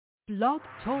Blog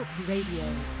Talk Radio.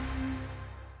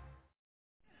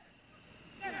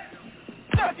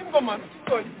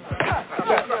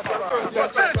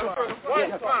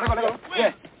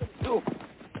 Yeah.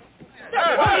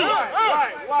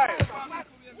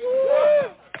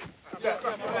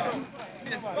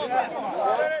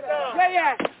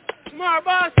 Tomorrow,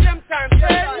 boss, same time.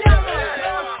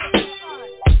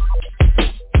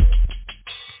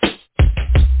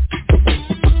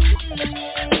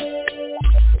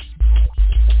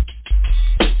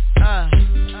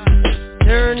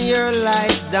 Turn your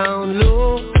lights down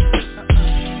low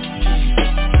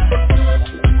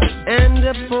and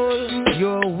pull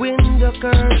your window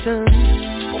curtain.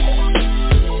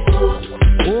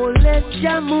 Oh, let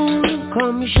your moon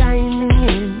come shining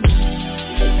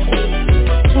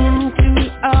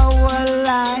into our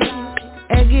life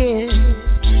again.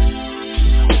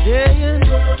 Yeah.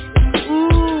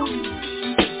 Ooh,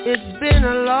 it's been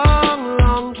a long,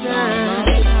 long time.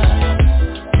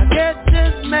 I get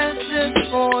this message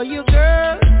for you,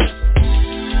 girl,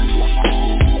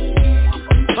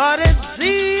 but it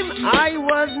seemed I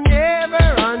was never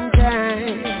on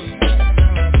time.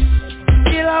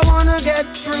 Still I wanna get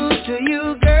through to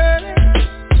you, girl,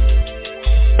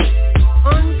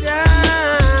 on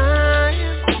time,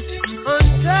 on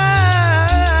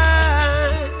time.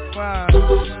 Wow.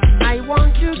 I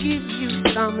want to give you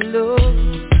some love.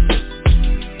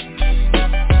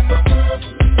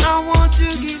 I want to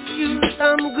give you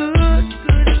some good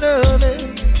loving.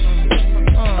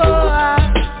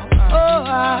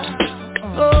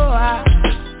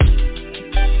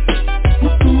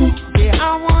 Yeah, I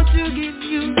want to give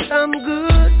you some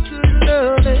good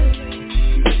loving.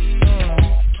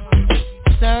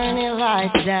 Turn your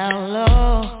lights down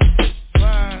low.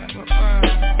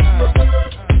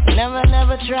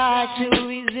 Never try to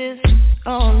resist.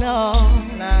 Oh no.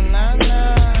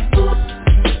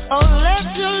 Oh, let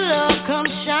your love come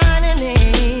shining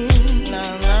in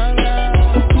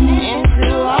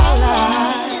into our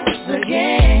lives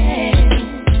again.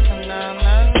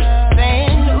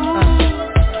 Saying, ooh,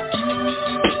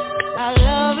 I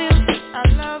love you, I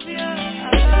love you, I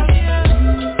love you.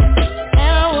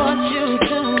 And I want you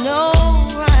to know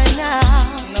right now,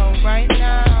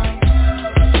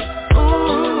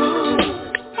 ooh,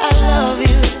 I love you.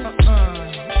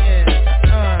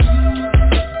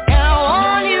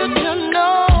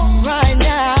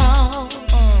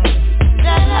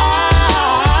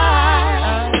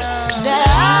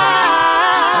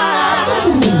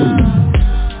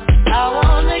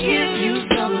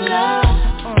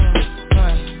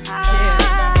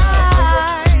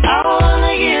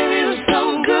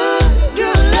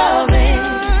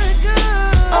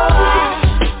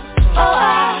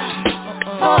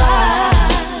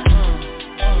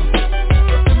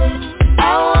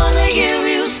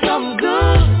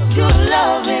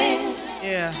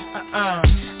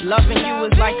 Loving you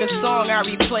is like a song I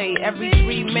replay every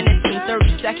 3 minutes and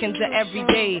 30 seconds of every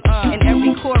day. And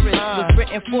every chorus was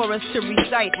written for us to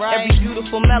recite. Every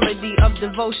beautiful melody of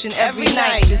devotion every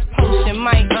night. This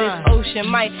ocean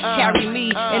might carry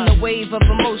me in the wave of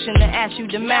emotion to ask you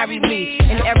to marry me.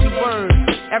 And every word,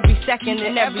 every second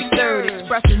and every third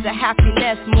expresses a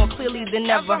happiness more clearly than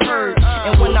ever heard.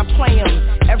 And when I play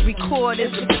them, every chord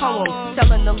is a poem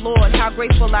telling the Lord how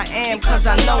grateful I am cause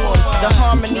I know him. The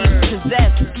harmonies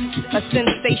possess a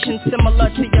sensation similar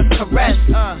to your caress.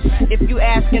 If you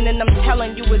asking and I'm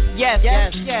telling you it's yes.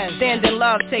 Stand in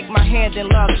love, take my hand in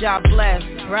love, God bless.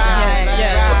 Right.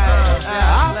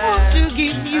 I want to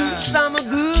give you some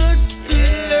good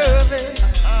loving.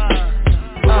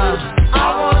 I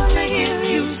want to give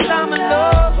you some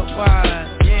love.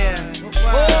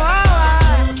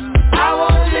 I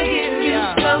want to give you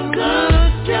some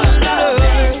good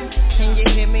loving. Can you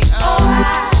hear me?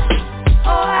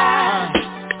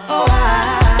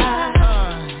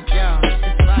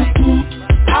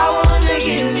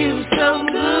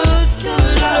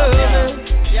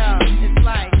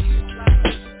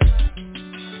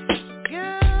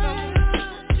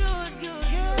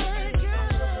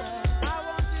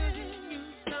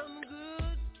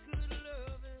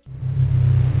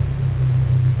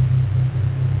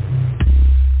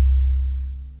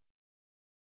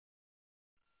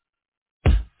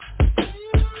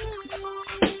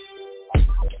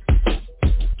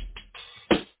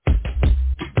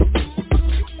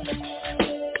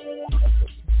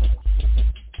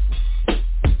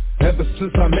 Ever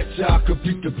since I met ya, I could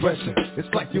beat depression. It's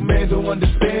like your man don't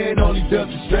understand, all he does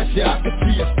is stress ya. I can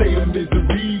see a state of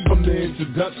misery from the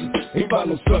introduction. Ain't about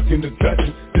no stuck in the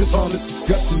country, this honest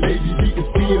discussion. Maybe we can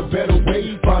see a better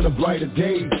way, find a brighter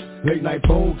day. Late night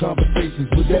phone conversations,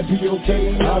 would that be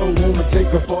okay? I don't wanna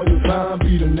take up all your time,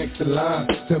 be the next in line.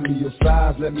 Tell me your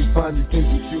size, let me find you things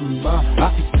that you remind. I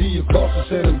can see your caution,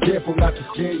 said I'm careful not to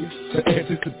scare you. The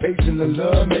anticipation of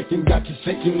love making got you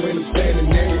shaking when I'm standing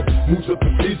there. Moves of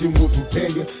precision will prepare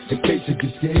you in case you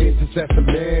get scared. Just ask the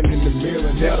man in the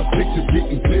mirror, now the picture's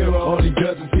getting clearer. All he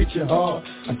does is hit you hard.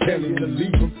 I tell him to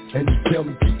leave him, and you tell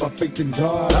me keep my faith in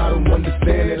God. I don't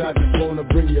understand it, I just wanna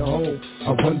bring you home.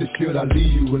 I wonder should I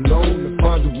leave you alone to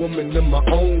find a woman of my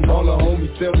own. All the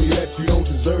homies tell me that you don't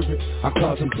deserve it. I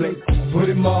contemplate, put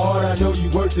in my heart, I know you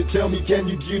worth it. Tell me, can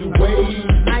you get away?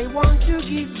 I want to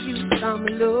give you some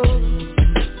love.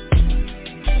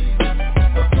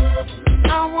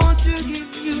 I want to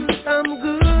give you some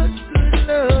good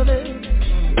loving.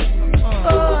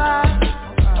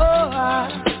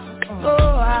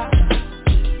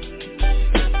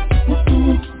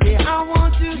 Yeah, I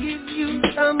want to give you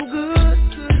some good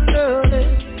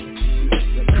loving.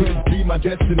 Could it be my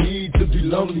destiny to be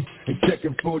lonely and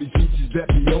checking for these features that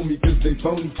be on me cause they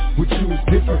phony? With you is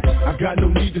different, I got no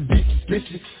need to be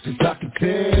suspicious, cause I can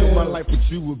tell my life with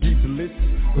you will be delicious.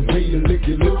 The way you lick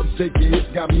your lips and shake it,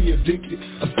 it's got me addicted.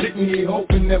 I'm sitting here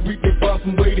hoping that we can find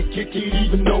some way to kick it.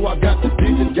 Even though I got the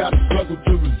digits, gotta struggle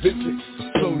to resist it.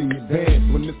 Slowly advance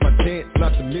when it's my chance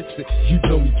not to miss it. You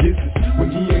blow me kisses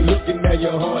when he ain't looking at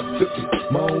your heart took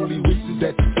it. My only wish is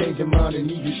that you change your mind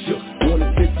and even shook.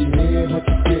 Wanna take your hand, but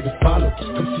you scared to follow.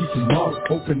 Come see tomorrow,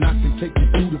 hoping I can take you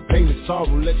through the pain and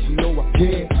sorrow. Let you know I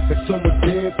care, that someone's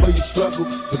there for your struggle.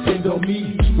 Depend on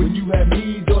me when you have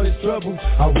needs or in trouble.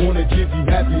 I wanna give you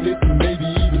happiness and maybe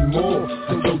even more.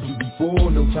 I told you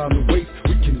before, no time to waste.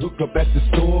 We can hook up at the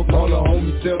store. All the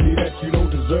homies tell me that you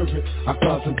don't deserve it. I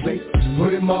contemplate,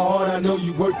 put in my heart, I know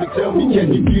you worth it. Tell me,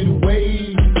 can you get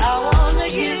away? I wanna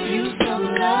give you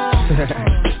some love.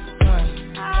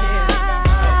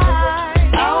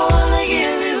 I wanna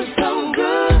give you some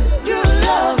good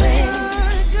loving.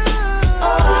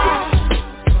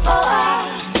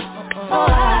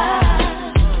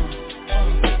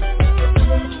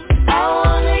 I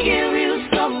wanna give you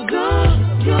some good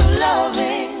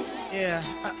loving.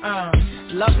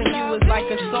 Loving you is like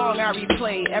a song I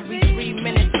replay every 3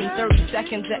 minutes and 30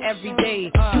 seconds of every day.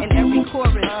 And every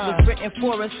chorus was written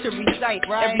for us to recite.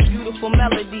 Every beautiful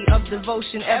melody of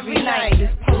devotion every night. This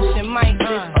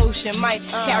ocean might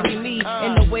carry me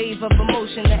in the wave of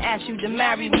emotion to ask you to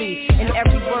marry me. And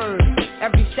every word,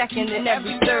 every second and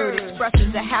every third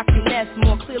expresses a happiness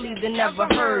more clearly than ever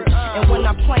heard. And when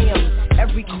I play them,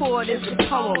 every chord is a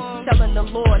poem telling the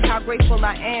Lord how grateful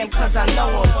I am cause I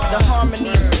know him. The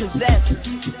harmonies possess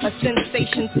a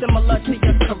sensation similar to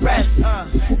your caress.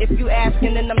 If you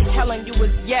asking then I'm telling you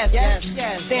it's yes.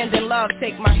 Stand in love,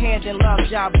 take my hand in love,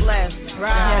 God bless.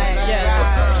 Yes.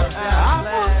 I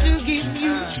want to give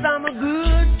you some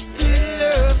good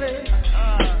loving.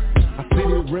 I sit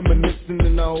here reminiscing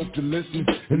and I hope you're listening.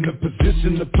 In the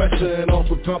position, the pressure and all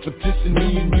for competition.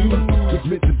 Me and you was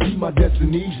meant to be my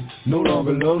destiny. No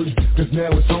longer lonely, cause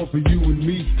now it's home for you and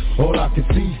me. All I can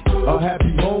see, a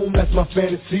happy home, that's my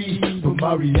fantasy. But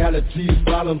my reality is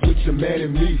problems with your man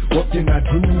and me. What can I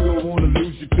do? Don't wanna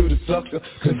lose you to the sucker.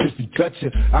 Cause if he touch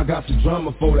you, I got some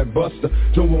drama for that buster.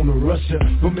 Don't wanna rush you,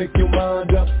 but make your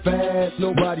mind up fast.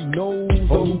 Nobody knows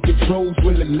or who controls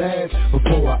will it last.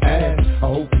 Before I ask, I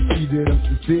hope you see that I'm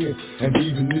sincere. And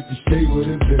even if you stay with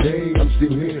him today, I'm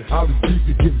still here. I refuse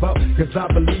to give up, cause I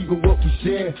believe in what we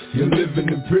share. You're living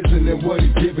in prison and what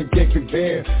he's giving can't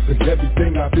compare. Cause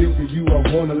everything I feel for you, I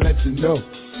wanna let you know.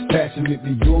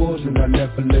 Passionately yours and I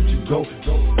never let you go.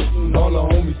 All the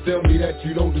homies tell me that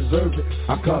you don't deserve it.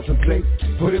 I contemplate,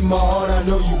 put in my heart, I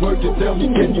know you worth it. Tell me,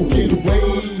 can you get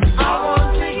away? I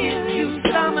want to give you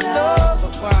some love.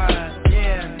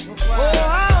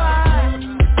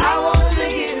 I want to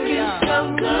give you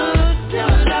some good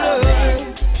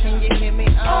loving. Can you hear me?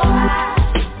 I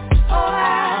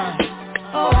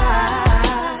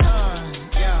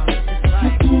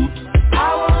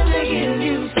want to give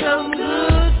you some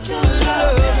good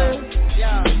loving.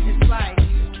 It's like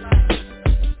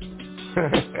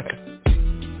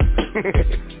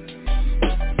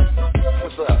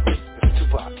What's up? It's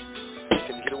Tupac.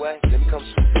 Can you get away? Let me come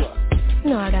swoop you up.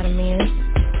 No, I got a man.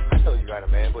 I know you got a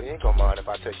man, but he ain't gonna mind if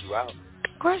I take you out.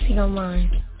 Of course he don't mind.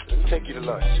 Let me take you to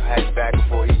lunch. I'll have you back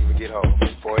before you even get home.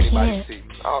 Before anybody see you.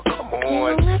 Oh, come He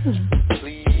on. don't let me.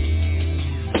 Please.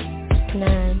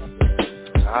 9.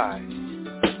 Alright.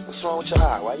 What's wrong with your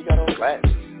eye? Why you got on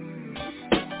glasses?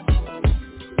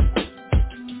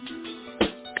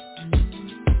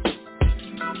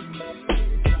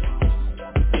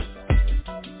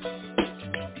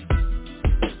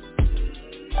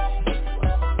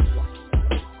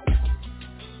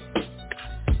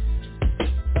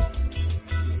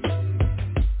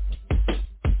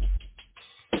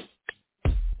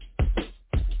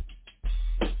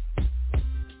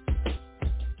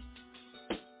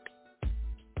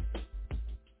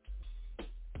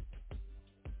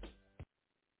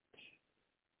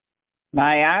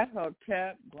 My Art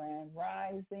Hotep, Grand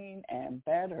Rising, and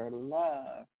Better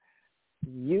Love.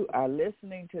 You are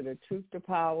listening to the Truth to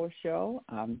Power show.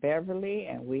 I'm Beverly,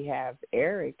 and we have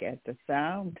Airik at the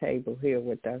sound table here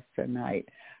with us tonight.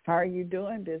 How are you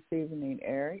doing this evening,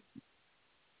 Airik?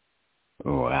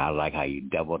 Oh, I like how you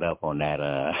doubled up on that,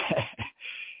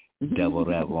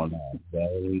 Beverly,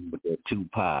 with the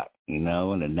Tupac, in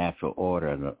the natural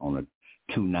order on a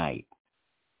two-night.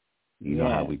 You know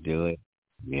how we do it?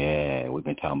 Yeah, we've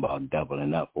been talking about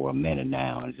doubling up for a minute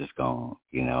now, and it's just going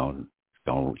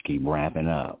to keep ramping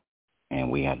up. And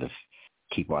we have to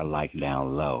keep our lights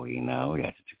down low, We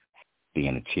have to be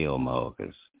in a chill mode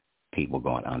because people are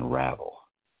going to unravel.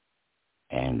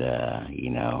 And,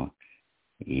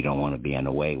 you don't want to be in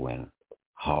the way when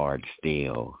hard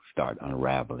steel start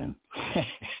unraveling.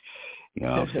 You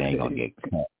know what I'm saying? Going to get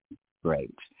cut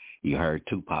straight. You heard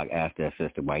Tupac ask that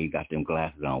sister why you got them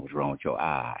glasses on, what's wrong with your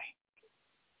eye?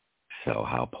 So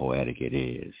how poetic it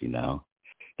is,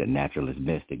 The naturalist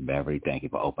mystic, Beverly, thank you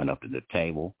for opening up to the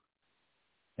table.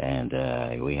 And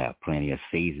we have plenty of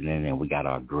seasoning, and we got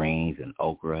our greens and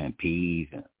okra and peas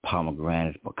and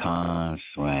pomegranates, pecans,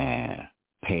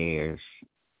 pears,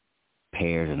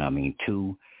 and I mean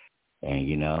two. And,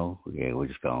 we're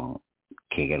just going to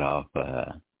kick it off,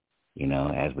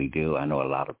 as we do. I know a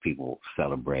lot of people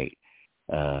celebrate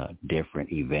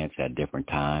different events at different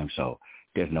times, so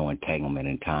there's no entanglement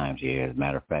in times here. As a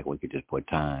matter of fact, we could just put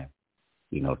time,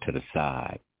 to the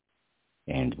side,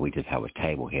 and we just have a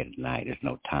table here tonight. There's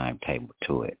no timetable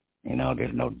to it.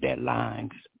 There's no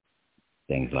deadlines,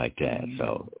 things like that.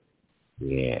 So,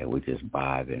 yeah, we just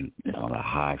vibing on a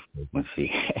high frequency.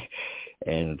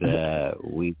 And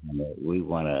we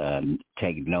want to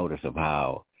take notice of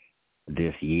how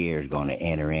this year is going to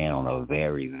enter in on a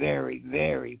very, very,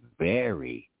 very,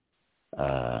 very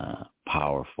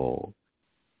powerful,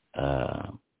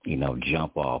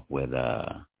 jump off with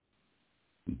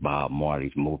Bob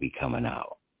Marley's movie coming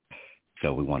out.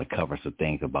 So we want to cover some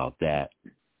things about that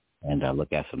and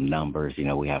look at some numbers.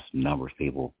 We have some numbers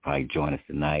people probably join us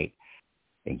tonight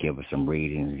and give us some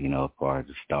readings, as far as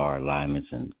the star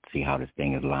alignments and see how this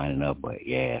thing is lining up. But,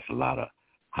 yeah, it's a lot of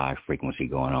high frequency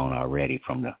going on already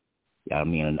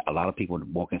a lot of people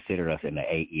won't consider us in the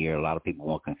 8th year. A lot of people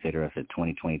won't consider us in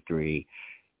 2023.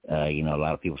 A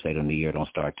lot of people say the new year don't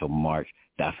start till March.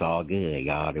 That's all good,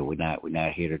 y'all. We're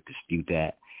not here to dispute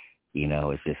that.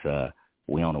 It's just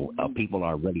people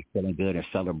are really feeling good and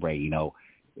celebrate.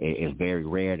 It's very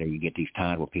rare that you get these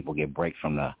times where people get breaks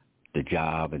from the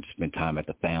job and spend time at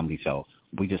the family. So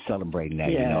we just celebrating that.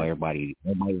 Yeah. Everybody's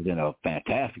in a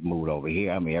fantastic mood over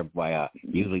here. I mean, everybody,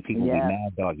 usually people be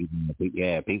mad dog.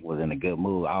 People was in a good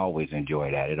mood. I always enjoy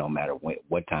that. It don't matter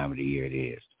what time of the year it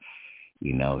is,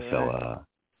 Right. So,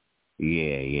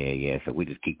 yeah. So we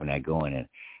just keeping that going. And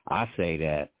I say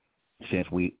that since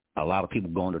a lot of people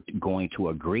going to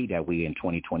agree that we in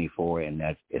 2024, and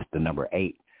it's the number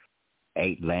 8.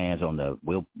 8 lands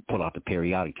we'll pull out the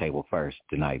periodic table first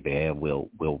tonight, Bev. We'll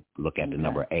look at the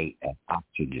number 8 as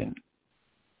oxygen.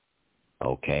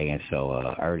 Okay, and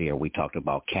so earlier we talked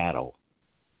about cattle.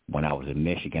 When I was in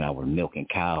Michigan, I was milking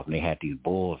cows, and they had these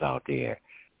bulls out there.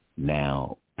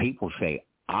 Now, people say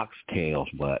oxtails,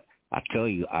 but I tell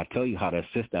you how that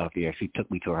sister out there, she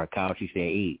took me to her cow. She said,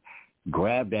 "E,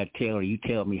 grab that tail, and you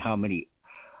tell me how many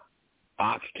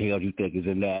oxtails you think is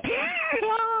in that."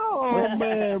 Oh,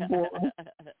 man, boy.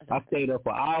 I stayed up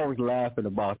for hours laughing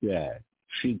about that.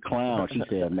 She clowned. She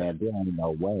said, man, there ain't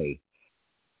no way.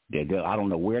 I don't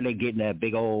know where they getting that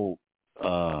big old,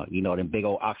 them big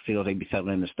old oxtails they be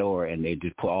selling in the store, and they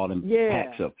just put all them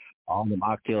packs of all them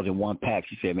oxtails in one pack.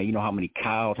 She said, man, you know how many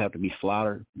cows have to be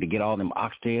slaughtered to get all them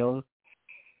oxtails?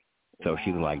 So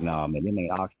she was like, nah, man, them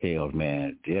ain't oxtails,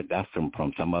 man. That's from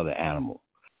some other animal.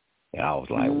 And I was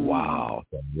like, wow.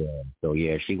 So,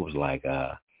 yeah, she was like,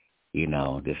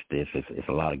 this is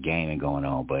a lot of gaming going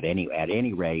on. But at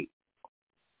any rate,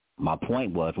 my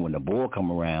point was when the bull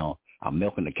come around, I'm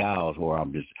milking the cows or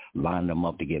I'm just lining them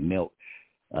up to get milk.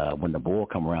 When the bull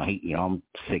come around, I'm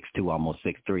 6'2", almost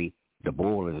 6'3". The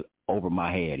bull is over my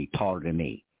head. He's taller than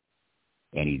me.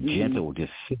 And he's gentle,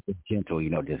 just super gentle,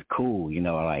 just cool,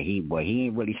 like he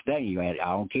ain't really studying you. I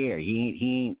don't care.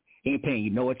 He ain't paying you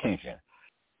no attention.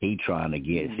 He trying to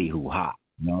see who hot.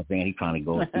 You know what I'm saying? He's trying to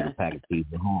go through the pack of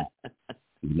people hot,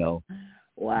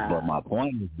 Wow. But my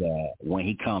point is that when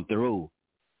he come through,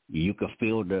 you can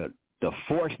feel the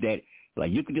force that,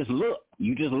 like, you can just look.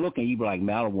 You just look and you be like,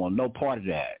 man, I don't want no part of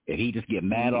that. If he just get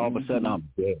mad all of a sudden, I'm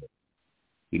dead.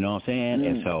 You know what I'm saying?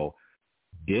 And so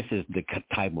this is the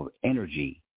type of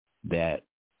energy that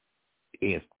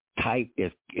is kind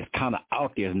of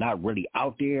out there. It's not really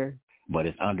out there, but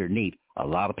it's underneath. A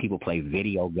lot of people play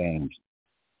video games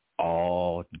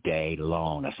all day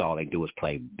long. That's all they do is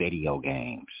play video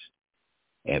games.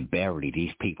 At Beverly,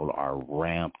 these people are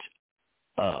ramped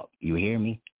up. You hear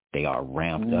me? They are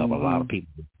ramped up. A lot of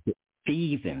people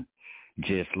seasoned,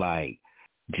 just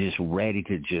ready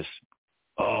to just,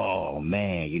 oh,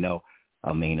 man, you know.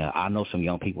 I mean, I know some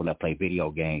young people that play video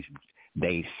games.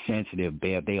 They sensitive,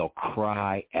 they'll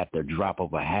cry at the drop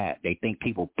of a hat. They think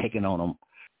people picking on them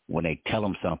when they tell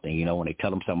them something, you know, when they tell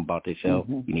them something about themselves.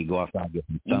 You need to go outside and get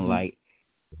some sunlight.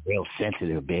 Real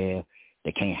sensitive, Bev.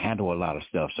 They can't handle a lot of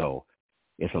stuff. So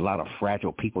it's a lot of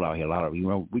fragile people out here. A lot of, you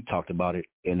know, we talked about it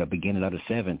in the beginning of the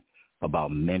 7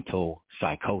 about mental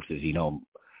psychosis. You know,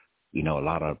 a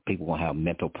lot of people gonna have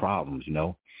mental problems, you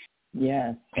know.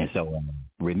 Yes. And so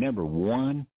remember,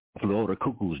 One Flew Over the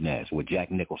Cuckoo's Nest with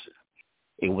Jack Nicholson.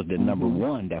 It was the number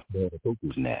one that flew over the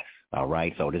cuckoo's nest. All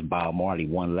right. So this Bob Marley,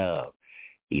 One Love.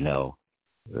 You know,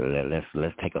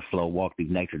 let's take a slow walk through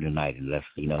nature tonight, and let's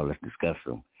discuss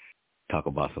talk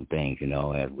about some things, you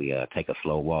know, as we take a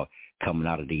slow walk coming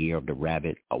out of the year of the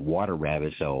rabbit, a water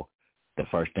rabbit. So the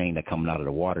first thing that coming out of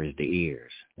the water is the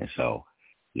ears. And so,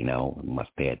 you know, we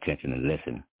must pay attention and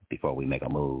listen before we make a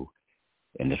move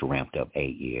in this ramped up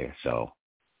 8 years. So,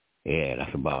 yeah,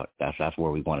 that's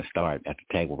where we want to start at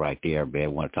the table right there. We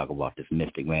want to talk about this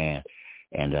mystic man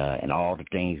and all the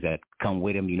things that come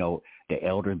with him. You know, the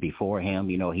elder before him,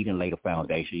 you know, he didn't lay the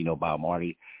foundation. You know, Bob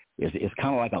Marley it's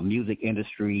kind of like a music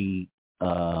industry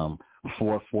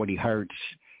 440 hertz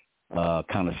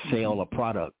kind of sale a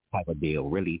product type of deal.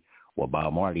 Really, what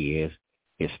Bob Marley is,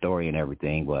 his story and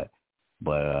everything, but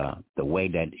the way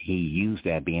that he used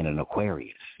that being an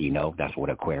Aquarius, you know, that's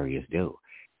what Aquarius do.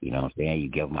 You know what I'm saying? You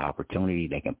give them an opportunity,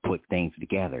 they can put things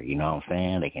together. You know what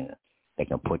I'm saying? They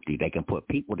can put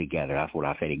people together. That's what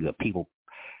I say. They good people.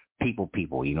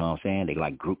 You know what I'm saying? They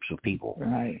like groups of people.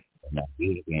 Right.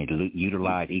 And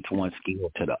utilize each one's skill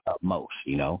to the utmost.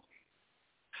 You know.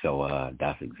 So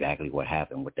that's exactly what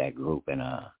happened with that group. And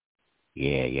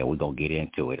yeah, we're gonna get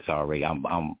into it. It's already.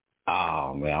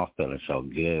 Oh man, I'm feeling so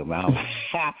good, man.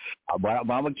 But I'm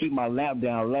gonna keep my lamp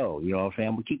down low. You know what I'm saying?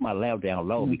 I'm gonna keep my lamp down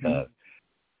low because,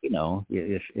 you know,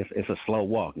 it's a slow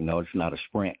walk. You know, it's not a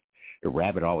sprint. The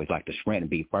rabbit always like to sprint and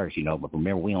be first. You know, but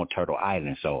remember we on Turtle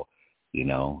Island, so you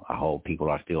know I hope people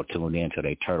are still tuned in to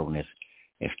their turtleness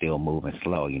and still moving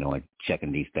slow. You know, and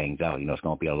checking these things out. You know, it's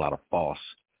gonna be a lot of false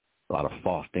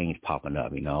things popping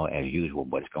up. You know, as usual,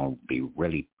 but it's gonna be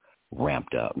really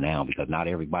ramped up now because not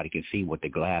everybody can see with the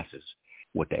glasses,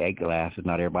 with the 8 glasses.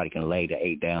 Not everybody can lay the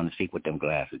 8 down and see with them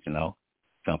glasses, you know.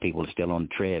 Some people are still on the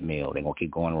treadmill. They're going to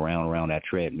keep going around that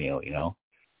treadmill, you know.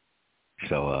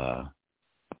 So,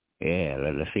 yeah,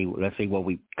 let's see what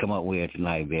we come up with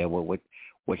tonight, man. What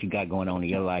you got going on in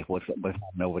your life? What's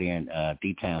happening over there in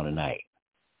D-Town tonight?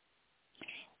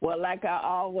 Well, like I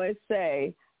always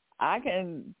say, I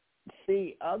can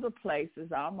see other places.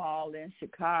 I'm all in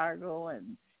Chicago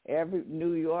and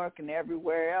New York and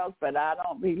everywhere else, but I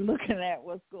don't be looking at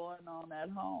what's going on at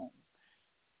home.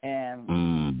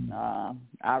 And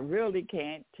I really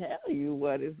can't tell you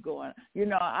what is going on. You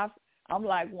know, I'm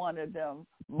like one of them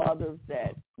mothers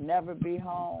that never be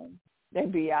home. They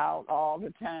be out all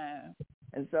the time,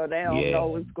 and so they don't know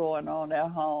what's going on at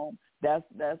home. That's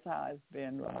how it's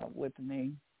been with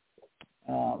me.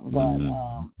 But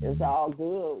it's all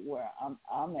good where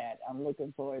I'm at. I'm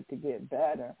looking for it to get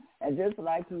better. And just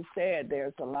like you said,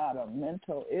 there's a lot of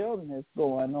mental illness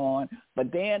going on.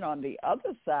 But then on the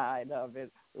other side of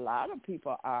it, a lot of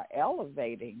people are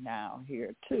elevating now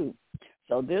here too.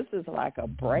 So this is like a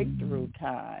breakthrough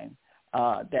time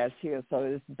that's here. So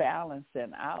it's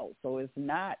balancing out. So it's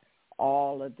not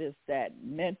all of that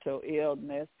mental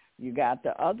illness. You got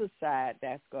the other side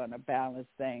that's going to balance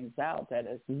things out, that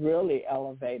is really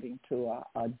elevating to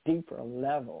a deeper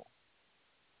level.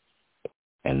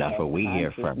 And that's what we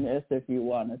hear from. If you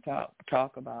want to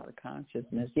talk about a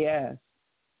consciousness, yes.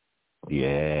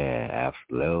 Yeah,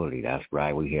 absolutely. That's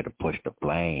right. We're here to push the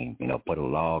flame, you know, put a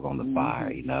log on the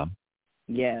fire, you know.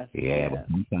 Yes. Yeah,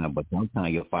 yes. But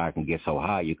sometimes your fire can get so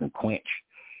high you can quench.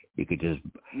 You could just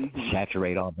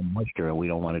saturate all the moisture, and we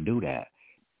don't want to do that.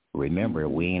 Remember,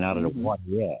 we ain't out of the water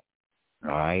yet.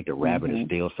 All right, the rabbit is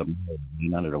still submerged. We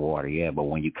ain't under the water yet. But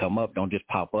when you come up, don't just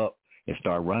pop up and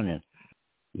start running.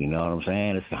 You know what I'm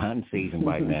saying? It's the hunting season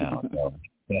right now. So.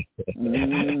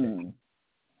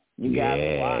 You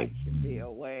gotta watch and be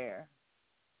aware.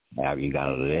 Yeah, you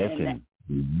gotta listen.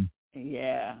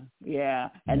 Yeah.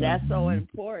 And that's so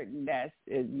important.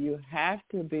 You have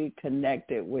to be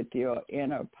connected with your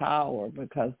inner power,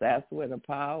 because that's where the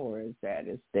power is at.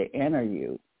 It's the inner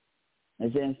you.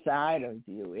 It's inside of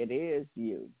you. It is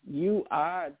you. You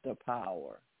are the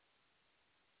power.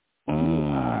 You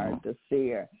are the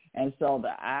seer. And so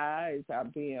the eyes are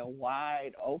being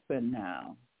wide open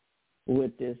now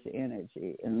with this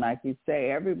energy. And like you say,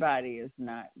 everybody is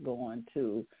not going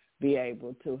to be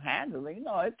able to handle it. You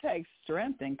know, it takes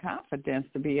strength and confidence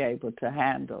to be able to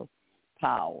handle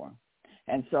power.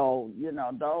 And so, you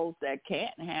know, those that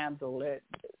can't handle it,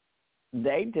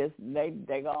 they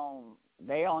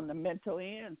on the mental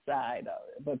end side of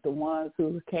it. But the ones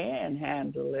who can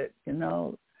handle it, you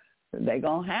know, they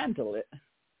gonna handle it.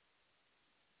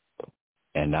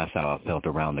 And that's how I felt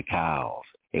around the cows.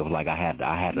 It was like I had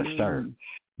to serve.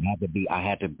 I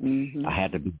had to be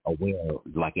aware,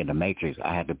 like in the Matrix.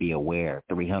 I had to be aware,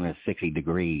 360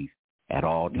 degrees at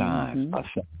all times.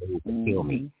 Something would kill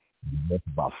me. That's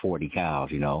about 40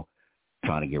 cows, you know,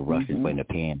 trying to get rusted in the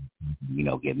pen, you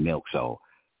know, get milk. So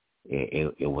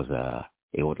it was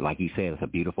like you said, it's a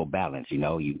beautiful balance. You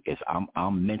know,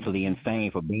 I'm mentally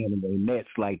insane for being in the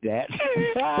midst like that.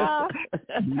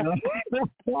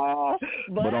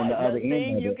 But on the other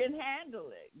end, you can handle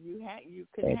it. You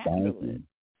can handle it.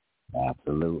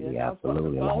 Absolutely, you know,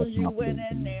 absolutely. Suppose you went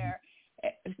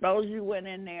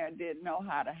in there and didn't know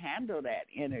how to handle that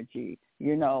energy.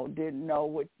 You know, didn't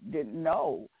know.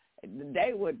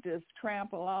 They would just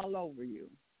trample all over you.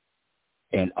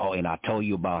 And I told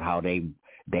you about how they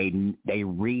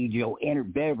read your inner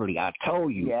Beverly. I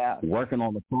told you, working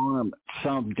on the farm,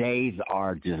 some days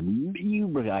are just, you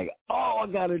be like, oh, I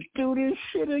got to do this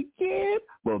shit again.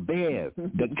 Well, Bev,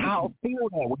 the cows feel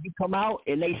that. When you come out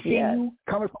and they see you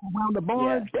coming from around the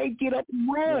barn, they get up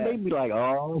and run. They be like,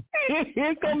 oh,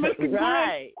 here comes Mr.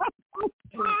 Right.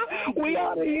 We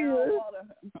out of here.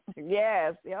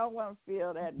 Yes, y'all want to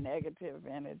feel that negative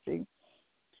energy.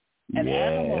 And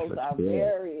animals are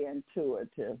very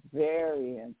intuitive.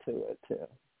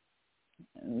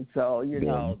 And so, you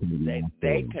know,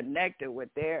 they connected with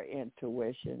their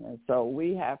intuition. And so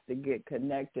we have to get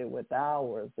connected with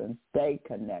ours and stay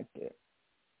connected.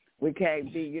 We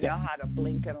can't be, you know how the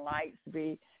blinking lights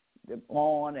be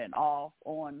on and off,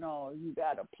 on and on. You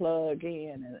got to plug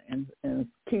in and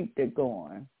keep it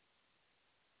going.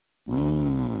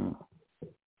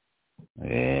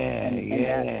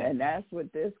 And that's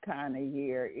what this kind of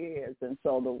year is. And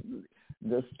so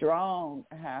the strong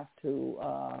have to,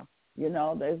 you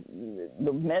know,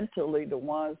 the mentally, the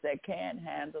ones that can't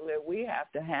handle it, we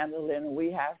have to handle it, and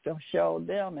we have to show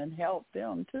them and help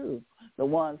them too. The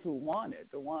ones who want it,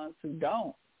 the ones who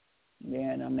don't.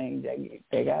 Yeah, and I mean,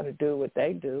 they got to do what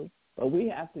they do, but we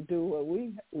have to do what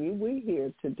we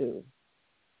here to do.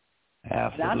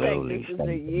 Absolutely. And I think this is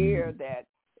a year that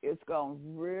it's going to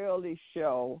really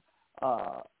show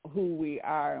who we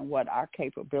are and what our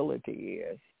capability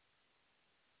is.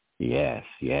 Yes,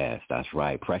 that's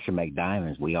right. Pressure make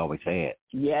diamonds. We always say it.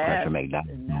 Yes. Pressure make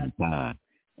diamonds.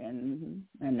 And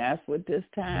that's what this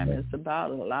time is about.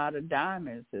 A lot of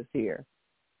diamonds is here.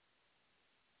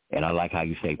 And I like how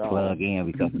you say plug in,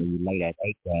 because when you lay that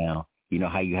 8 down, you know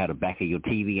how you had the back of your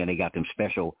TV and they got them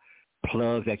special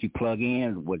plugs that you plug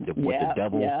in with the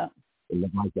double. Yeah.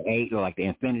 Like the 8 or like the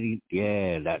infinity.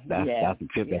 Yeah, that's the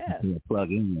trip that you can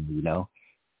plug in, you know.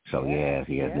 So the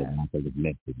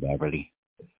Beverly.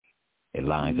 It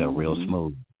lines up real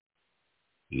smooth.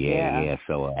 Yeah.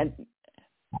 So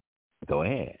go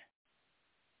ahead.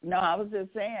 No, I was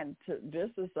just saying, this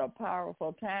is a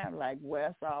powerful time. Like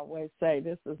Wes always say,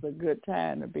 this is a good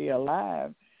time to be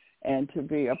alive and to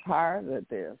be a part of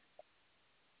this.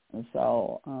 And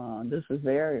so this is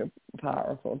very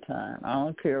powerful time. I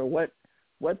don't care what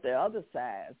the other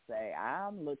side say.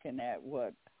 I'm looking at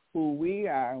who we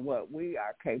are and what we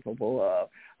are capable of.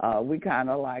 We kind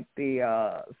of like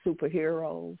the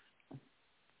superheroes.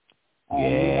 You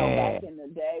know, back in the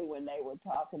day when they were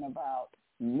talking about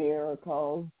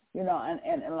miracles, you know,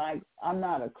 and like, I'm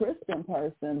not a Christian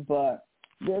person, but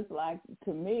just like,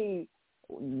 to me,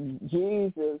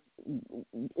 Jesus,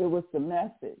 it was the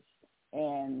message.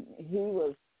 And he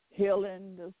was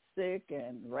healing the sick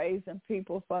and raising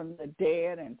people from the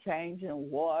dead and changing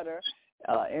water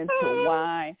into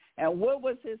wine. And what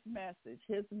was his message?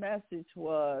 His message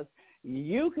was,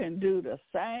 you can do the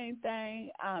same thing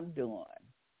I'm doing.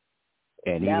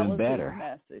 And that even was better.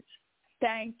 His message.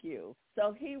 Thank you.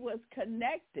 So he was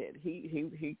connected.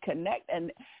 He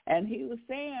connected, and he was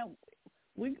saying,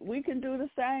 we can do the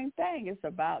same thing. It's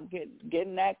about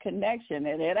getting that connection,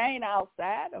 and it ain't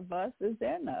outside of us. It's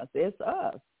in us. It's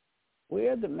us.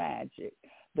 We're the magic,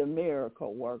 the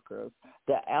miracle workers,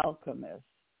 the alchemists,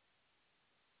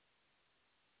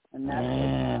 and that's what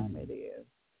time it is.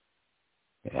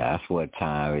 That's what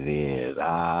time it is.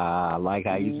 I like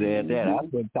how you said that.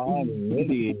 That's what time it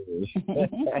is.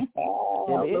 I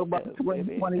don't know about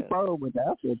 2024, but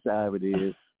that's what time it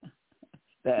is.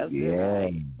 That's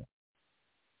right.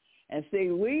 And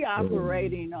see, we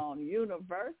operating on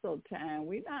universal time.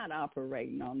 We're not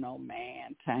operating on no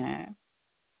man time.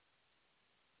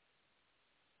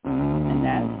 And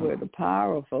that's where the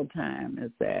powerful time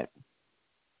is at.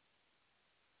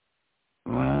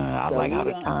 I like how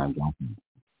the time goes.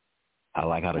 I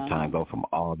like how the time goes from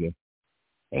August,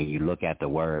 and you look at the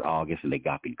word August, and they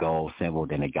got the gold symbol,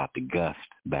 then they got the gust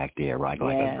back there, right?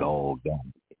 Like a gold gust.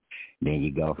 Then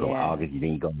you go from August,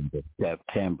 then you go into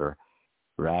September,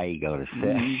 right? You go to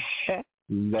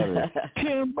September.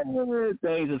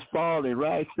 Things is falling,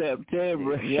 right?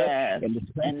 September. Yes. and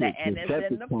it's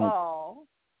in the fall.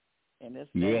 And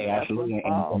it's absolutely.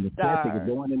 And the septic is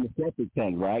going in the septic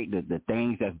tank, right? The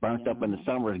things that's burnt up in the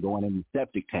summer is going in the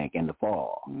septic tank in the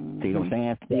fall. See what I'm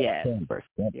saying? September.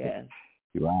 Yes.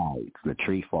 Right. The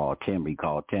tree fall, timber, you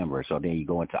call timber. So then you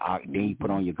go into, then you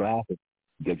put on your glasses,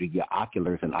 because you get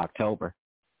oculars in October,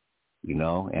 and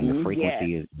the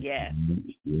frequency is,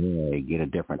 you get a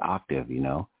different octave,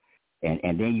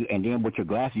 And then with your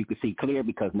glasses, you can see clear,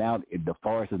 because now the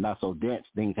forest is not so dense.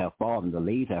 Things have fallen, the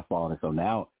leaves have fallen, so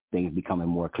now things becoming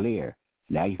more clear.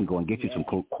 Now you can go and get you some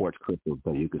quartz crystals,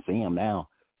 so you can see them now.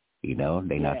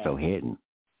 They're not so hidden.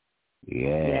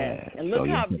 Yeah. And look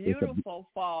how beautiful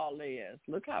fall is.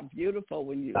 Look how beautiful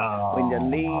when the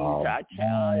leaves are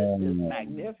changed. It's just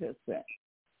magnificent.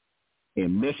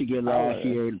 In Michigan last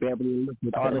year, Beverly looked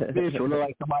at artificial. It looked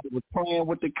like somebody was playing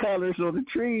with the colors on the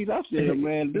trees. I said,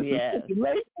 man, this is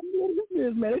late.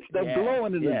 Man, it's stuff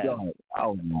glowing in the dark.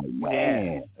 Oh, my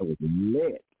man. It was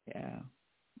lit. Yeah.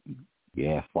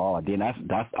 Yeah, fall. Then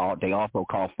that's all. They also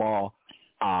call fall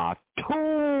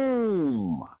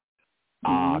tomb.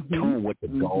 Tomb with the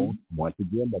gold. Once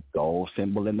again, the gold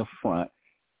symbol in the front.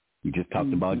 You just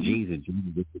talked about Jesus.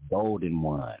 Jesus is the golden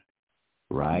one,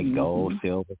 right? Gold,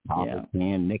 silver, copper,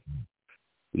 tin, nickel.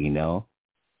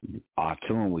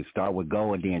 Tomb, we start with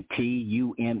gold, and then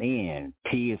TUMN.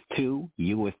 T is 2,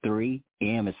 U is 3,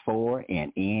 M is 4,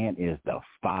 and N is the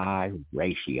 5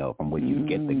 ratio from which you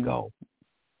get the gold.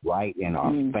 Right in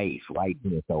our face, right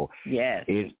there. So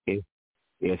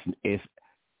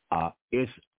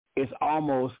it's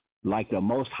almost like the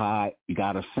Most High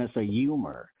got a sense of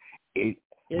humor. The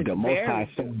Most High,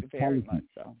 very much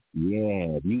so.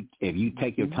 Yeah, if you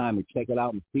take your time and check it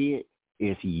out and see it,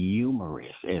 it's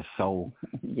humorous. It's so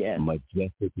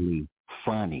majestically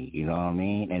funny. You know what I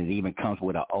mean? And it even comes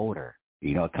with an odor.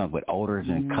 It comes with odors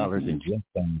and colors and just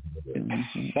things.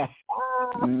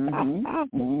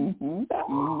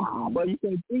 But you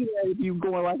can see that if you're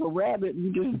going like a rabbit,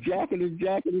 you just jacking. You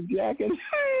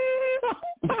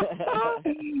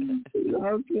know what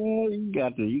I'm saying?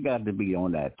 You got to be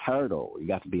on that turtle. You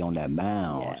got to be on that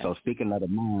mound. Yeah. So speaking of the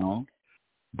mound,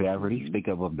 Beverly,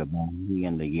 speaking of the mound, we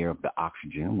in the year of the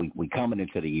oxygen. We coming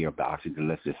into the year of the oxygen.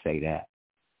 Let's just say that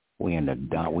we in the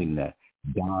dawning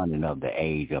of the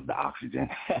age of the oxygen.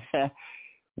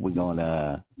 We're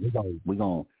gonna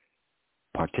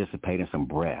participate in some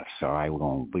breaths. All right,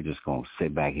 we're just gonna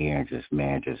sit back here and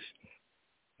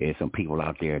there's some people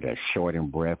out there that's short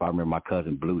in breath. I remember my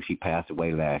cousin Blue. She passed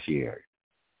away last year,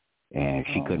 and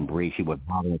she couldn't breathe. She was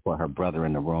hollering for her brother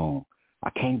in the room. I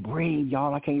can't breathe,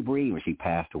 y'all. I can't breathe. And she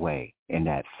passed away in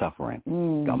that suffering.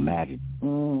 Imagine.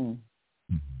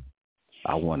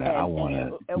 I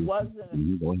wanna. It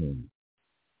wasn't.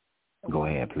 Go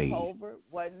ahead, please.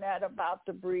 Wasn't that about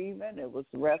the breathing? It was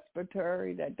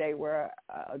respiratory that they were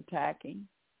attacking,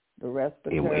 the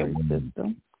respiratory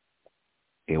system.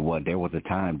 There was a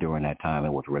time during that time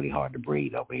it was really hard to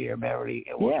breathe over here, Beverly.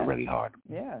 It was really hard.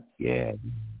 Yes. Yeah.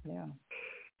 Yeah.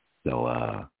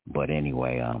 So, but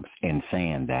anyway, in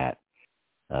saying that,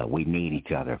 we need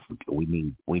each other. We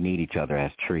need each other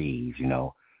as trees.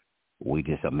 We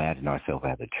just imagine ourselves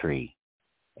as a tree,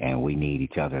 and we need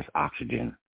each other's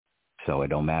oxygen. So it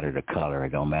don't matter the color.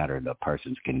 It don't matter the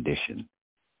person's condition.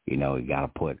 You got to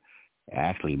put.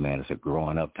 Actually, man, it's a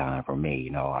growing up time for me.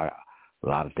 A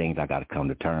lot of things I got to come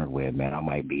to terms with, man. I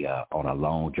might be on a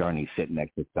long journey sitting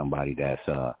next to somebody that's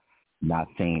not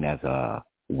seen as a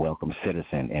welcome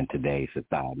citizen in today's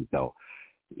society. So,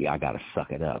 I got to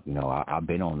suck it up. I've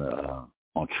been on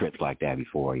trips like that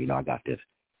before. I got this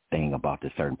thing about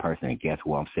this certain person, and guess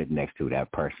who I'm sitting next to? That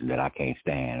person that I can't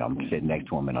stand. I'm sitting next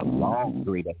to him in a long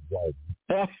 3-day journey.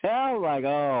 I'm like,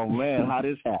 oh man, how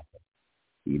this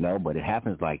happen? But it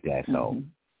happens like that. So,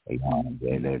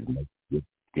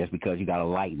 just because you got a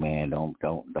light, man, don't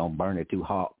burn it too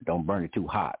hot. Don't burn it too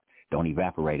hot. don't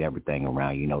evaporate everything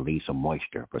around you. Leave some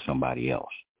moisture for somebody else.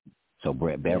 So,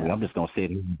 Beverly, I'm just gonna sit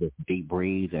here and just deep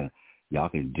breathe, and y'all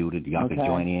can y'all can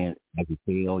join in as you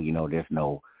feel. There's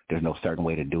no certain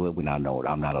way to do it.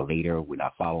 I'm not a leader. We're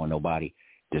not following nobody.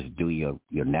 Just do your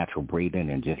natural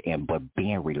breathing but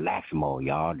be in relaxed mode,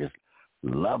 y'all. Just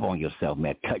love on yourself,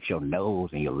 man. Touch your nose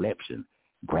and your lips and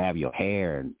grab your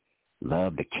hair and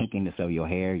love the kinkiness of your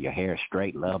hair. Your hair is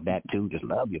straight. Love that too. Just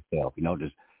love yourself.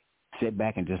 Just sit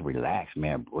back and just relax,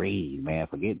 man. Breathe, man.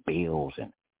 Forget bills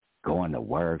and going to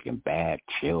work and bad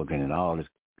children and all this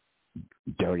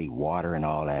dirty water and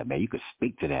all that, man. You could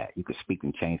speak to that. You could speak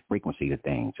and change frequency to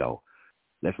things. So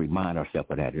let's remind ourselves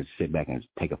of that. Just sit back and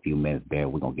take a few minutes there.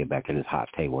 We're going to get back to this hot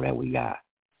table that we got.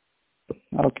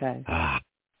 Okay.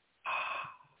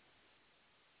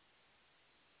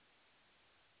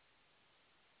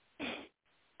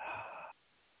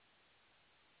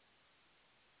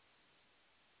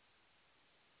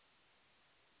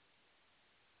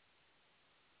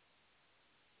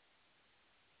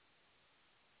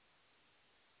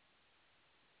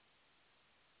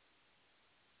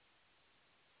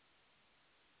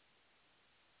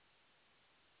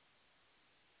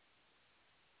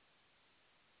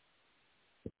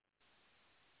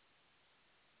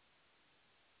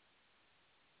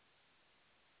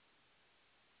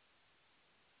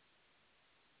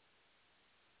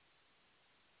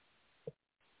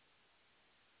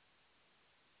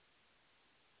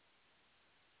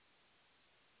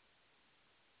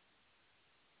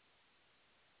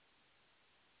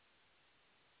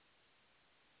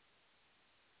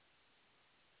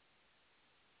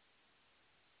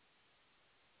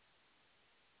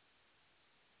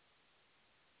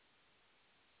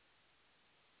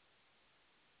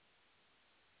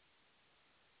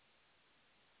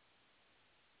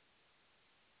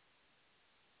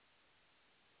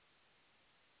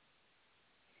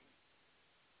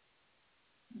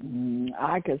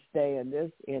 I could stay in this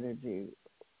energy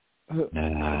for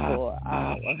an hour.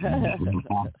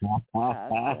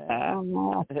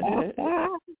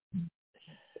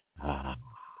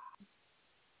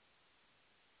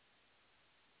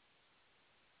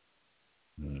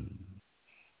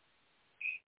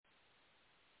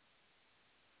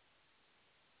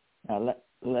 Now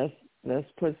let's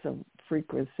put some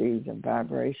frequencies and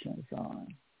vibrations on.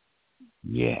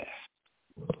 Yes.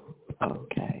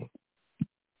 Okay.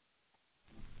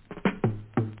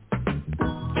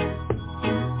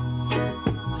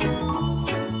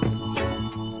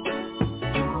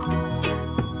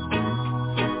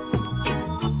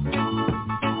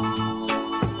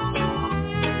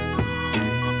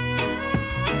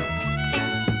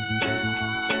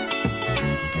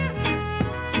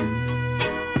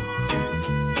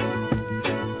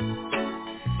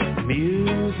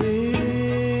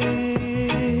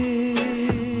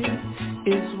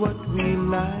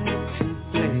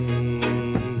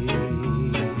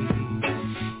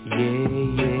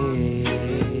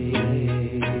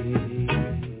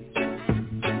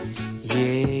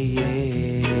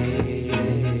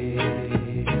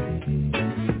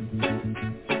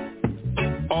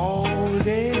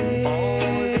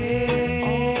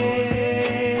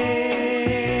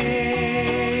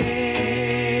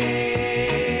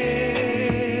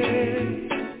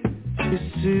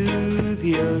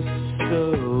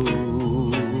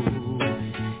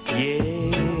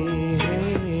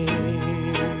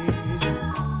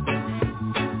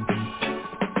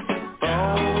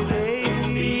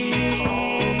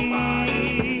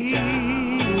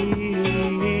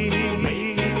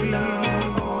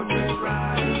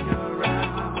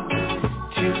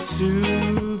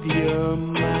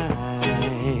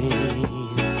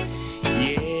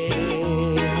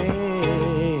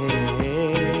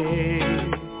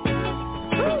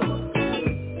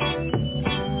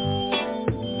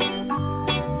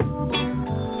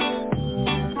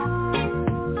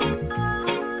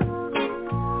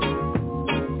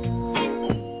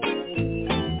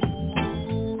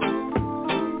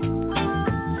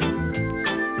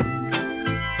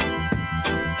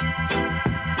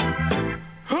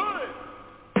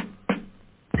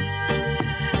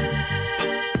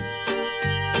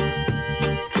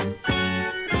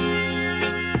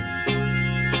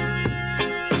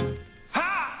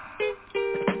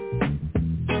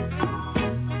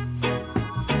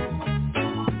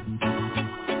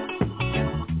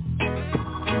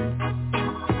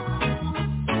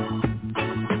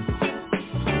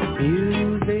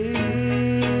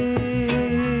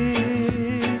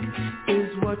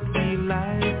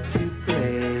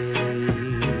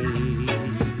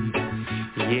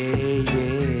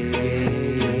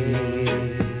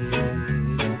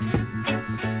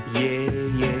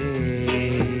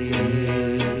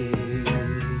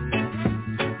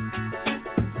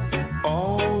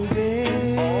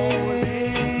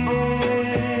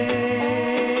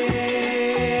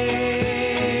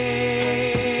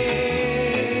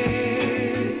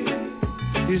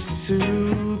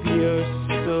 soothe your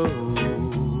soul.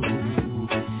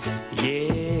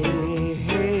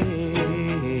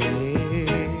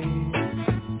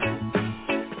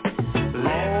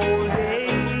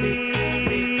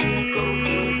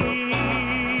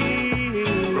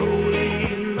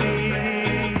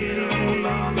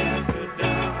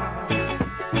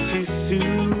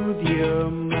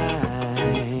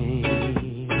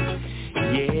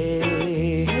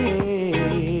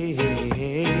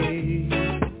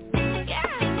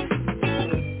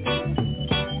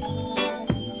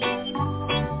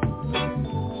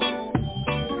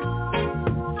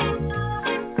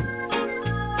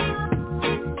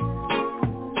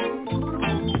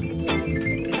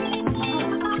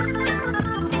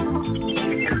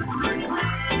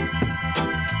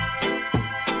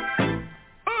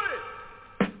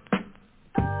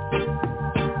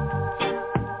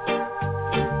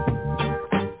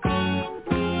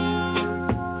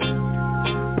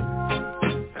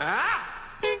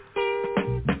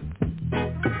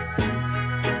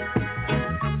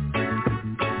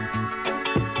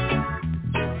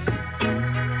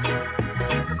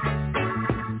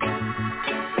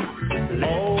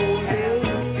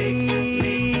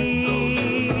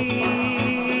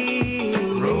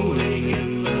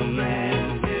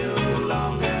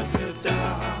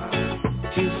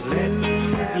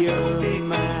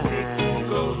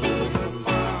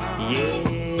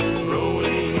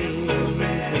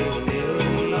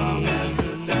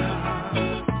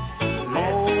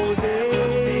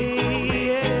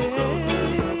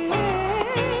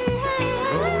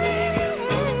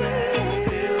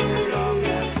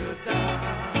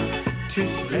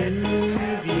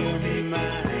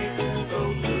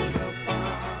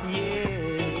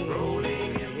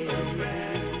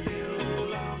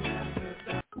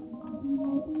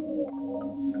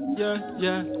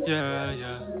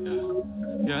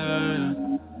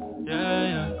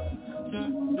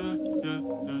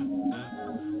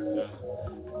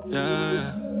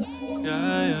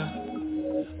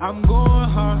 I'm going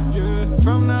hard, yeah,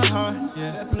 from the heart,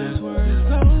 yeah. That place where it's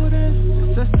loaded.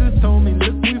 The sisters told me,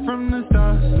 look, we from the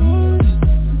stars.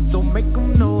 So make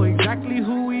them know exactly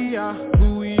who we are,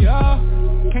 who we are.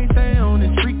 Can't stay on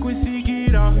this frequency,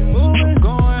 get off. I'm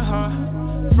going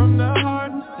hard, from the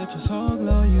heart. Let your soul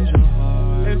glow, use your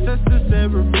heart. If sisters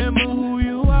said, remember who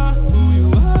you are,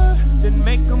 then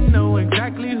make them know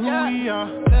exactly who we are.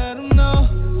 Let them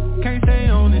know. Can't stay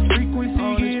on this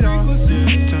frequency, get off.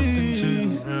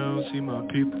 See my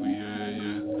people, yeah,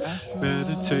 yeah.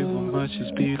 Meditate with much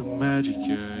is be the magic,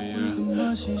 yeah,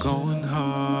 yeah. Going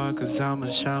hard, cause I'm a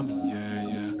shaman, yeah,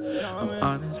 yeah. I'm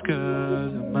honest, cause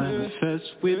I manifest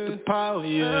with the power,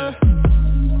 yeah.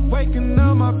 Waking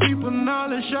up my people in all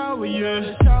the shower,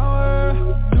 yeah.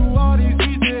 Through all these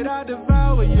deeds that I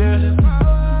devour, yeah.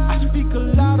 I speak a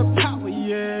lot of power,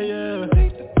 yeah, yeah.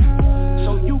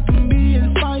 So you can be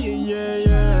inspired, yeah,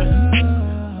 yeah.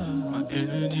 My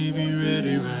energy be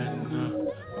ready right now.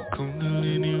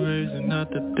 Kundalini raising out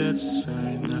the depths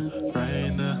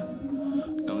right now.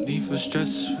 No need for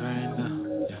stress right now.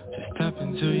 Just tap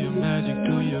into your magic,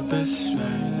 do your best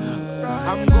right now.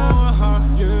 I'm going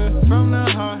hard, yeah, from the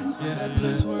heart, yeah. That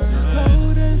place where it's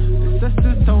loaded. The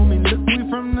sisters told me, look, we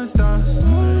from the stars.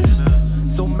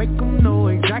 So make them know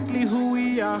exactly who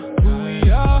we are, who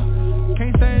we are.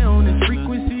 Can't stay on this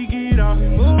frequency, get off.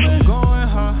 I'm going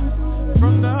hard,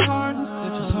 from the heart.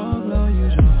 Let your soul glow,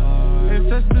 use your heart. If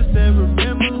sisters said,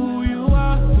 remember who you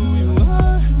are,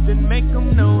 then make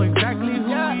them know exactly who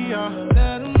we are.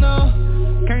 Let them know.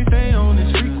 Can't stay on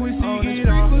this frequency, get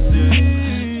off.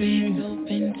 Being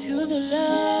open to the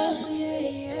love.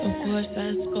 Of course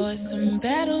I scored some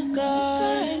battle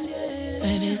scars,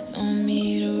 but it's on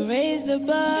me to raise the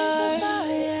bar.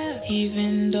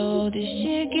 Even though this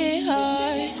shit get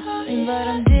hard, but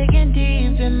I'm digging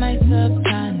deep in my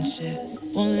subconscious.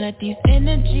 Won't let these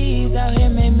energies out here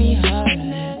make me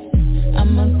heartless.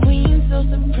 I'm a queen so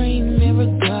supreme,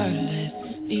 irregardless.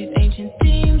 These ancient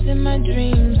themes in my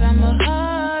dreams, I'm a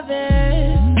harvest.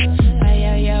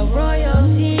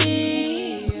 Royalty.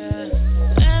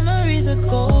 Memories of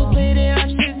gold-plated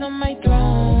ashes on my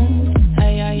throne.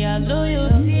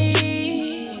 Loyalty.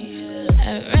 I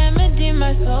remedy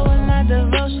my soul and my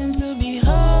devotion to behold.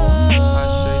 I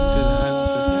shake to the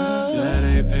ancestors, yeah,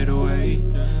 they paid away.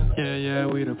 Yeah, yeah,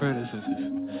 we the predecessors.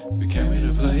 We came here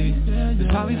to play.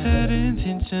 There's probably set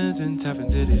intentions and tap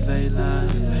into these late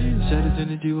lines. Share this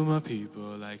energy with my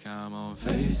people like I'm on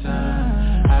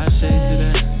FaceTime. I shake to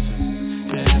the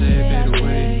ancestors, yeah, they paid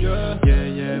away. Yeah,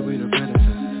 yeah, we the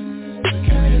predecessors. We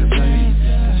came here to play.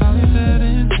 There's probably set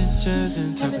intentions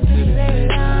and tap into these late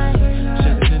lines.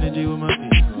 Share this energy with my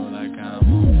people like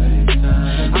I'm on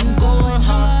FaceTime. I'm going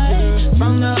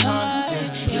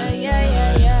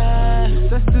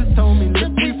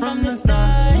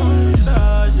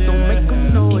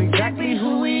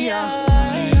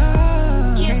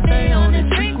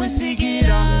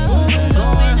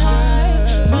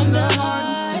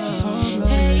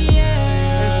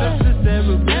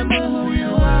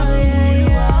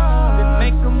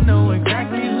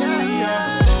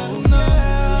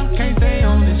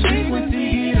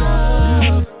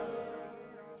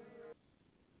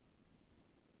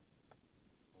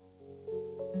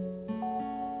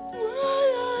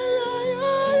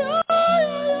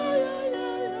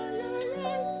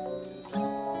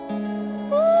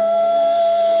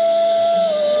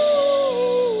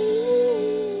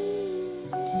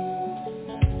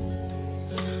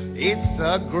It's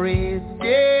a great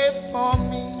day for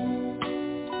me.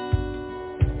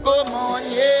 Come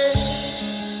on, yeah.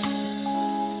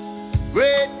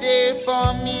 Great day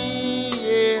for me,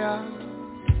 yeah.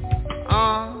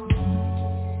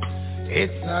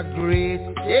 It's a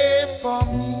great day for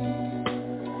me.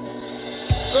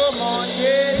 Come on,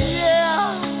 yeah, yeah.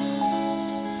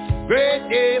 Great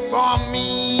day for me,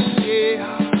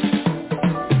 yeah.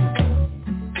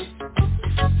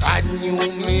 I knew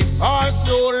me for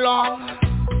so long,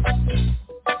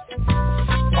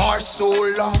 for so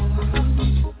long,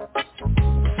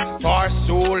 for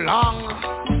so long.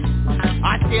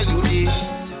 I tell you this,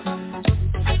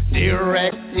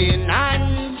 directing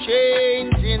and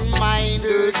changing my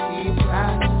dirty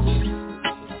plans,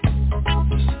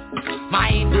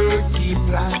 my dirty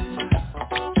plans.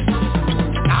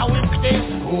 Now it's this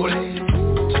holy,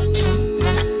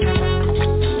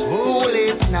 holy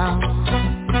now.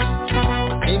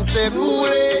 It's a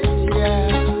holy, yeah.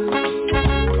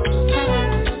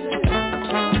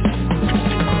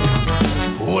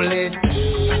 Holy.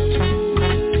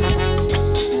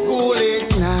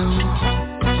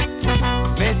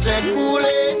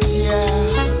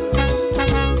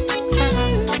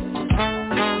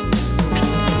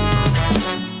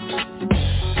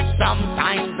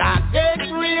 Sometimes I get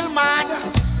real mad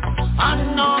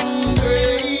and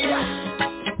hungry,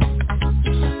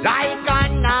 like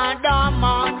another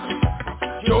man,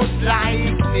 just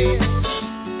like me,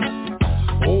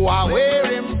 who are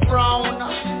wearing brown,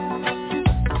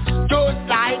 just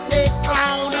like a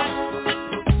clown.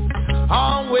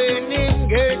 And when it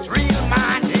gets real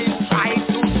mad, they try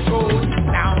to slow it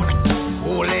down.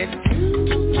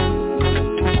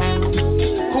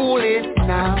 Cool it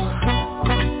now.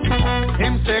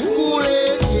 Him say cool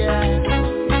it, yeah.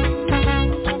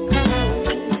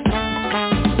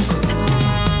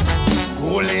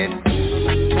 Cool it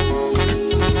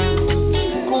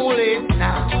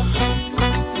now.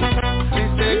 Him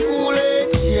say cool it,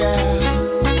 yeah.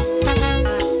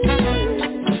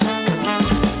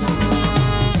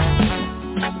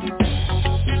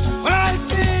 Well, I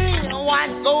see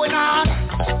what's going on.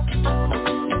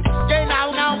 Yeah,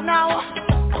 now.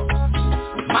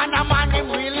 Man, him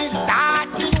really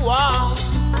starting war.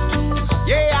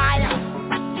 Yeah,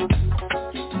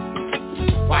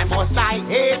 why must I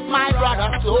hate my brother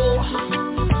so?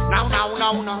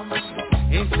 Now.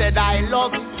 Instead I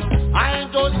love him, I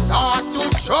just start to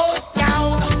choke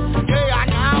down. Yeah,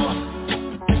 now.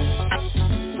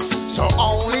 So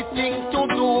only thing to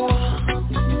do.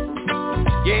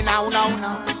 Yeah, now.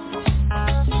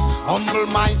 Humble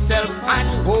myself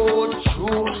and go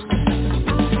through.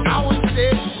 Now it's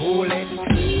this holy.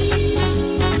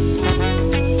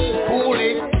 Cool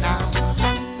it now.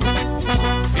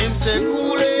 It's a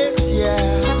cool it,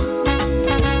 yeah.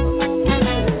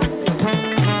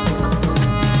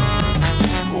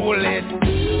 Cool it.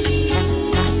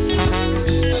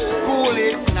 Cool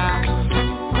it now.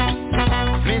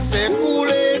 It's a cool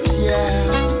it, yeah.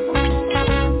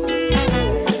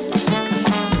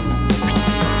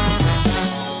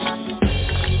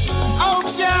 Oh,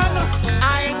 yeah. I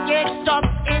get up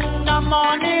in the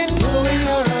morning,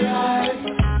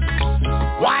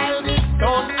 while the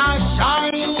sun is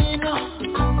shining.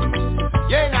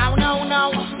 Yeah,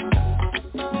 now.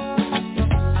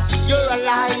 You're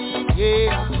alive,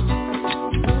 yeah.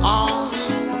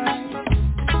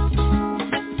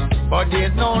 But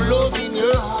there's no love in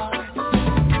your heart.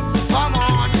 Come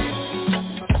on.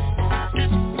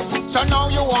 So now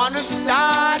you wanna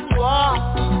start war.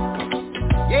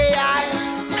 Yeah,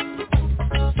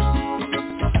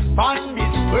 on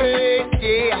this great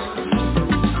day.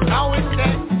 Now it's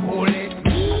that cool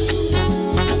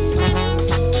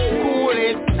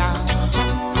it now.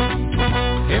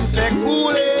 Him say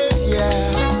cool it,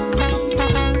 yeah.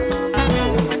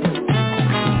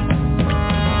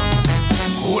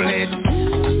 Cool it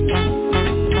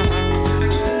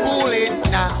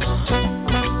now.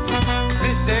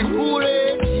 Him say cool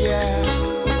it, yeah.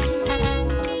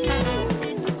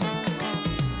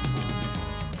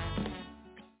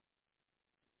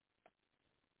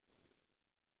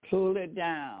 Cool it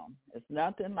down. It's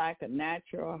nothing like a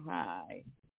natural high.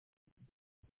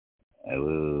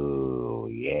 Oh,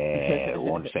 yeah. I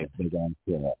want to say big on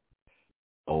that.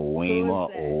 Owema,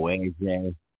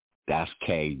 Wednesday. That's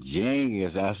K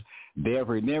Genius. That's there.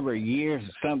 Remember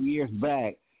some years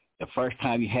back, the first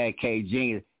time you had K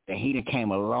Genius, that he done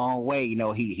came a long way. You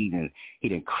know, he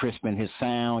done crispin his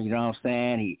sound. You know what I'm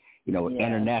saying? He,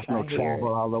 international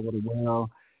travel all over the world.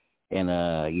 And,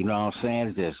 you know what I'm saying?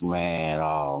 It's just, man,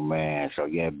 oh, man. So,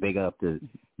 yeah, big up to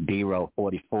D-Row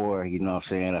 44, you know what I'm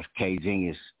saying? That's K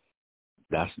Genius.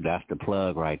 That's the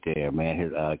plug right there, man.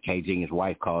 His K Genius'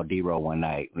 wife called D-Ro one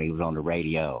night when he was on the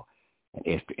radio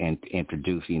and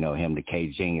introduced, him to K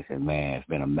Genius, and man, it's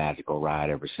been a magical ride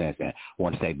ever since. And I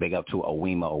want to say big up to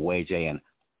Owima Oweje and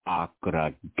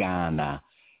Accra, Ghana,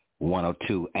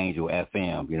 102 Angel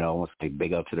FM. I want to say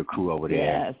big up to the crew over there.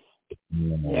 Yes.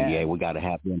 Yeah, we got to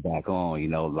have them back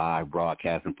on, live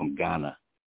broadcasting from Ghana.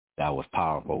 That was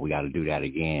powerful. We got to do that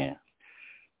again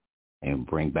and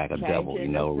bring back a double,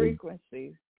 the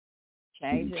frequencies.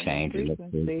 Changing the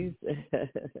frequencies.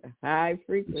 High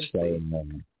frequencies.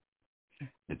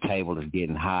 The table is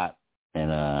getting hot,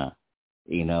 and, I'm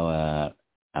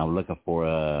looking for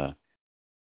a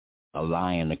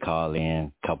lion to call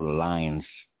in, a couple of lions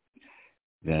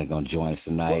that are going to join us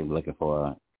tonight. We're looking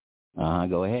for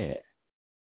go ahead.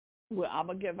 Well, I'm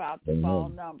going to give out the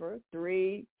phone number,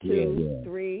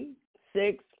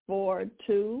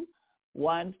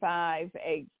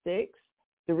 323-642-1586,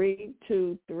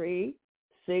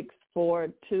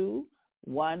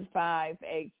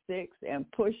 323-642-1586,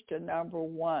 and push the number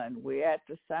 1. We're at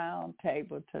the sound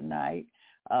table tonight.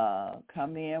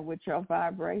 Come in with your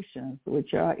vibrations, with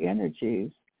your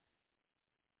energies.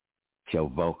 Your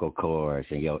vocal cords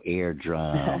and your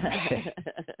eardrum,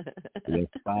 your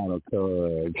spinal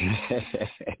cord.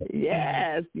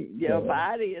 Yes, your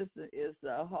body is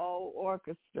a whole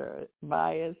orchestra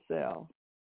by itself.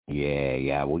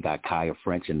 Yeah. We got Kaya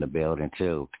French in the building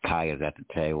too. Kaya's at the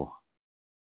table.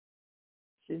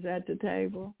 She's at the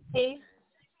table. Hey,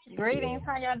 greetings.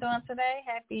 How y'all doing today?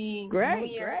 Happy New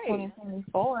Year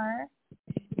 2024.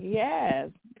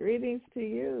 Yes, greetings to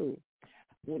you.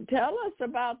 Well, tell us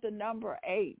about the number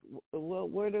 8.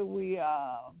 Where do we,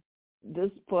 this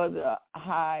for the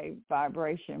high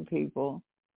vibration people?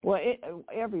 Well,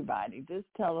 everybody, just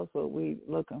tell us what we're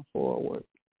looking forward.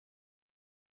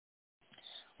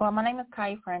 Well, my name is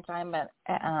Kai French. I'm a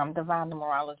divine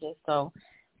numerologist. So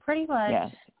pretty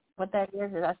much what that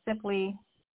is I simply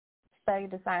study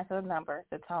the science of the number,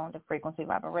 the tone, the frequency,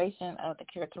 vibration of the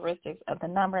characteristics of the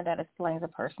number that explains the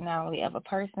personality of a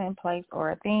person, place,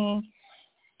 or a thing.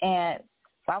 And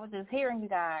I was just hearing you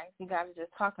guys are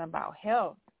just talking about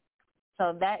health.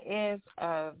 So that is,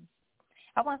 I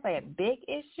won't say a big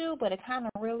issue, but it kind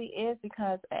of really is,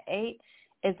 because an 8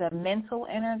 is a mental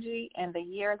energy, and the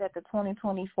year that the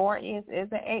 2024 is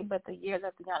an 8, but the year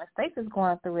that the United States is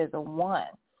going through is a 1.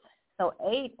 So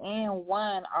 8 and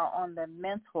 1 are on the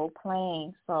mental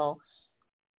plane. So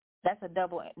that's a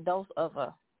double dose of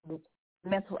a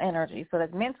mental energy. So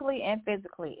that's mentally and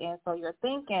physically. And so you're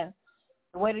thinking,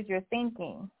 the way that you're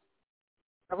thinking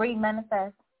really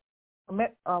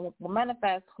will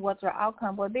manifest what your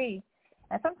outcome will be.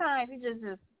 And sometimes you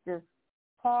just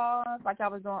pause, like I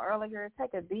was doing earlier,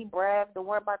 take a deep breath, don't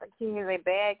worry about the kids, they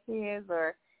bad kids,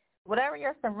 or whatever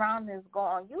your surroundings go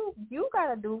on. You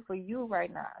got to do for you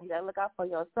right now. You got to look out for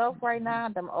yourself right now,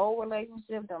 them old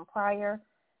relationships, them prior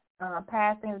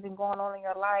past things that have been going on in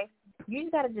your life. You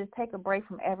just got to just take a break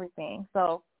from everything.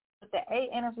 So the 8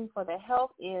 energy for the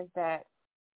health is that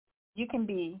you can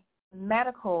be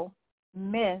medical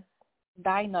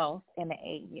misdiagnosed in the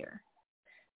 8 year.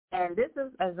 And this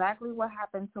is exactly what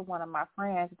happened to one of my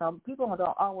friends. People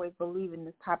don't always believe in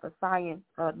this type of science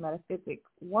or metaphysics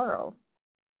world.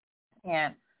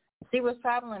 And she was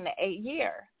traveling the 8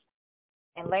 year.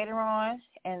 And later on,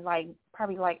 in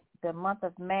probably the month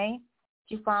of May,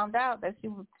 she found out that she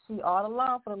all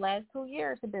along for the last 2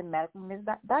 years had been medically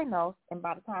misdiagnosed. And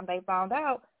by the time they found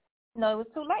out, it was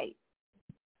too late.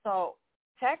 So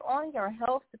check on your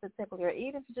health specifically, or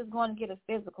even if you're just going to get a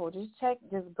physical, just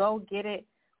go get it,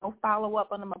 go follow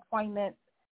up on them appointments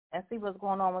and see what's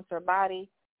going on with your body.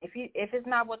 If it's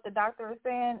not what the doctor is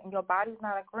saying and your body's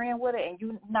not agreeing with it and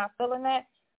you're not feeling that,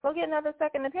 go get another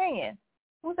second opinion.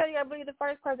 Who said you got to believe the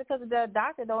first person? Because the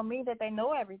doctor don't mean that they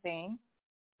know everything.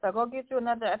 So go get you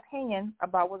another opinion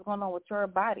about what's going on with your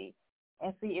body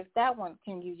and see if that one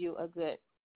can give you a good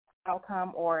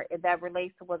outcome, or if that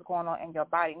relates to what's going on in your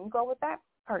body, and you go with that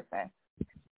person.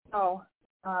 So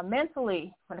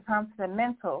mentally, when it comes to the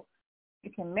mental, you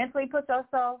can mentally put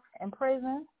yourself in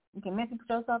prison. You can mentally put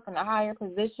yourself in a higher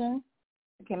position.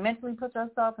 You can mentally put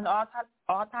yourself in all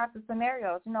types of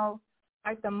scenarios.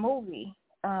 Like the movie.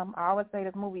 I always say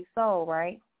this movie Soul,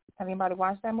 right? Have anybody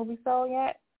watched that movie Soul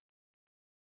yet?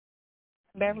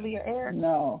 Beverly or Airik?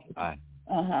 No. I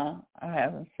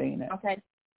haven't seen it. Okay.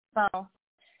 So,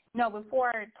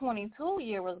 before 22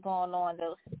 year was going on,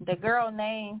 the girl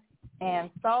name and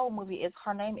Soul movie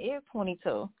her name is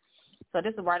 22. So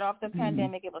this is right off the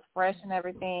pandemic. It was fresh and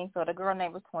everything. So the girl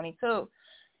name was 22.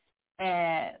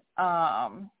 And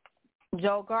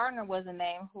Joe Gardner was the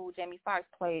name who Jamie Foxx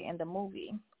played in the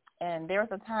movie. and there was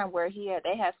a time where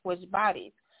they had switched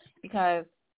bodies because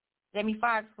Jamie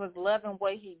Foxx was loving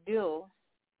what he do.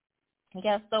 He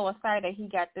got so excited that he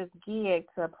got this gig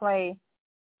to play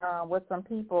with some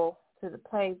people to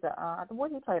play the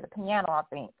the piano, I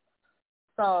think.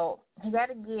 So he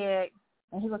got a gig,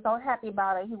 and he was so happy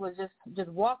about it. He was just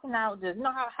walking out, just, you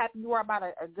know how happy you are about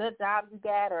a good job you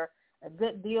got or a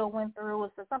good deal went through,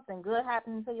 or something good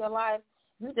happened to your life.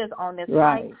 You just on this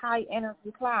high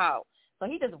energy cloud. So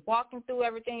he just walking through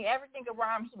everything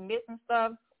around him. He missing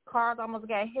stuff. Cars almost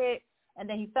got hit, and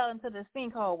then he fell into the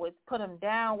sinkhole, which put him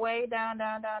down, way down,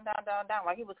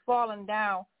 like he was falling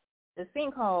down the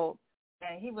sinkhole,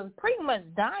 and he was pretty much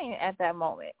dying at that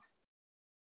moment.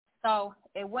 So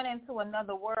it went into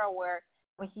another world where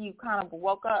when he kind of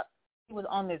woke up, he was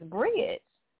on this bridge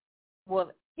with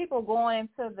people going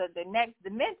to the next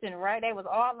dimension, right? They was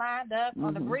all lined up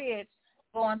on the bridge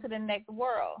going to the next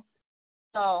world.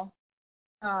 So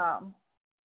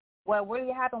what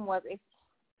really happened was,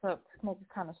 to make it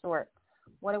kind of short,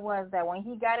 what it was that when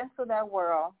he got into that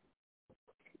world,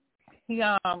 he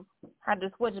had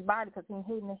to switch body because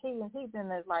he's in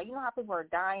this, like, you know how people are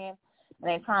dying and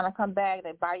they're trying to come back,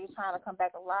 their body's trying to come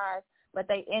back alive, but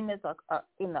they in this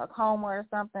in a coma or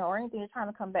something or anything, they're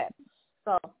trying to come back.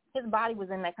 So his body was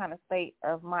in that kind of state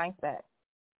of mindset.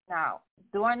 Now,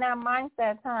 during that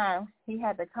mindset time, he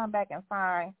had to come back and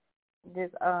find this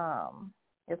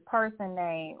person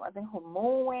named, I think,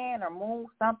 Moonwind or Moon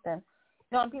something.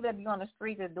 You know, people that be on the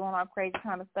street that's doing all crazy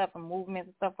kind of stuff and movements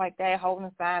and stuff like that,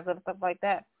 holding signs and stuff like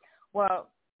that. Well,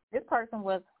 this person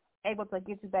was able to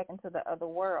get you back into the other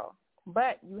world.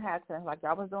 But you had to, like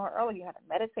y'all was doing earlier, you had to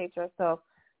meditate yourself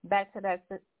back to that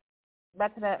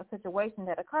situation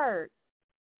that occurred.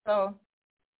 So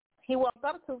he woke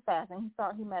up too fast, and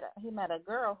he met a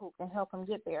girl who can help him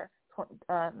get there,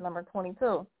 number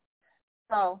 22.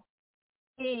 So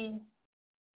he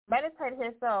meditated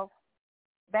himself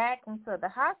back into the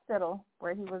hospital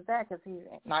where he was at because he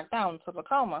knocked down into a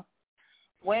coma.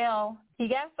 Well, he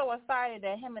got so excited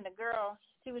that him and the girl,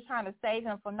 she was trying to save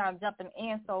him from not jumping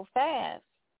in so fast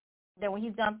that when he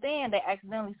jumped in, they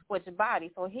accidentally switched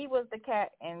bodies. So he was the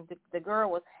cat and the girl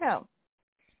was him.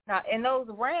 Now, in those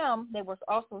realms, they was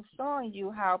also showing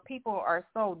you how people are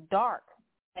so dark,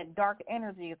 and dark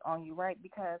energy is on you, right?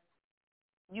 Because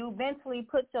you mentally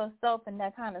put yourself in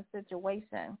that kind of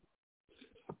situation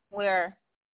where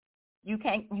you're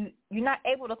not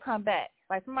able to come back.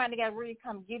 Like somebody got to really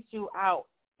come get you out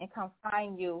and come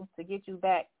find you to get you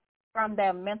back from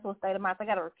that mental state of mind. So I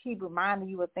got to keep reminding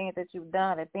you of things that you've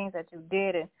done and things that you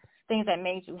did and things that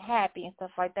made you happy and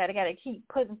stuff like that. I got to keep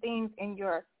putting things in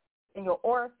your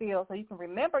aura field so you can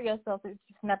remember yourself so you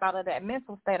can snap out of that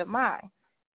mental state of mind.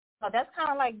 So that's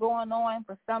kind of like going on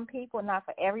for some people, not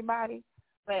for everybody.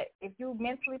 But if you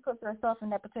mentally put yourself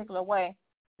in that particular way,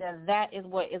 then that is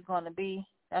what it's going to be.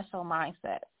 That's your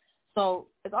mindset. So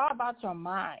it's all about your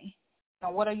mind.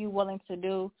 And what are you willing to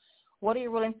do? What are you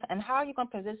willing to, and how are you going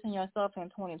to position yourself in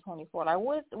 2024? Like,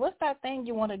 what's that thing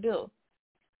you want to do?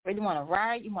 Whether you want to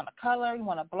write, you want to color, you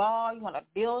want to blog, you want to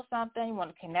build something, you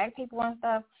want to connect people and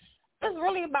stuff. It's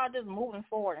really about just moving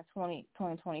forward in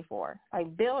 2024.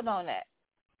 Like, build on that.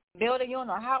 Build it. You don't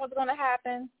know how it's going to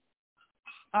happen.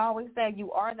 I always say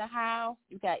you are the how.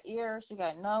 You got ears, you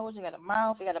got a nose, you got a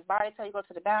mouth, you got a body till you go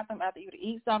to the bathroom after you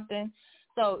eat something.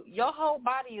 So your whole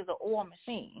body is an oil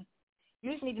machine.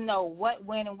 You just need to know what,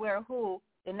 when, and where, who,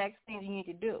 the next thing you need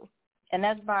to do. And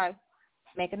that's by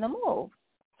making the move.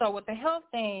 So with the health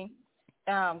thing,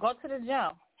 go to the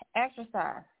gym,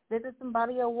 exercise, visit some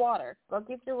body of water, go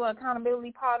get you an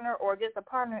accountability partner or just a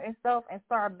partner itself and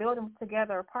start building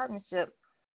together a partnership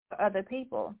for other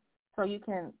people so you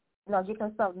can, get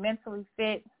yourself mentally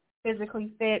fit, physically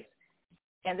fit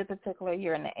in this particular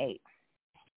year in the 8.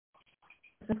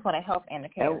 This is for the health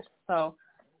indicators. So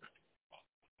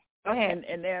go ahead.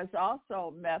 And there's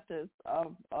also methods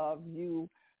of you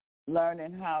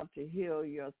learning how to heal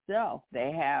yourself.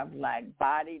 They have like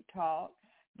body talk.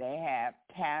 They have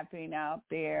tapping out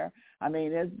there. I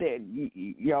mean,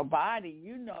 your body,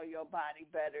 you know your body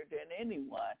better than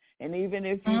anyone. And even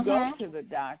if you go to the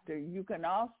doctor, you can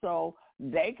also,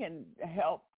 they can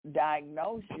help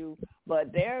diagnose you,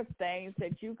 but there are things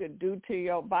that you could do to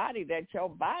your body that your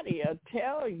body will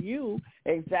tell you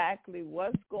exactly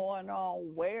what's going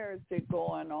on, where is it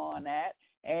going on at,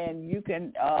 and you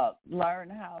can learn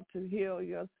how to heal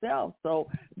yourself. So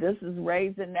this is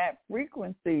raising that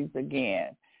frequencies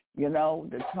again.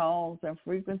 The tones and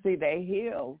frequency, they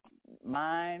heal.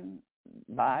 Mind,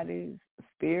 body,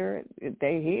 spirit,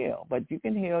 they heal. But you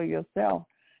can heal yourself.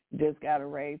 You just got to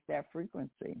raise that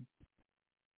frequency.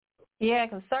 Yeah,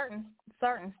 because certain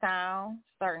sound,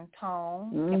 certain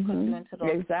tone can put you into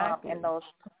those in those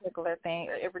particular things.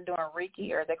 Or if we're doing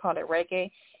Reiki, or they call it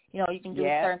reggae, you can do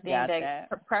certain things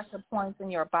that pressure points in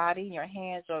your body, your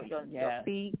hands, or your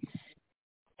feet.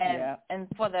 And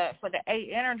for the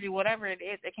 8 energy, whatever it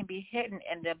is, it can be hidden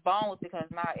in the bones because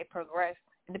now it progressed.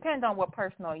 It depends on what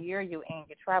personal year you're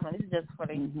traveling. This is just for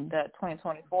the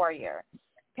 2024 year.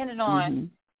 Depending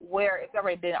on where it's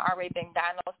already been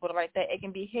diagnosed with like that, it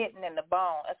can be hidden in the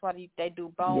bone. That's why they do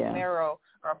bone marrow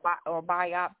or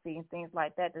biopsy and things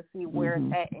like that to see where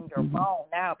it's at in your bone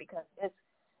now, because it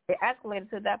escalated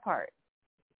to that part.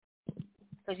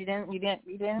 Because you didn't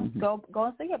go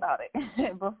and see about it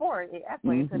before it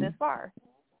escalated to this far.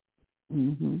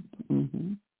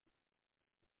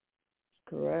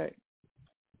 Correct.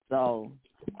 So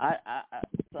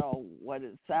so what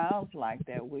it sounds like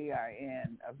that we are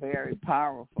in a very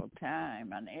powerful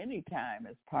time, and any time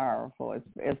is powerful,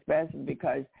 especially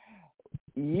because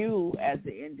you as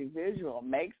the individual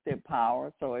makes the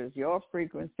power. So is your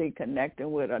frequency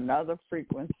connecting with another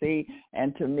frequency,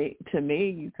 and to me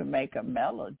you can make a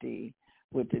melody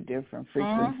with the different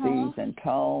frequencies and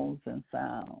tones and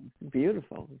sounds. It's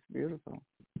beautiful.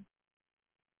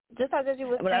 Just as you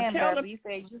were saying, Beverly, you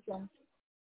said you can.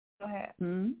 Go ahead.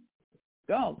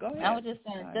 Go ahead. I was just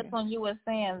saying, just when you were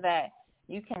saying that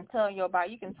you can tell your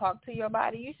body, you can talk to your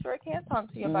body, you sure can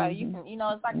talk to your body. You can,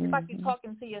 it's like you're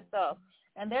talking to yourself.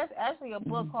 And there's actually a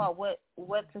book called What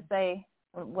to Say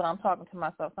When I'm Talking to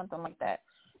Myself, something like that.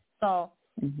 So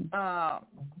you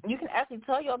can actually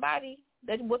tell your body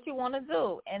that what you want to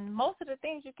do. And most of the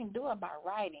things you can do are by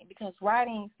writing, because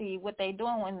writing, see, what they're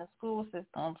doing in the school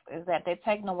systems is that they're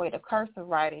taking away the cursive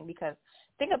writing. Because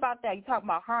think about that. You talk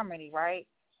about harmony, right?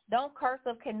 Don't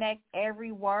cursive connect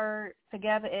every word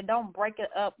together, and don't break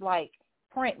it up like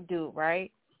print do,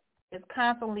 right? It's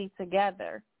constantly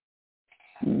together.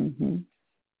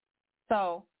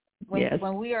 So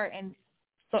when we are in,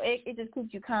 so it just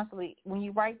keeps you constantly, when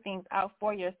you write things out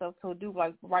for yourself, to do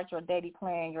like write your daily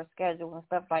plan, your schedule and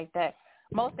stuff like that.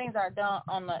 Most things are done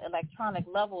on the electronic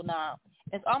level now.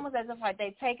 It's almost as if like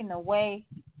they've taken away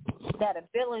that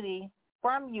ability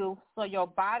from you, so your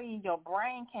body, your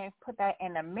brain can put that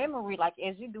in a memory like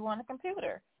as you do on a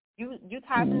computer. You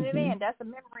typing it in, that's a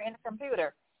memory in a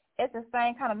computer. It's the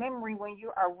same kind of memory when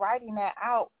you are writing that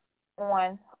out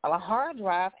on a hard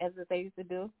drive, as they used to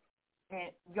do,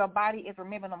 and your body is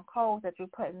remembering them codes that you're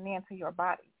putting into your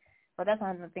body. So that's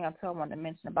another thing I wanted to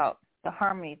mention about the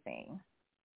harmony thing.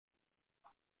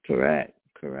 Correct.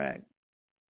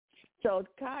 So,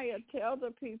 Kaya, tell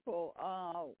the people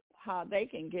how they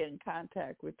can get in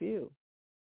contact with you.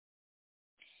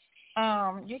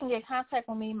 You can get in contact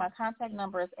with me. My contact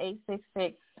number is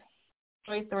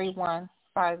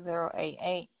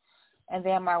 866-331-5088. And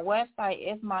then my website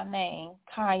is my name,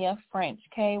 Kaya French,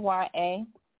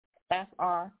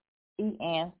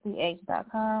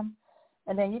 KYAFRENCH.com.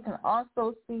 And then you can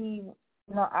also see,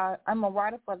 I'm a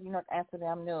writer for the New York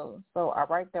Amsterdam News. So I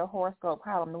write their horoscope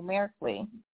column numerically.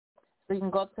 So you can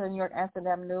go to the New York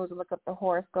Amsterdam News and look up the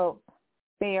horoscope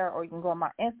there, or you can go on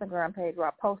my Instagram page where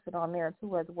I post it on there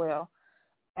too as well,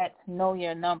 at Know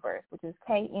Your Numbers, which is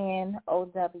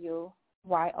KNOWYOURNUMB,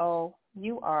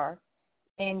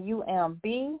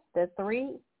 the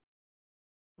 3,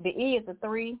 the E is the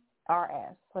 3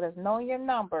 RS. So there's Know Your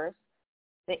Numbers,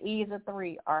 the E is a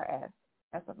 3 RS.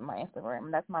 That's my Instagram,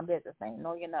 and that's my business name,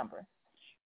 Know Your Numbers.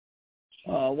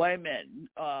 Wait a minute.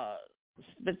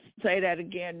 Say that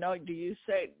again. No, do you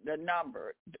say the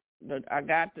number? I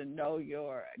got to know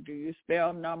your. Do you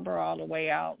spell number all the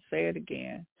way out? Say it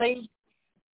again.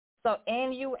 So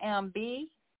NUMB,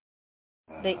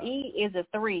 the E is a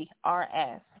 3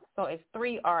 RS. So it's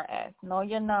 3 RS. Know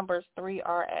Your Numbers, 3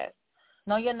 RS.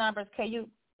 Know Your Numbers,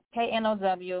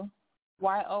 KNOWYOURNUMB,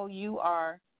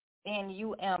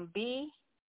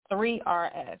 3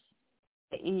 RS.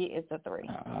 The E is a 3.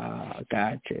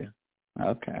 Gotcha.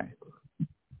 Okay.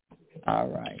 All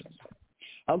right.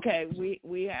 Okay,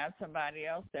 we have somebody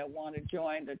else that want to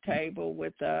join the table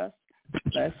with us.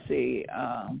 Let's see,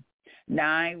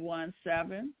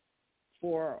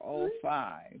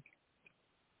 917-405.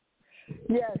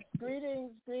 Yes,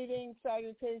 greetings,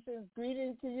 salutations.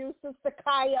 Greetings to you, Sister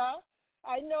Kaya.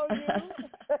 I know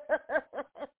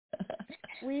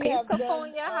you.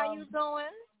 California, how you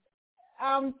doing?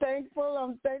 I'm thankful.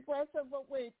 I said, but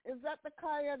wait, is that the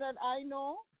Kaya that I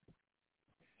know?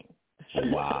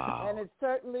 Wow. And it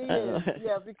certainly is.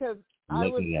 Yeah, because I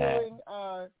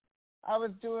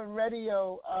was doing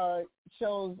radio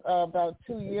shows about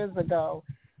 2 years ago,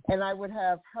 and I would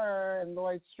have her and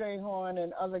Lloyd Strayhorn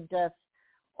and other guests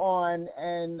on,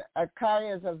 and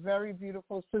Kaya is a very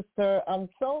beautiful sister. I'm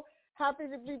so happy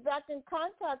to be back in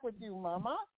contact with you,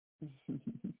 Mama.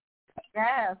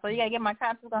 Yeah, so you got to get my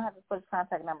contact. We're going to have to put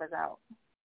contact numbers out.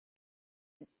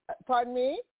 Pardon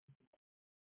me?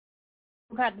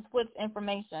 We have to split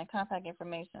information, contact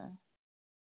information.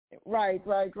 Right.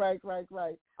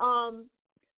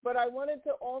 But I wanted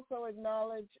to also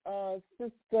acknowledge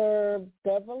Sister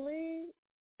Beverly.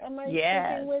 Am I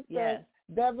speaking with? Yes.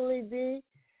 Beverly D.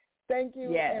 Thank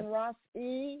you. Yes. And Ross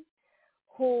E.,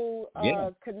 who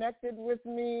connected with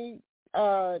me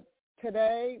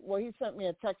today. Well, he sent me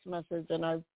a text message, and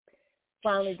I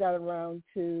finally got around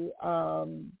to,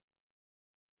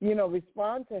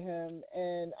 respond to him.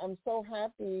 And I'm so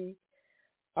happy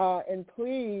and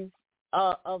pleased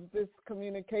of this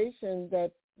communication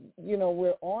that,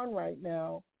 we're on right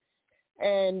now.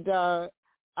 And I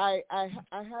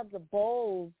have the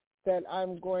bowls that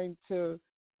I'm going to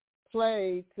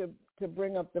play to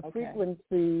bring up the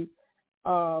frequency.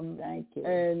 Thank you.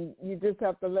 And you just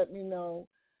have to let me know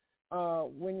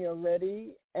when you're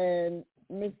ready. And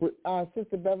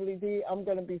Sister Beverly D., I'm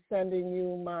going to be sending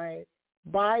you my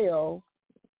bio.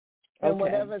 And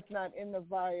whatever's not in the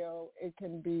bio, it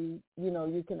can be,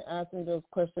 you can ask me those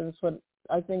questions for,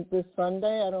 I think, this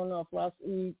Sunday. I don't know if Ross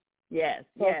E.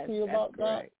 talked to you about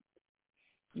that.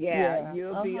 Yeah,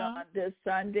 you'll be on this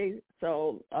Sunday.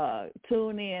 So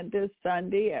tune in this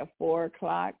Sunday at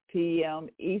 4:00 p.m.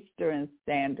 Eastern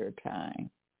Standard Time.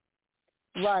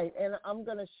 Right, and I'm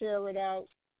going to share it out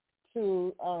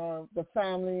to the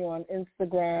family on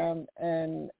Instagram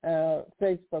and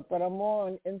Facebook. But I'm more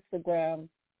on Instagram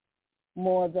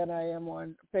more than I am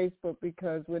on Facebook,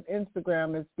 because with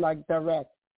Instagram it's like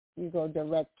direct. You go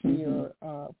direct to your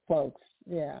folks.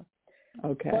 Yeah.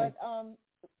 Okay. But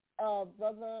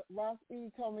Brother Ross E.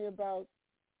 told me about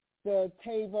the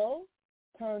table,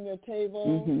 turn your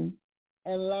table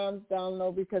and lamps down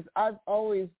low, because I've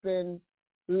always been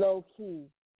low key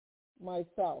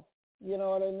myself. You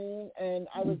know what I mean? And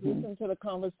I was listening to the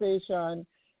conversation,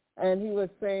 and he was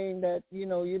saying that, you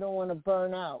don't want to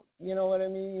burn out. You know what I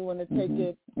mean? You want to take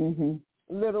it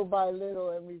little by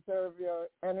little and reserve your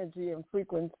energy and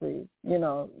frequency. You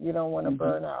don't want to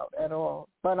burn out at all.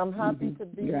 But I'm happy to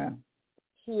be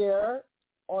here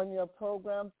on your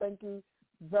program. Thank you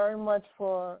very much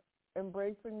for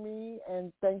embracing me,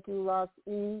 and thank you, Ross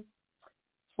E.,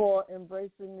 for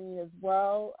embracing me as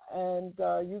well. And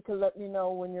you can let me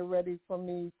know when you're ready for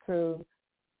me to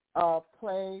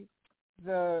play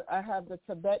I have the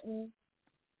Tibetan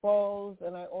bowls,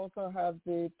 and I also have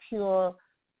the pure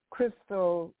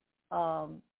crystal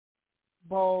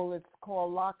bowl. It's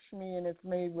called Lakshmi, and it's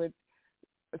made with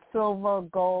silver,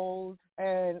 gold,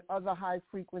 and other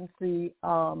high-frequency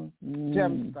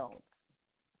gemstones.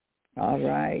 All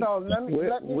right. So let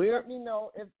me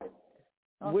know if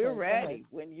we're ready.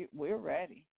 We're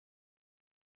ready.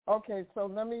 Okay, so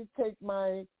let me take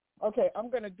my. Okay, I'm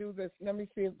going to do this. Let me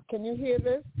see. Can you hear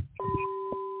this?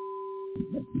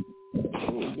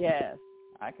 Yes,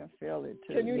 I can feel it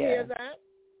too. Can you hear that?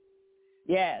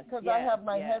 Yes. Because I have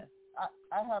my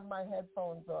I have my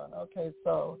headphones on. Okay,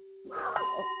 so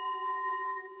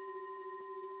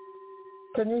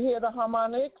can you hear the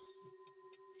harmonics?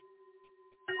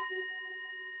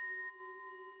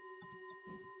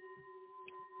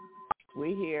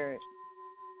 We hear it.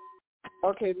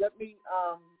 Okay, let me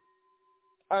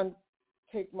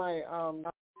take my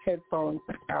headphones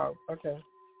out. Okay.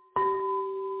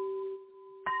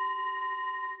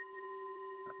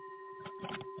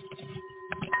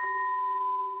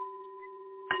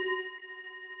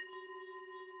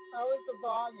 How is the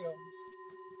volume?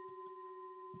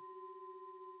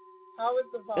 How is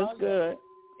the volume? It's good.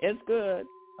 It's good.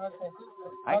 Okay.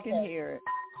 I can hear it.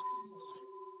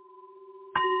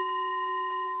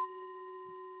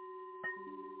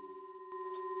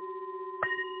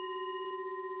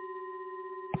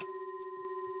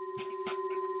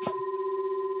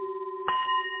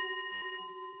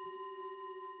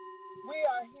 We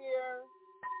are here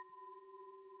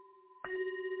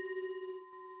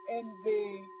in the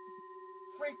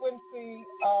frequency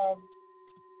of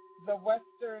the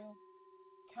Western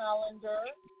calendar,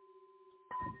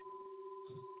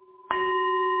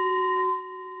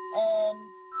 and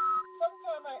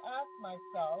sometimes I ask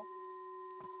myself,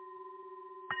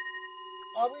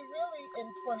 are we really in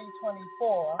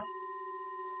 2024?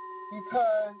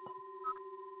 Because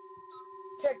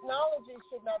technology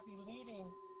should not be leading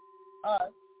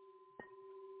us.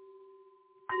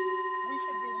 We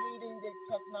should be leading the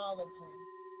technology.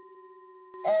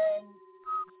 And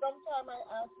sometimes I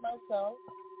ask myself,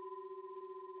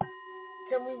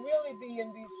 can we really be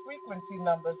in these frequency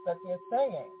numbers that they're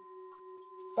saying?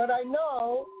 But I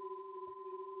know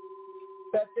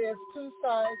that there's two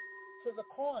sides to the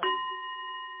coin.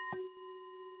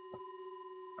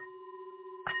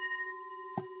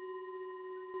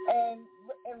 And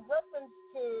in reference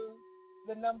to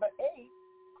the number 8,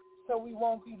 so we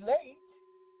won't be late,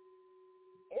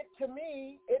 to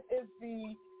me, it is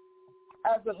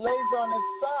as it lays on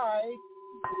its side,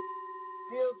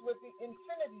 deals with the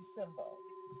infinity symbol.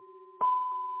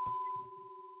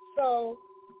 So,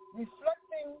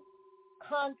 reflecting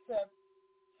concepts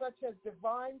such as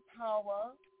divine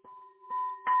power,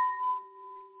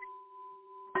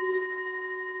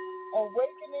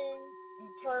 awakening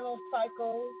eternal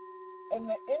cycles, and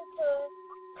the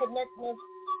interconnectedness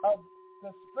of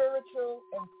the spiritual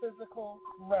and physical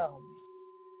realms.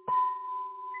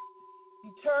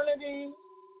 Eternity,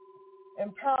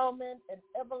 empowerment, and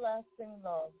everlasting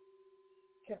love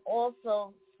can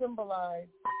also symbolize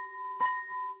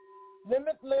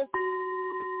limitless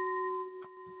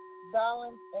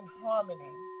balance and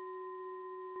harmony.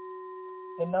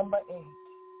 The number 8.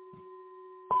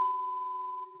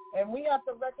 And we have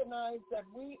to recognize that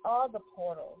we are the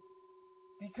portal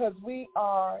because we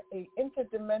are an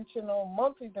interdimensional,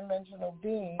 multidimensional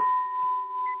being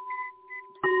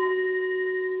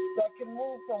that can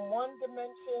move from one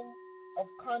dimension of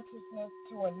consciousness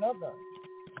to another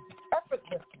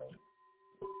effortlessly.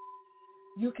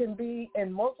 You can be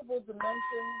in multiple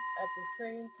dimensions at the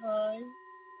same time.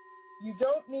 You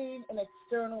don't need an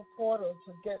external portal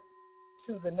to get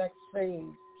to the next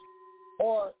phase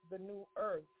or the new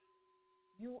earth.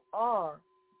 You are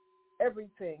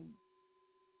everything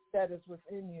that is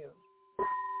within you.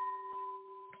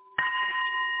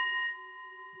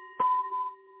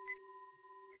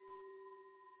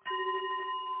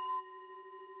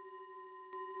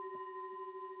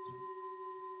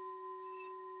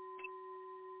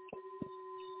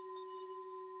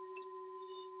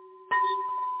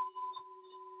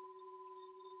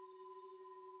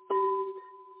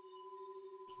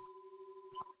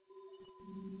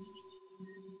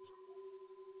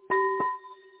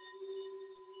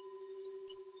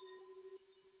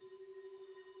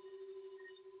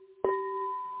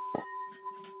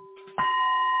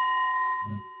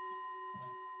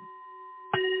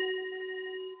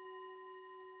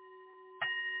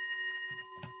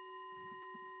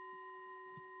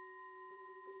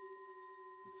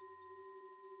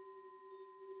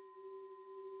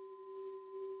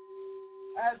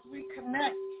 As we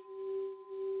connect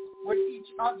with each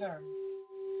other,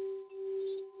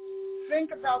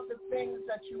 think about the things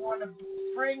that you want to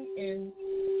bring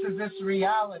into this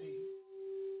reality.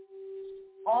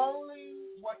 Only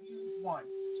what you want.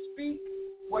 Speak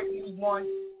what you want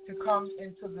to come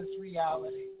into this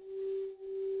reality.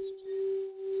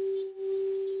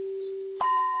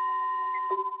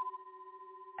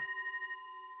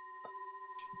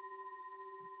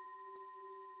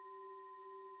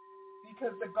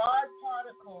 Because the God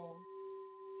particle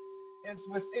is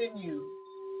within you.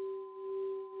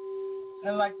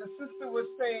 And like the sister was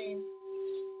saying,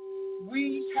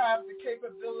 we have the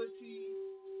capability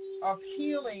of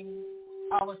healing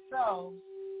ourselves,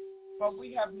 but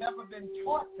we have never been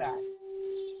taught that.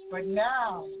 But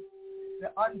now,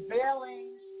 the unveiling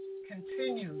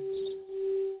continues.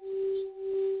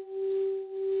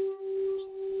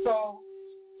 So,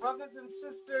 brothers and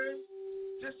sisters,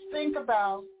 just think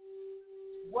about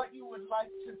what you would like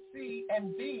to see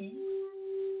and be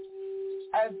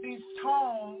as these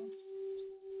tones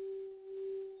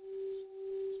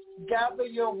gather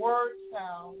your word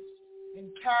sound and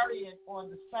carry it on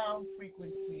the sound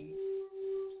frequency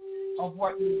of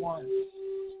what you want.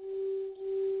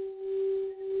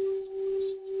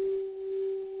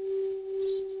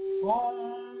 Om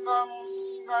Gam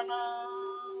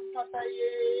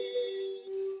Ganapataye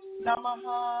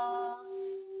Namaha.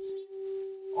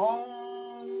 Om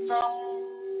Gam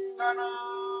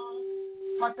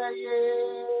Ganapataye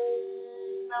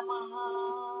Namaha.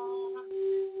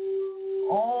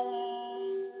 Om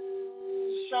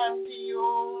Shanti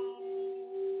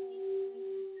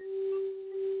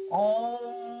Om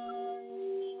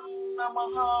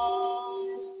Namaha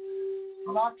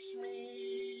Lakshmi.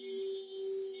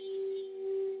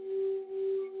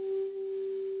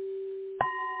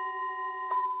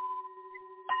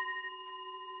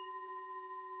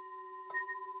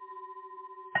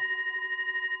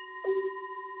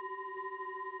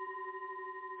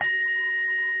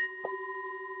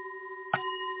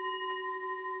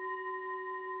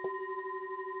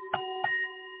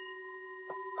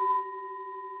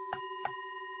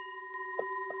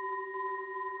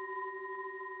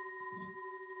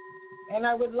 And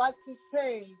I would like to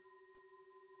say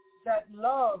that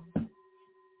love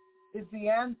is the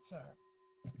answer,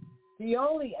 the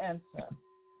only answer,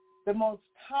 the most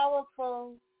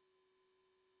powerful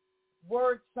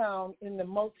word sound in the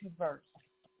multiverse.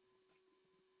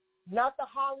 Not the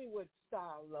Hollywood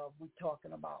style love we're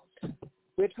talking about.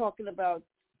 We're talking about,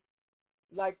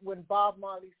 like when Bob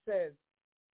Marley says,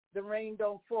 the rain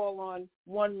don't fall on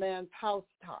one man's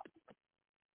housetop.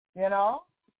 You know?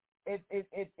 It's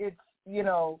you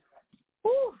know,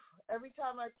 whew, every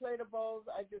time I play the bowls,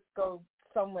 I just go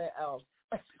somewhere else.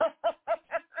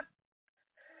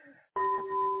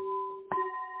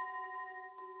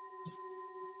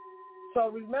 So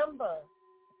remember,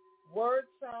 word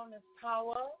sound is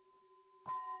power.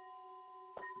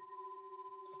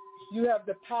 You have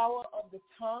the power of the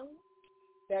tongue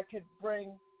that could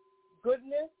bring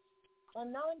goodness or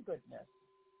non-goodness.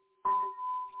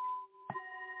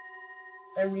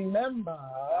 And remember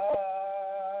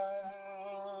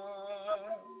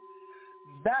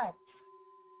that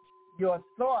your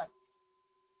thoughts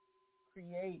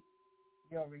create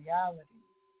your reality.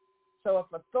 So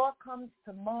if a thought comes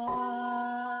to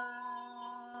mind,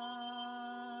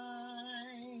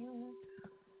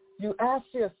 you ask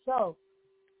yourself,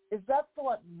 is that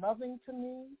thought loving to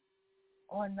me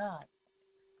or not?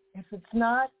 If it's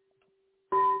not,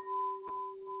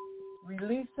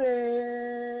 release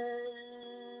it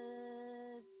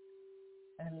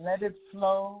and let it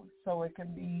flow so it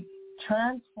can be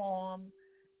transformed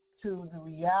to the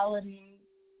reality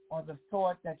or the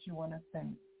thought that you want to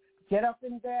think. Get up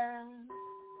and dance.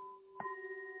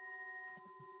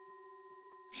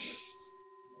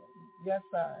 Yes,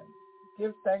 I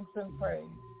give thanks and praise.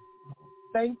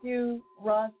 Thank you,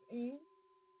 Ross E.,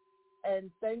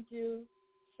 and thank you,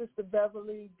 Sister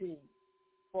Beverly D.,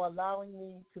 for allowing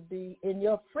me to be in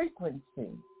your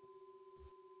frequency.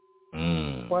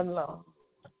 One love.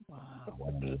 Wow.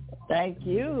 Thank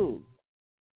you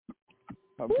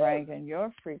for bringing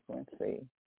your frequency.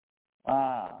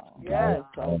 Wow. Yes. That is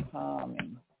so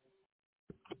calming.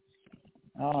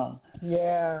 Oh.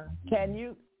 Yeah. Can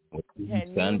you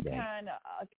kind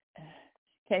of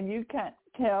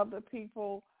tell the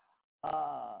people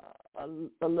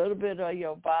a little bit of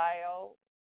your bio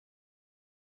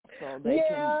so they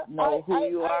can know who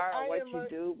you are and what you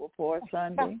do before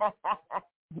Sunday?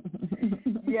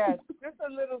 Yes, just a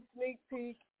little sneak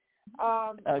peek.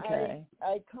 Okay.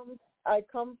 I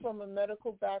come from a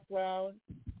medical background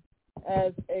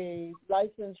as a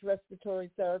licensed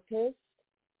respiratory therapist,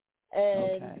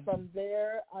 and from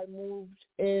there I moved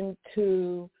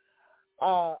into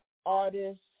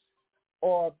artists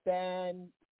or band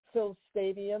fill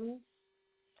stadiums.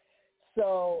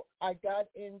 So I got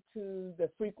into the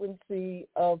frequency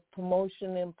of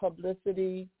promotion and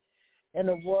publicity in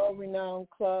a world-renowned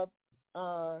club,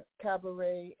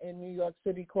 cabaret in New York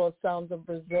City called Sounds of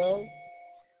Brazil,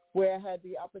 where I had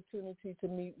the opportunity to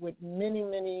meet with many,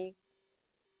 many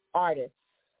artists,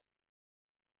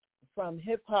 from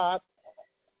hip-hop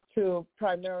to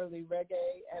primarily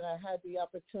reggae, and I had the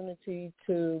opportunity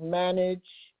to manage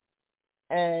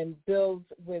and build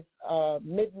with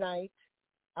Midnight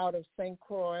out of St.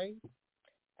 Croix.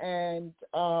 And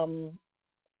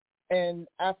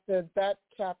after that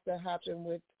chapter happened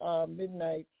with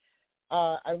Midnight,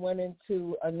 I went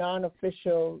into a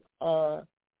non-official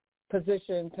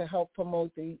position to help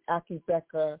promote the Aki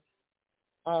Becker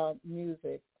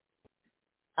music.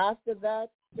 After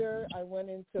that, I went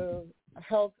into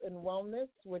health and wellness,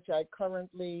 which I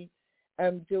currently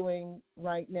am doing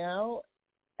right now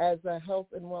as a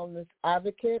health and wellness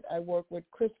advocate. I work with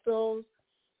crystals,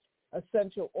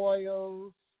 essential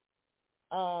oils,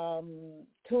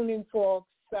 tuning forks,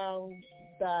 sound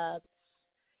baths,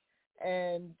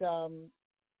 and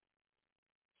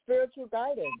spiritual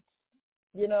guidance.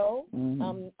 You know,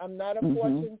 I'm not a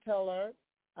fortune teller.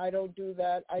 I don't do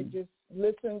that. I just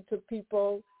listen to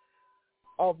people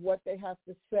of what they have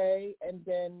to say, and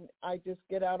then I just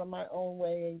get out of my own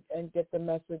way and get the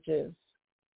messages.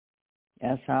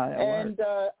 That's how it works. And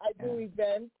I do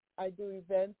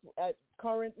events.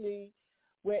 Currently,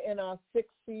 we're in our 6th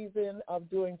season of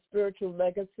doing spiritual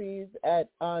legacies at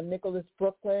Nicholas,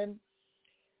 Brooklyn.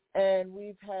 And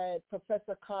we've had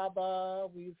Professor Kaba.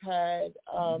 We've had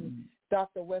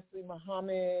Dr. Wesley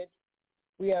Muhammad.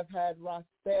 We have had Ross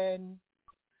Ben,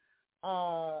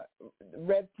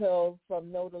 Red Pill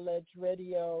from No to Ledge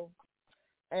Radio.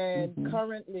 And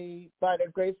currently, by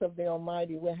the grace of the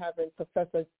Almighty, we're having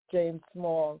Professor James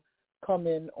Small come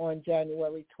in on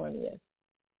January 20th.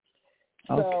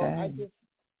 So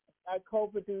I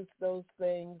co-produce those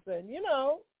things, and, you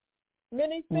know,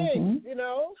 many things, you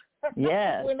know.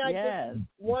 Yes, We're not just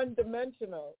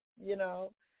one-dimensional, you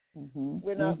know.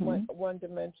 We're not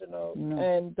one-dimensional. No.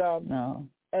 And no.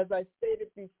 as I stated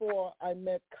before, I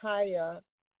met Kaya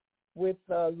with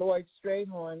Lloyd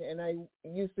Strayhorn, and I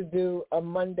used to do a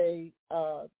Monday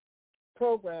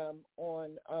program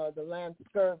on the Lance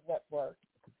Scurv Network.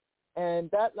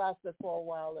 And that lasted for a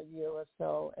while, a year or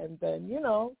so. And then,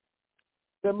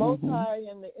 the Most High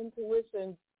and the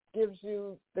intuition gives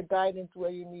you the guidance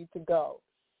where you need to go.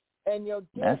 And your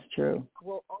gift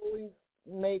will always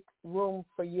make room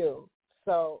for you.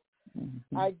 So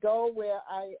I go where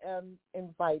I am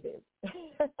invited.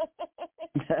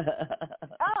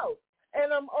 Oh,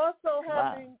 and I'm also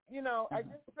having, I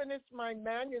just finished my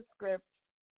manuscript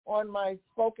on my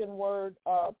spoken word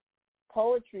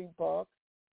poetry book,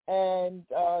 and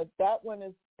that one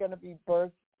is going to be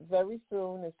birthed very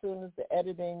soon, as soon as the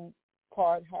editing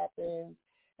part happens.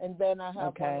 And then I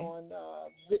have one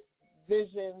on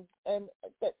visions, and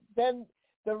then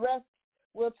the rest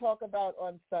we'll talk about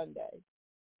on Sunday.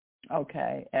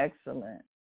 Okay, excellent.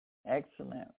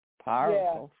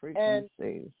 Powerful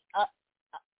frequencies.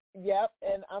 Yep,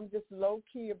 and I'm just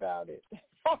low-key about it.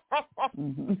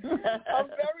 I'm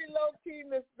very low-key,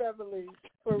 Miss Beverly,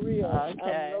 for real.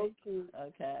 Okay. I'm low-key.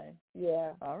 Okay.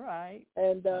 Yeah. All right.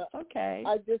 And okay.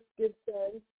 I just give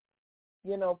thanks,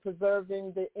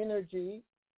 preserving the energy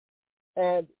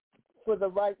and for the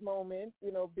right moment,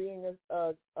 being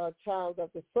a child of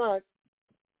the sun,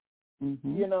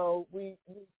 we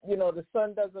the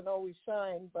sun doesn't always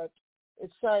shine, but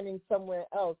it's shining somewhere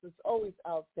else. It's always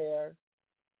out there.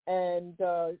 And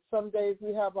some days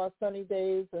we have our sunny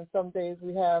days, and some days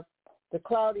we have the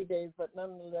cloudy days, but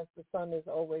nonetheless the sun is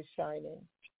always shining.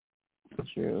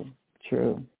 True.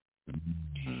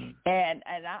 And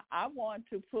I want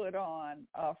to put on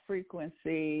a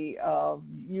frequency of,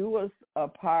 you was a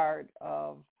part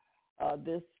of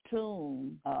this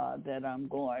tune that I'm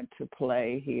going to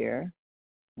play here.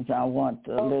 So I want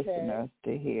the listeners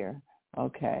to hear.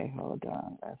 Okay, hold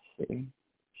on. Let's see.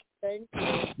 Thank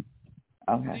you.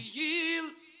 Okay. The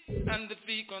yield and the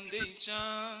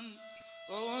fecundation.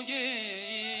 Oh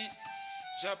yeah.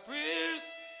 Your prayers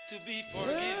to be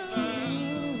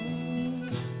forgiven.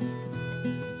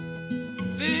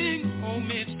 Sing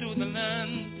homage to the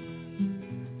land.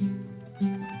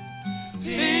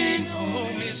 Sing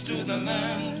homage to the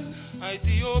land.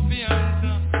 Ethiopians.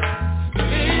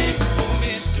 Sing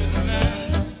homage to the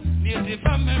land. Native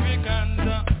Americans.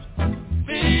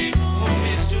 Sing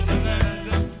homage to the land.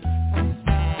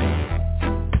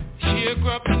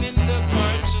 Sharecropping in the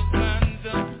gorgeous lands.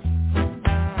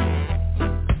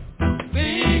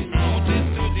 Sing notice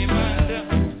to demand.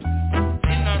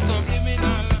 In a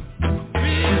subliminal,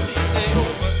 really they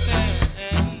overstand.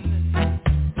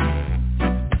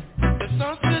 The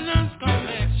sustenance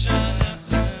connection,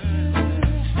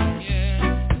 yeah.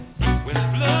 When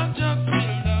blood just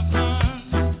filled up on.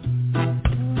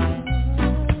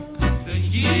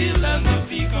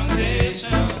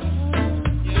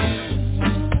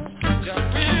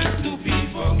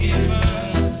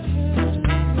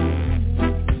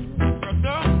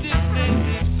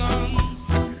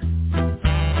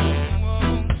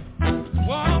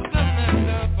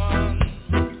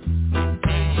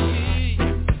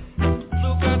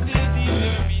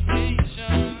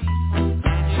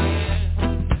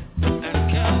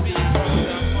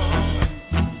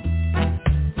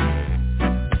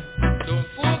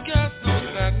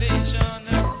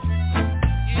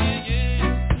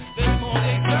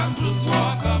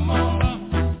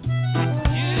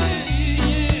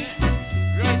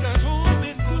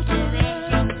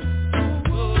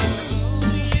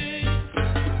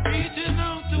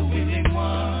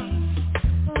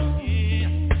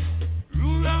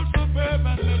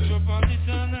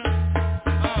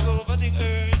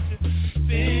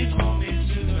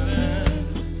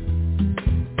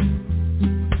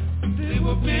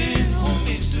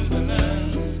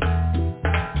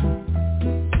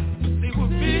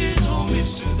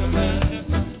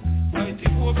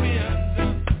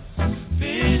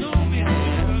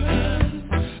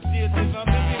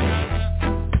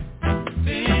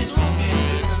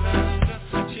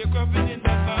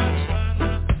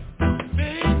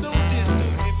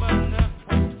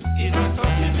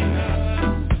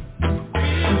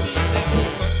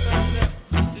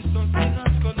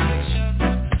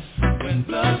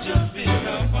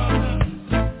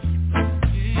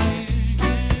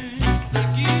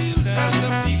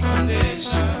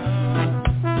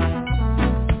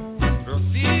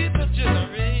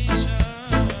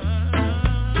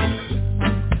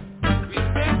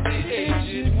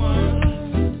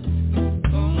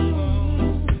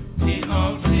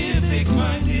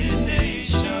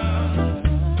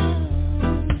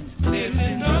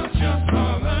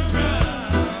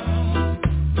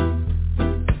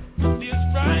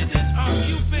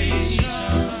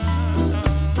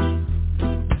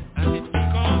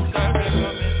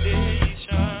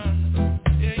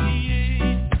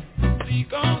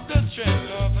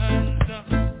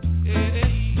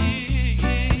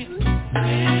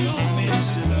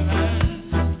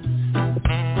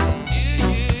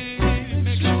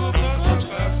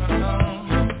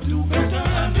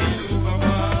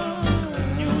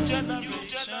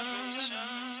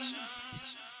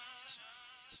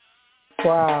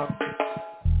 Wow.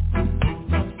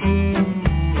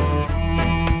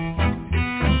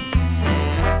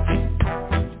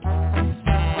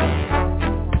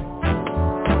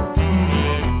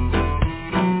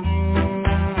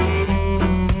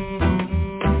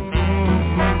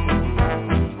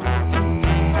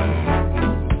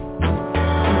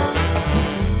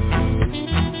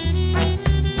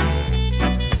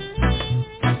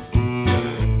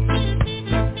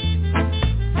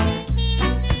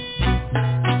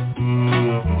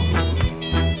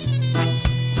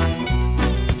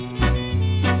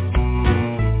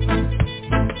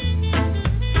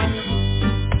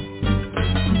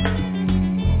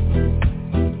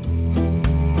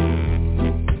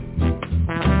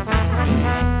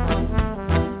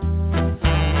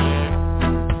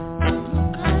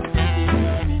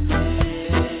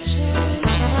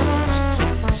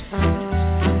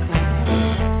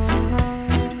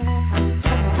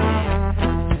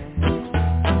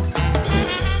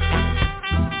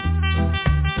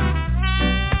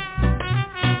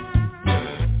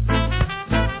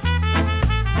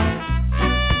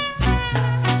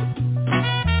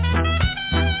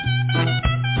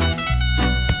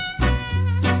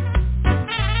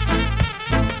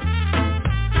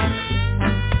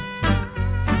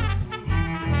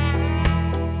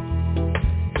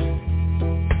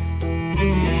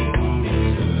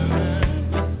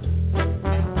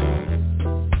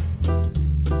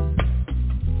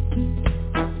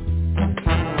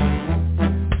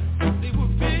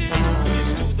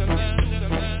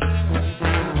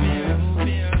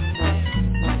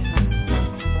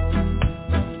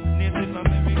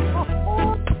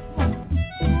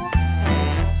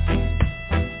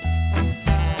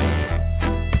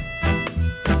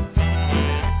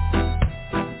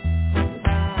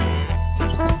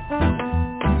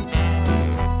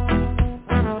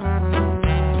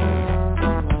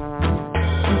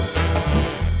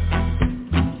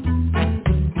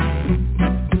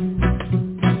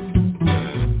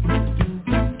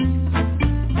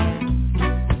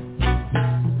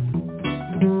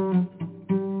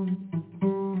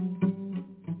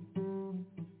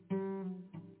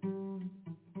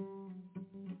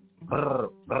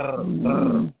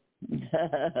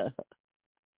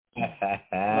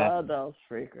 Love those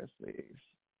frequencies.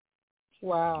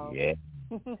 Wow. Yeah.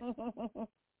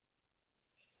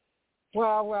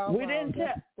 Wow. We didn't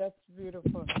tell. That's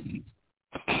beautiful.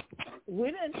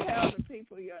 We didn't tell the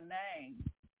people your name.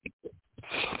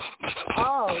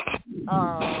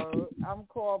 I'm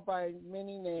called by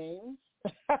many names.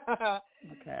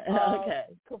 Okay. Okay.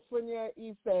 Kafunya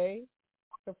Ife.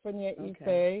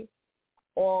 Okay.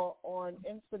 Or on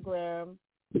Instagram,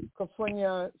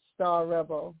 Kafunya Star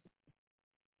Rebel.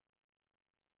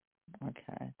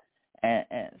 Okay.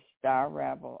 And Star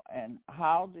Rebel. And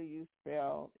how do you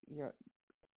spell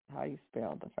how you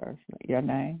spell the first your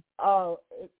name?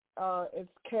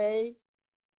 It's K-U-F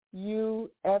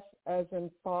as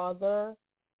in father,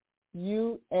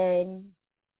 U-N-Y-A,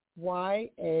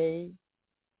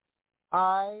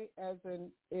 I as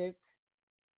in it,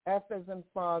 F as in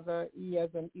father, E as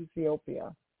in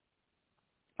Ethiopia.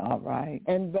 All right.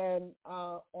 And then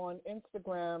on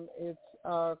Instagram, it's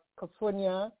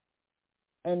Kafunya,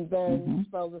 and then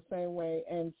spelled the same way,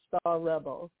 and Star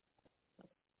Rebel.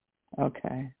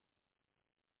 Okay.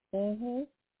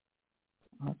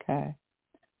 Okay.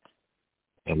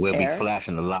 And we'll be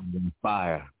flashing a lot of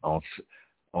fire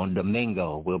on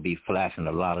Domingo. We'll be flashing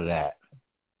a lot of that.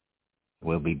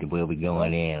 We'll be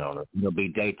going in on it. It'll be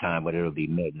daytime, but it'll be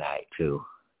midnight too.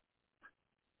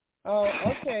 Oh,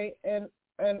 okay. And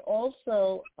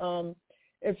also,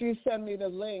 if you send me the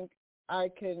link, I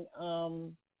can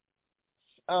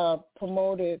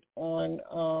promote it on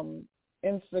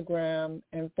Instagram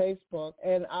and Facebook,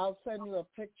 and I'll send you a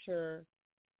picture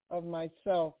of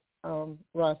myself,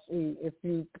 Rossi, if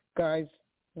you guys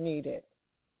need it.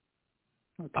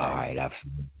 Okay. All right.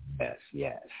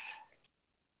 Yes.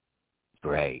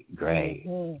 Great.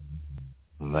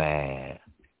 Man.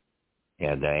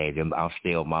 Yeah, I'm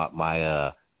still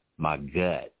my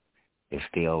gut is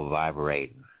still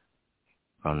vibrating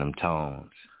from them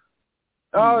tones.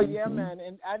 Oh yeah, man.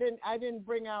 And I didn't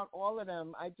bring out all of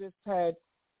them. I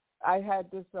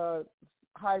had this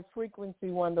high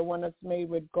frequency one, the one that's made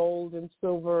with gold and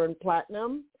silver and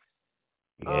platinum.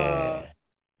 Yeah.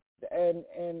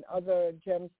 And other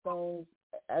gemstones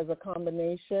as a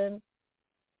combination.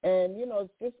 And,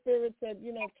 this spirit said,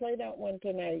 play that one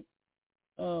tonight,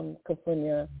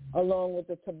 Kafunya, along with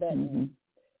the Tibetan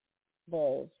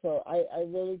bowls. So I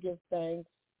really give thanks,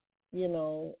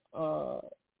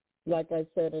 like I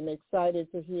said, and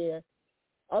excited to hear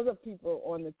other people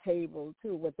on the table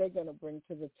too, what they're going to bring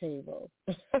to the table.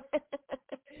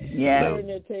 Yeah. Turn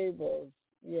their tables.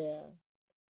 Yeah.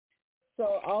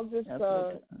 So I'll just,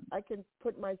 I can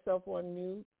put myself on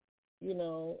mute,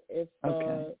 if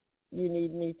you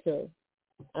need me to.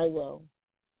 I will.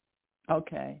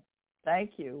 Okay.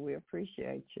 Thank you. We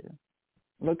appreciate you.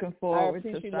 Looking forward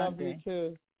to Sunday. I love you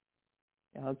too.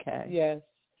 Okay. Yes.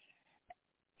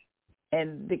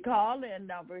 And the call-in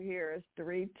number here is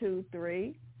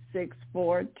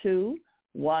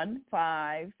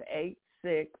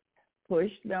 323-642-1586.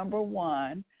 Push number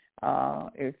 1.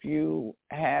 If you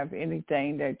have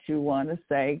anything that you want to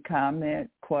say, comment,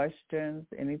 questions,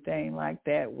 anything like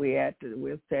that, we're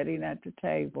sitting at the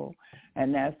table,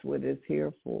 and that's what it's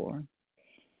here for.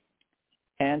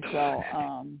 And so,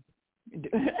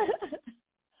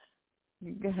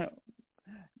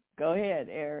 go ahead,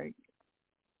 Airik.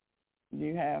 Do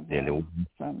you have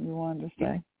something you wanted to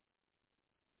say?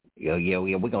 Yeah.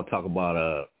 We're gonna talk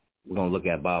about we're gonna look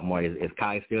at Bob Marley. Is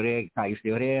Kai still there? Kai, you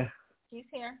still there? He's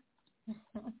here.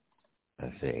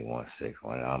 Let's see,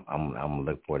 161. I'm gonna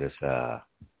look for this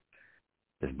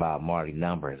Bob Marley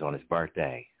number. It's on his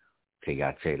birthday.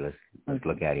 Let's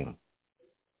look at him.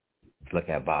 Let's look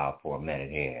at Bob for a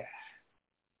minute here.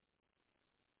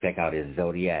 Check out his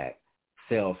zodiac.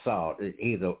 Cell Salt.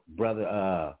 He's a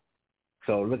brother.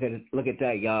 So look at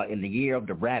that, y'all. In the year of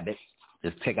the rabbit,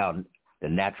 just check out the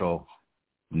natural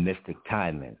mystic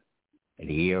timing. In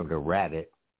the year of the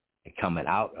rabbit, and coming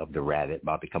out of the rabbit,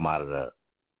 about to come out of the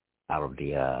from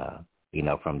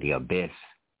the abyss.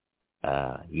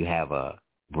 You have a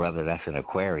brother that's an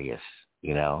Aquarius,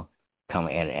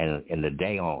 coming and the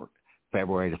day on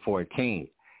February the 14th.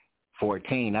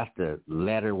 14, that's the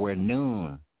letter where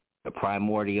noon, the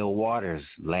primordial waters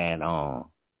land on.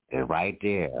 It's right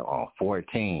there on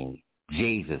 14.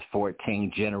 Jesus,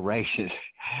 14 generations,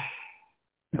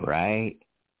 right?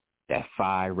 That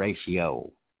 5 ratio.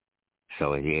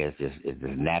 So it is just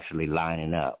naturally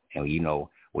lining up. And,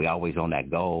 we always on that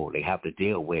goal. They have to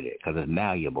deal with it because it's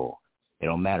malleable. It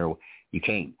don't matter. You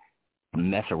can't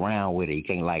mess around with it. You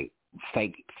can't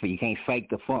fake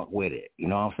the funk with it. You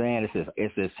know what I'm saying?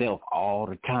 It's itself all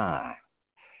the time.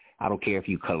 I don't care if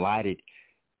you collide it.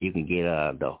 You can get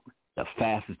the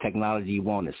fastest technology you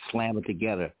want to slam it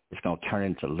together. It's going to turn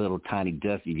into little tiny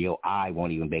dust. Your eye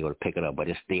won't even be able to pick it up, but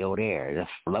it's still there. It's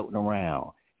floating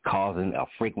around, causing a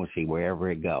frequency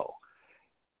wherever it goes.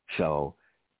 So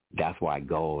that's why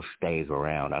gold stays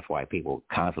around. That's why people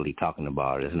constantly talking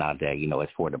about it. It's not that,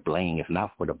 it's for the bling. It's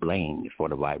not for the bling. It's for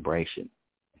the vibration.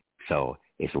 So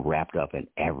it's wrapped up in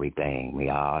everything,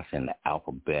 y'all. It's in the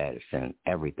alphabet. It's in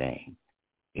everything,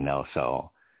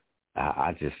 So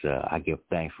I just I give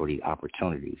thanks for these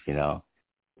opportunities, the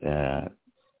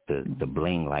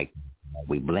bling, like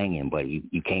we blinging, but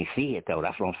you can't see it though.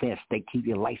 That's what I'm saying. Keep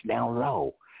your lights down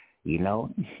low, You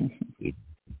know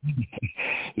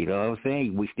what I'm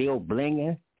saying? We still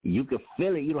blinging. You can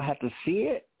feel it. You don't have to see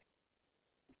it.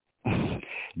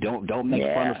 Don't make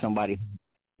fun of somebody.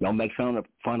 Don't make fun of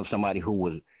somebody who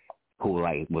was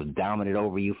dominant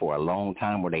over you for a long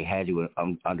time, where they had you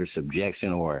under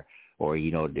subjection, or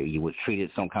you was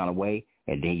treated some kind of way,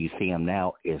 and then you see them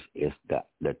now. It's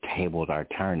the tables are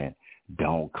turning.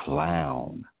 Don't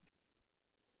clown.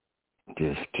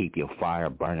 Just keep your fire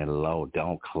burning low.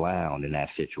 Don't clown in that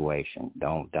situation.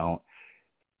 Don't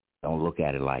look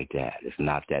at it like that. It's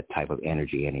not that type of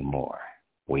energy anymore.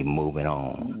 We moving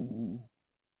on. Mm-hmm.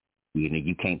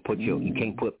 You can't put your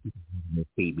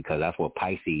feet, because that's what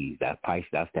Pisces. That's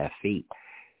that feet.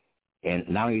 And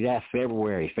not only that,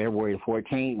 February the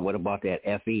 14th. What about that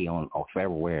FE on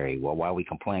February? Well, why we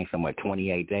complain so much?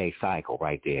 28-day cycle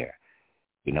right there.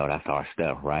 That's our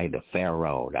stuff, right? The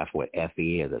Pharaoh. That's what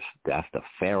FE is. That's the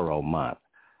Pharaoh month.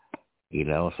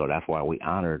 So that's why we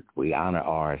honor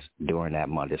ours during that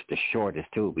month. It's the shortest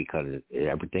too, because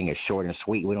everything is short and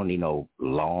sweet. We don't need no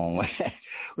long.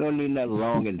 We don't need nothing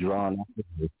long and drawn out.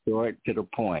 It's short to the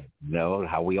point.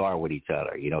 How we are with each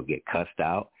other. Get cussed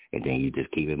out, and then you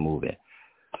just keep it moving.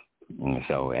 And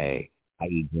so, hey, I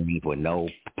eat greens with no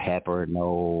pepper,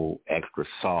 no extra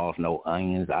sauce, no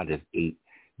onions. I just eat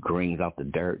greens off the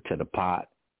dirt to the pot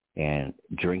and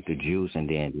drink the juice, and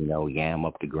then yam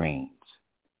up the greens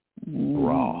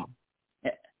raw.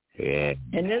 Yeah.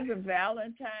 And there's a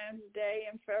Valentine's Day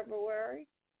in February.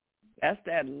 That's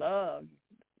that love,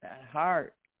 that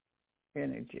heart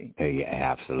energy. Yeah,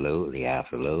 absolutely. Yeah.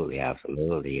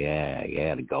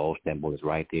 The gold symbol is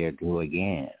right there too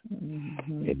again.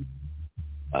 Mm-hmm.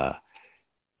 I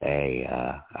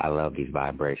love these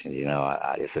vibrations.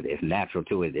 It's natural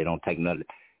too. It don't take nothing.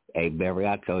 Hey, Beverly,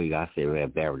 I told you, I said, man,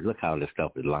 Beverly, look how this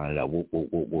stuff is lining up. Whoop, whoop,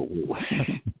 whoop, whoop, whoop.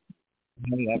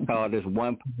 I called this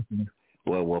one person.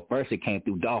 Well, first it came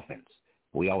through dolphins.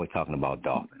 We always talking about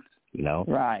dolphins, you know?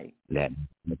 Right. That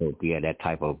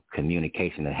type of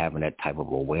communication and having that type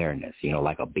of awareness, you know,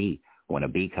 like a bee. When a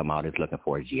bee come out, it's looking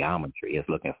for geometry. It's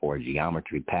looking for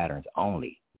geometry patterns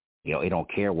only. You know, it don't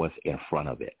care what's in front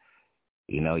of it.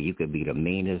 You know, you could be the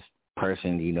meanest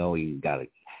person, you know, you got to,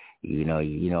 you know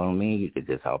what I mean? You could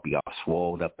just be all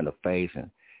swolled up in the face and,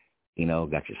 you know,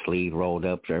 got your sleeve rolled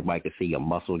up so everybody can see your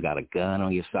muscle, got a gun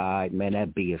on your side. Man,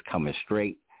 that bee is coming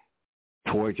straight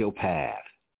towards your path.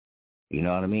 You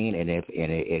know what I mean? And if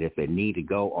it need to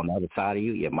go on the other side of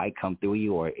you, it might come through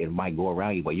you or it might go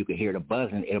around you, but you can hear the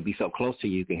buzzing. It'll be so close to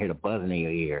you, you can hear the buzzing in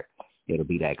your ear. It'll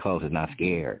be that close. It's not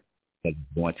scared. It's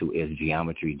going to its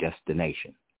geometry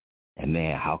destination. And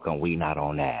man, how come we not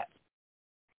on that?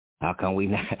 How come we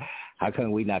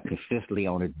not consistently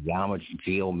on a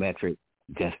geometric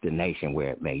destination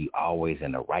where, man, you always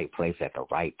in the right place at the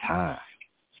right time?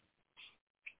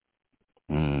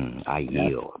 I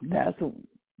yield. That's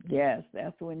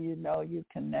when you know you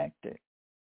connected.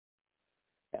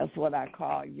 That's what I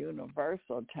call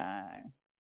universal time.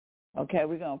 Okay,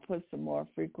 we're going to put some more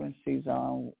frequencies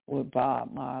on with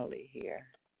Bob Marley here.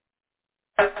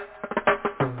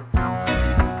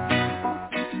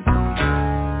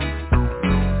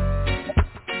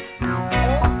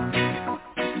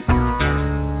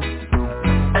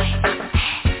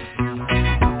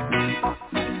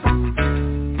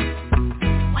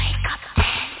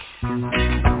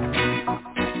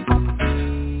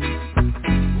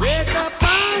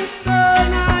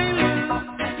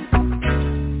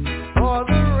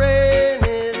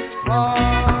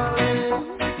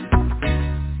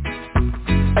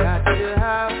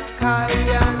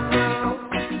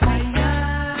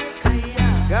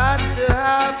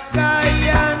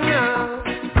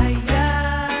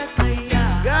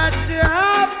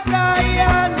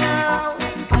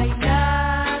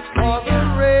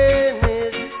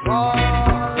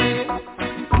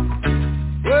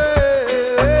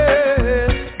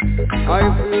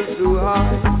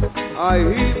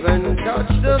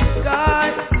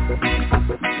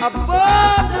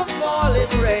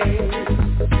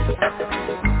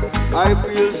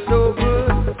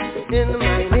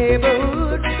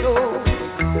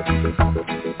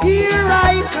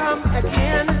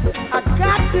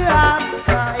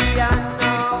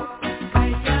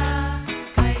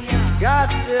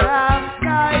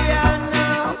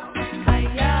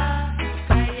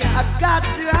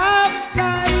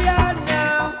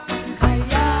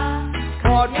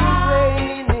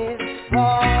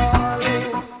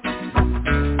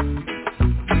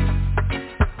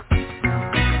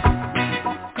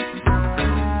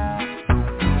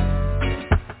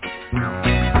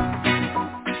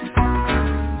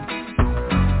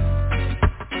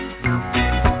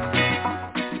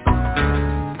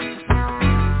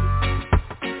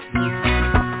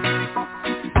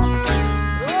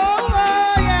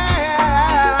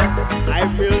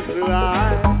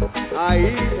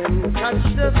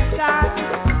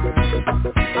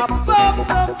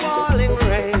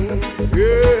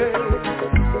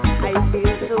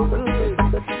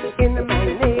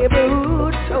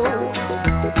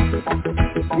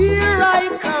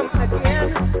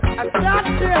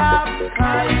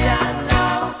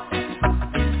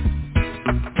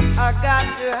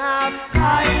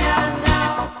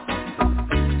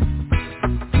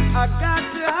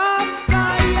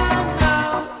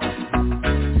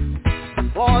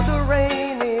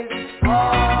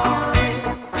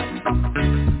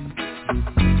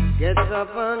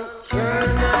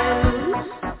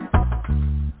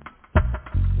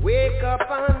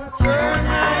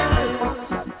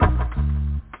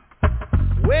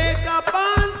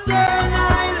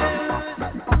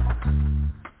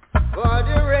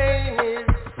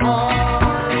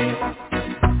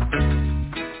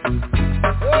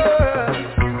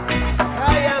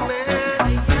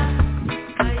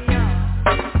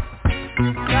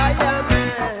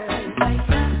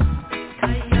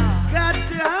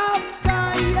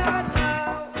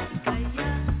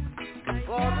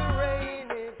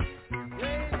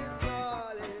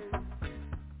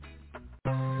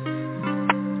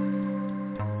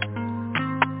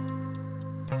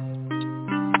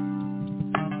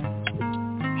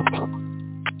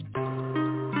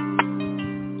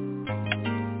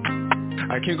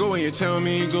 I can't go when you tell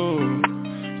me go.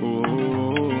 Oh,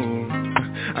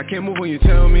 I can't move when you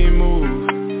tell me move.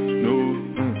 No,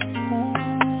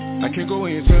 I can't go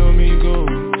when you tell me go.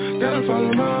 Gotta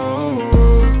follow my own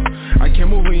road. I can't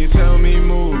move when you tell me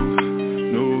move.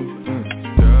 No,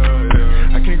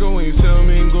 I can't go when you tell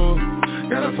me go.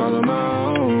 gotta follow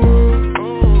my own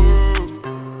world.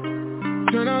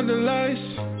 Turn out the lights,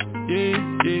 yeah,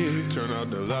 yeah. Turn out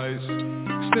the lights.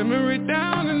 Simmer it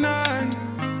down tonight.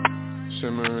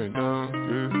 Simmer it down,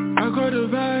 yeah. I caught the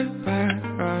vibe.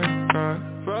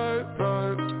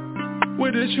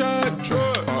 With the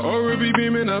truck, I already be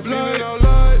beaming up light, yeah.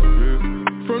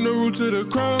 From the root to the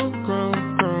crown.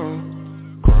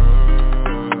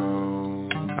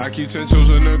 I keep 10 toes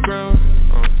on the ground,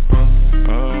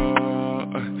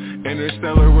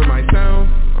 interstellar with my sound,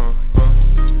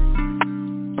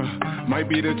 might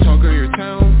be the talk of your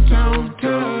town.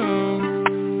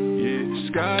 Yeah,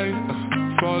 sky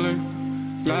falling,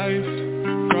 life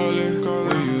calling,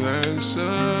 when you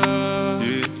answer.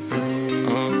 Yeah,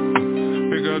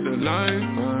 pick up the line,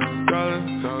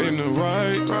 in the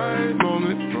right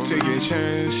moment, take a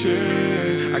chance.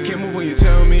 Yeah, I can't move when you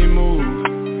tell me move.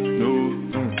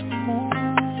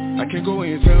 I can't go when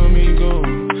you tell me go.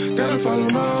 Gotta follow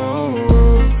my own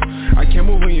world. I can't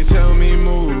move when you tell me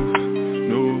move.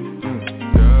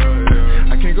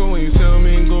 I can't go when you tell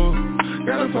me go.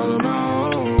 Gotta follow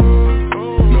my own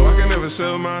world. No, I can never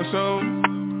sell my soul.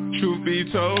 Truth be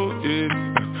told,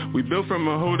 yeah. We built from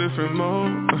a whole different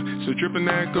mode. So dripping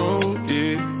that gold,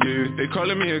 yeah. They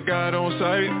calling me a god on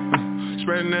sight.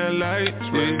 Spreading that light,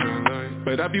 yeah.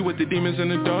 But I be with the demons in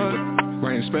the dark,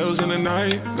 writing spells in the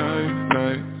night.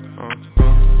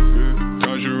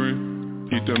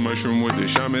 Eat the mushroom with the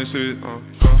shaman sit.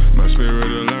 My spirit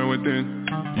align within.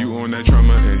 You on that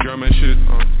trauma and drama shit.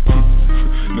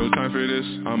 No time for this.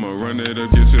 I'ma run it up,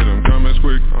 get to them comments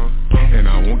quick. And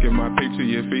I won't give my pay to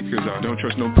your faith, cause I don't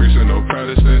trust no priest or no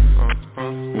Protestant.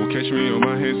 Won't catch me on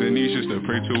my hands and knees just to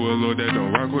pray to a Lord that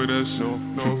don't rock with us. No.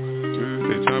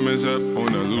 The time is up. On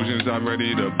illusions, I'm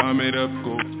ready to bomb it up.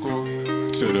 Go.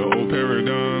 To the old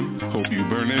paradigm, hope you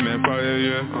burning that fire,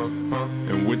 yeah.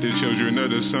 And with the children of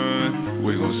the sun,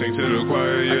 we gon' sing to the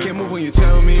choir, yeah. I can't move when you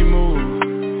tell me move,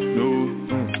 no.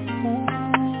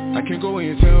 I can't go when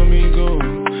you tell me go.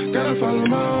 Gotta follow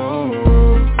my own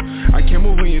world. I can't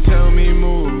move when you tell me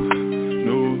move,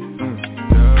 no.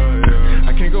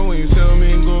 I can't go when you tell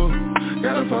me go.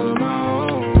 Gotta follow my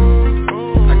own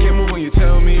world. I can't move when you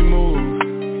tell me move,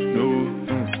 no.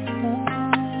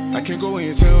 I can't go when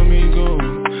you tell me go.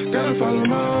 Gotta follow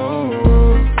my own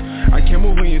world. I can't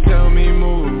move when you tell me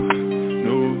move.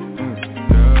 No.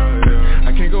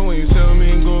 I can't go when you tell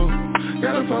me go.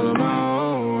 Gotta follow my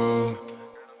own world.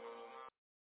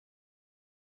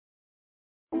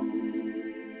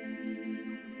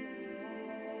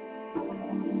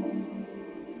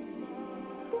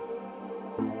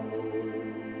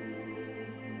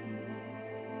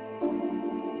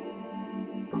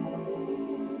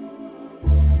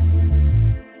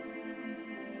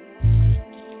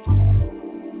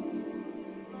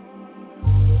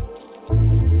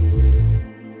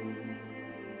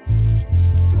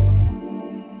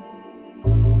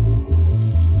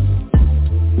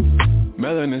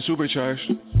 Melanin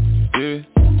supercharged, yeah.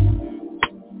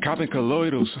 Copping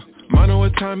colloidals,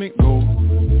 monoatomic gold,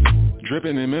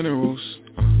 dripping in minerals,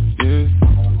 yeah.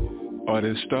 All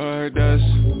this stardust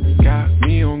got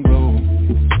me on glow.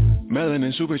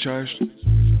 Melanin supercharged,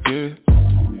 yeah.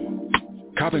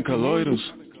 Copping colloidals,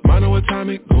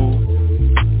 monoatomic gold,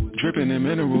 dripping in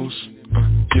minerals,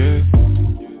 yeah.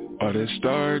 All this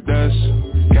stardust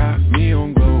got me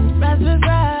on glow. Raspberry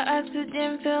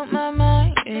oxygen filled my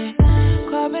mind, yeah.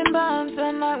 Carbon bombs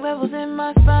and knock levels in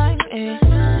my spine, yeah.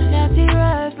 Nasty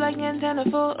rise like antenna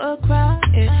for a crown,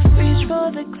 yeah. Reach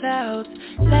for the clouds,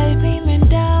 light beaming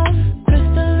down.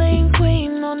 Crystalline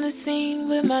queen on the scene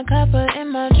with my copper and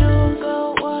my jewels.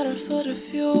 Gold water for the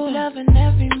fuel, loving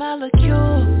every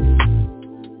molecule.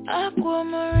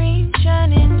 Aquamarine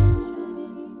shining,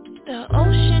 the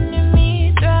ocean in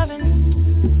me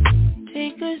thriving.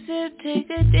 Take a sip, take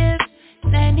a dip.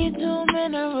 92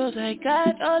 minerals, I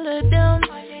got all of them.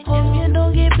 Hope you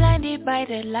don't get blinded by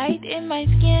the light in my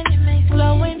skin.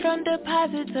 Glowing from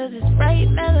deposits of this bright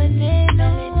melanin.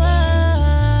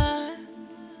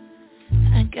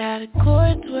 I got a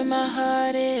chords where my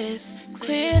heart is.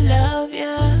 Clear love,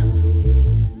 yeah.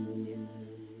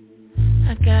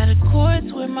 I got a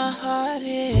chords where my heart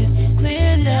is.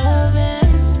 Clear loving.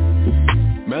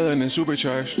 Melanin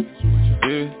supercharged,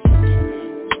 yeah.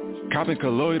 Copping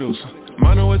colloidals,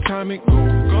 monoatomic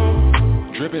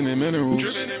gold, dripping in minerals,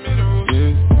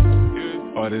 yeah.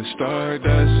 All this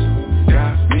stardust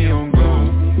got me on glow.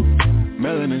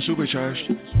 Melanin supercharged,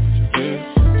 yeah.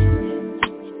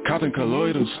 Copping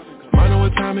colloidals,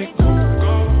 monoatomic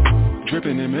gold,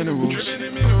 dripping in minerals,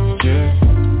 yeah.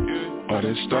 All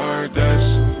this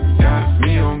stardust got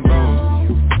me on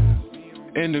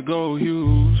glow. Indigo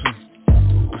hues,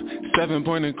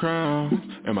 7-pointed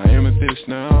crown, and my amethyst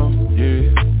now, yeah.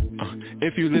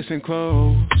 If you listen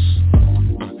close,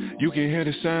 you can hear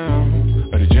the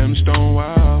sound of the gemstone,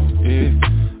 wow, yeah.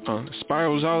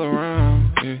 Spirals all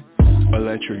around, yeah.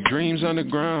 Electric dreams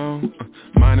underground,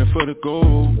 mining for the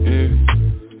gold, yeah.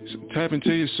 So tap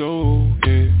into your soul,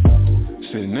 yeah.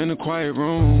 Sitting in a quiet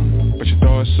room, but your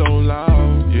thoughts so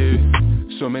loud, yeah.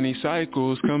 So many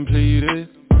cycles completed,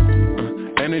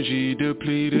 energy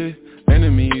depleted,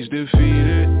 enemies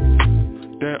defeated.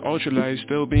 That ultralight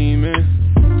still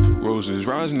beaming, roses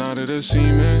rising out of the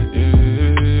cement,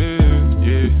 yeah,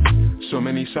 yeah. So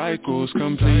many cycles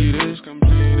completed,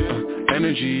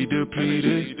 energy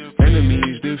depleted,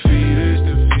 enemies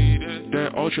defeated.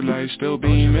 That ultralight still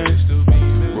beaming,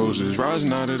 roses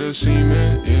rising out of the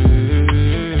cement,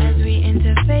 yeah. As we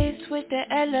interface with the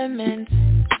elements,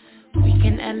 we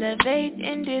can elevate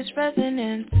in this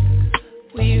resonance.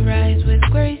 We rise with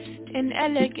grace and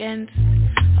elegance.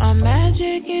 Our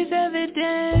magic is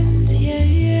evident, yeah,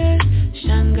 yeah.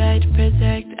 Shine, guide,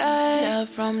 protect us, love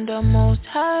from the most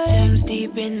high. Gems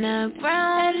deep in the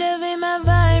ground, elevate my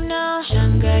vibe now.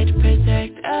 Shine, guide,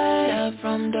 protect us, love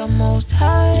from the most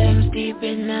high. Gems deep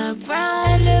in the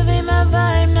ground, elevate my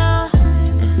vibe now.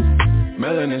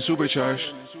 Melanin supercharged,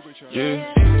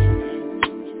 yeah.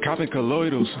 Copping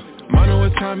colloidals,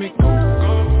 monoatomic,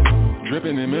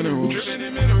 dripping in minerals,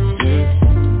 yeah.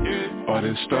 All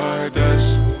this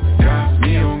stardust got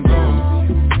me on go.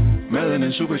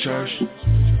 Melanin supercharged,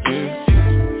 yeah.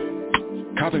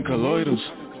 Copping colloidals,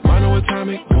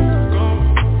 monoatomic,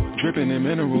 dripping in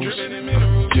minerals,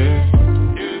 yeah.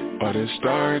 All this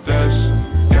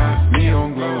stardust got me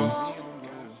on glow.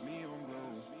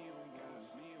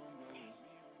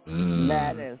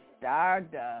 That is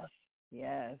stardust,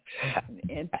 yes.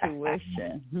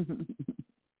 Intuition.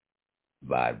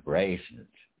 Vibrations.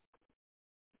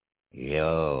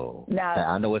 Yo. Now,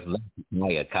 I know it's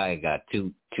Kaya. Kaya got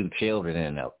two children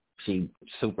and she's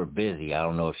super busy. I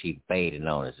don't know if she faded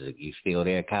on us. You still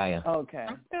there, Kaya? Okay.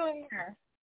 I'm still here.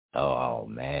 Oh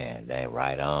man, that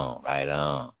right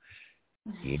on.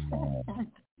 Yeah.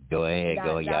 Go ahead,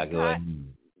 y'all go ahead.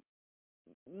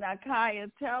 Now, Kaya,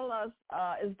 tell us,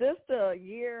 is this the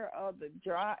year of the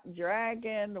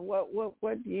dragon?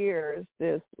 What year is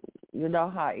this? You know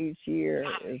how each year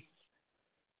is.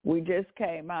 We just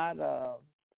came out of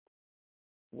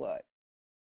what?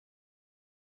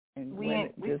 And we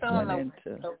still in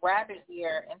the rabbit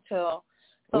year until.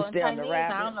 So in Chinese,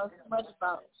 I don't know too much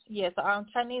about. Yeah, so on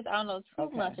Chinese, I don't know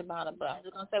too much about it, but I'm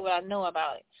just gonna say what I know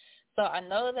about it. So I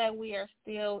know that we are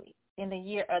still in the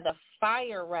year of the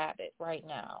fire rabbit right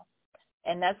now,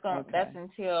 and that's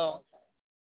until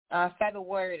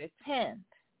February the 10th.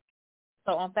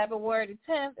 So on February the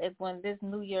 10th is when this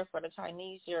new year for the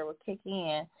Chinese year will kick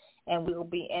in, and we will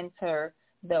be enter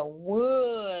the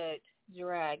wood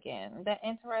dragon. Isn't that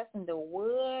interesting? The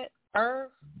wood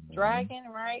earth dragon,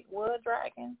 right? Wood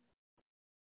dragon.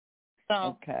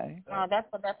 So that's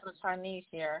for the Chinese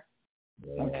year.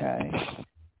 Okay.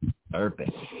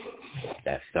 Serpent.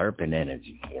 That serpent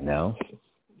energy, you know?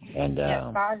 And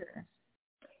fire.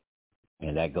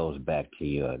 And that goes back to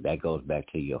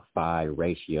your phi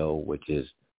ratio, which is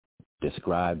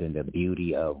described in the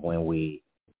beauty of when we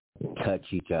touch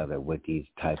each other with these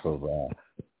type of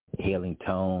healing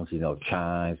tones, you know,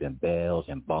 chimes and bells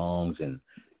and bongs, and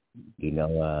you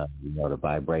know the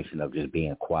vibration of just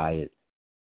being quiet,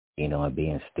 you know, and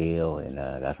being still, and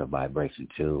that's a vibration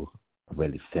too, a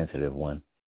really sensitive one.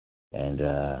 And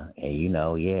you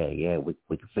know,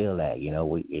 we can feel that, you know,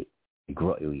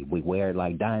 we wear it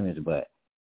like diamonds, but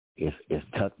it's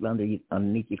tucked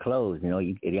underneath your clothes, you know.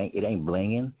 It ain't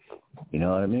blinging, you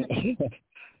know what I mean?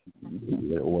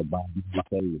 Or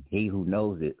he who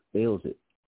knows it feels it.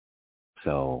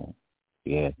 So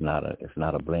yeah, it's not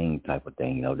a bling type of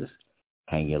thing, you know. Just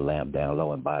hang your lamp down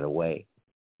low. And by the way,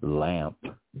 lamp,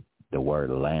 the word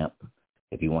lamp,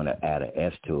 if you want to add an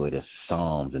S to it, it's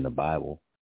Psalms in the Bible.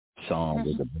 Psalms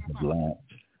is the book of lamps.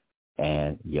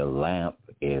 And your lamp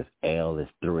is L is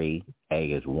 3, A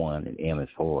is 1, and M is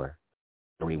 4.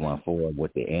 314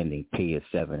 with the ending. P is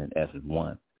 7 and S is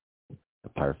 1. The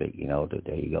perfect, you know,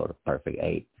 there you go, the perfect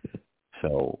 8.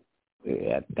 So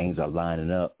things are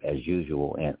lining up as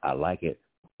usual, and I like it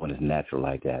when it's natural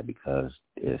like that, because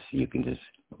you can just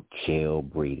chill,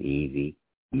 breathe easy.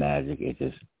 Magic is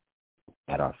just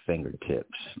at our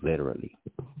fingertips, literally.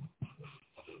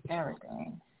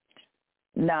 Everything.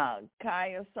 Now,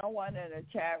 Kaya, someone in the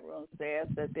chat room says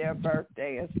that their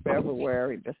birthday is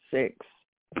February the 6th.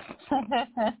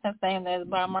 Same as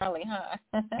Bob Marley, huh?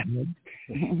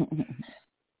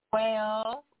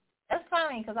 Well, That's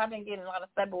funny because I've been getting a lot of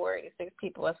February 6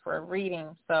 people as for a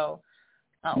reading. So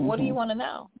what do you want to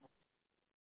know?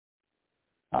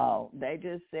 Oh, they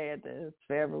just said that it's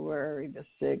February the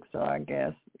 6th, so I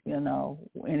guess,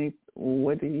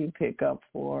 what do you pick up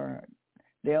for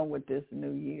them with this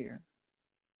new year?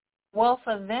 Well,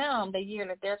 for them, the year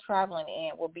that they're traveling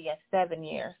in will be a 7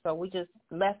 year. So we just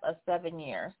left a 7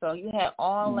 year. So you had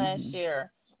all last year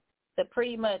to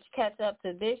pretty much catch up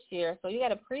to this year. So you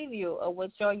got a preview of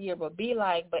what your year will be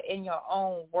like, but in your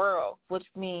own world, which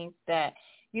means that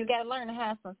you got to learn to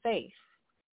have some faith.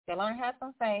 You got to learn to have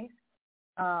some faith.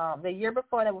 The year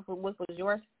before that was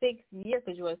your 6th year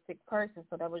because you were a sick person,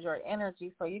 so that was your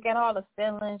energy. So you got all the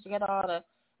feelings, you got all the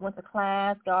went to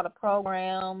class, got all the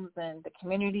programs and the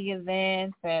community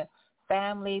events and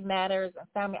family matters and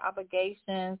family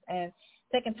obligations and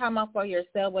taking time off for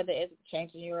yourself, whether it's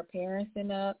changing your appearance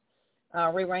and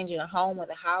rearranging a home or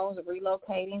the house, or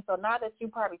relocating. So now that you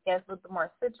probably get a little bit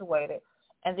more situated,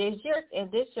 and this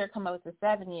year come up with the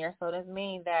 7 year, so that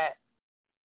means that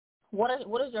what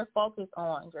is your focus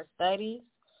on? Your studies?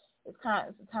 It's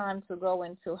time to go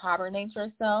into hibernate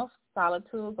yourself,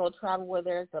 solitude, go travel where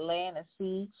there's the land, the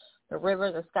sea, the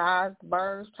rivers, the skies,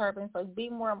 birds chirping. So be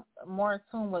more in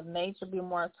tune with nature, be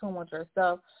more in tune with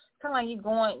yourself. Kind of like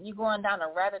you going down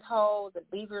a rabbit hole, the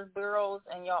beaver burrows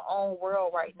in your own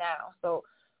world right now. So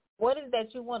what is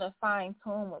that you want to fine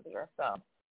tune with yourself?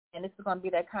 And this is going to be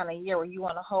that kind of year where you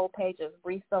want a whole page of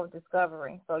brief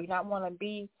self-discovery. So you don't want to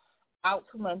be out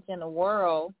too much in the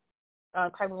world.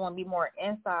 Probably want to be more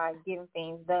inside getting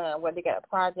things done, whether you got a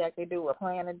project to do, a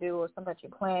plan to do, or something that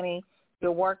you're planning,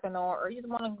 you're working on, or you just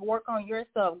want to work on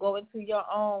yourself, go into your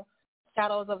own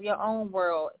shadows of your own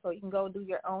world so you can go do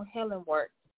your own healing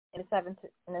work in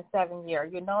the 7 year.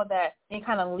 You know that any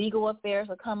kind of legal affairs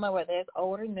will come up, whether it's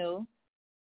old or new,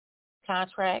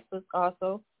 contracts is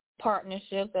also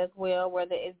partnerships as well,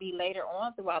 whether it be later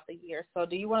on throughout the year. So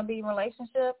do you want to be in a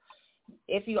relationship?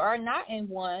 If you are not in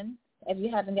one, if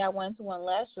you haven't got one-to-one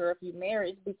last year, if you're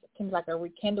married, it can be like a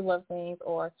rekindle of things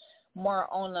or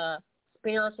more on a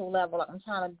spiritual level. Like I'm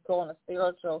trying to go on a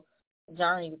spiritual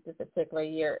journey with this particular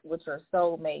year with your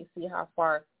soulmate, see how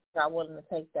far you're willing to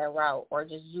take that route, or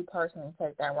just you personally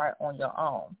take that route on your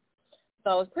own.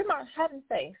 So it's pretty much having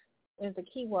faith is the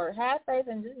key word. Have faith,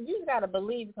 and you got to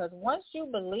believe, because once you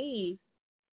believe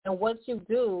in what you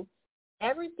do,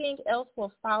 everything else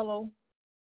will follow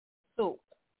suit.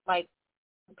 Like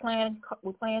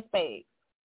we're playing spades.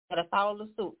 You got to follow the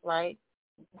suit, right?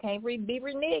 You can't be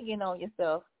reneging on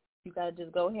yourself. You got to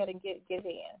just go ahead and get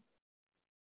in.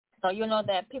 So you know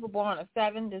that people born on the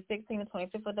 7th, the 16th, the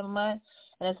 25th of the month,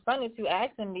 and it's funny that you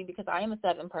asking me because I am a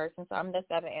 7 person, so I'm the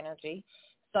 7 energy.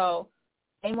 So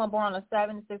anyone born on the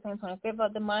 7th, the 16th, 25th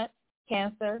of the month,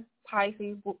 Cancer,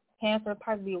 Pisces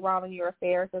be around your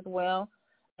affairs as well.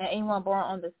 And anyone born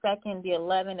on the 2nd, the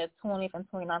 11th, the 20th, and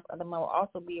 29th of the month will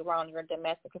also be around your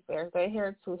domestic affairs. They're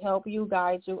here to help you,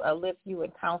 guide you, uplift you,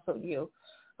 and counsel you.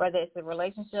 Whether it's a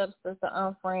relationship,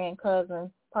 sister, friend,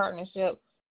 cousin, partnership,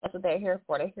 that's what they're here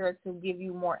for. They're here to give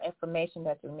you more information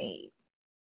that you need.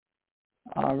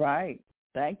 All right.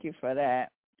 Thank you for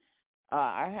that.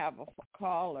 I have a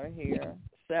caller here,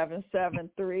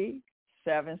 773-779.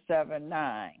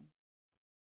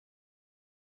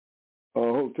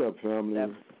 Hotep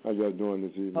family. How y'all doing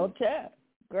this evening? Hotep.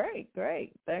 Great.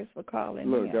 Thanks for calling.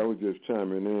 Look, I was just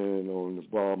chiming in on the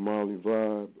Bob Marley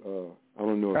vibe. I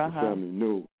don't know if the family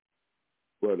knew,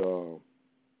 but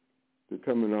they're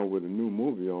coming out with a new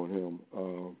movie on him.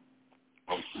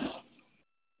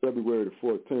 February the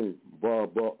 14th,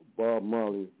 Bob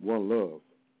Marley, One Love.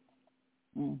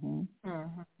 Mm-hmm.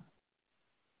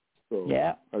 So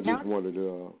I just wanted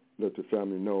to let the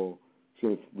family know,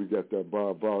 since we got that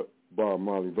Bob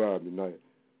Marley vibe tonight,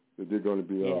 that they're going to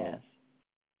be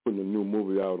putting a new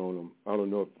movie out on them. I don't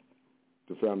know if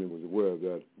the family was aware of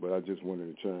that, but I just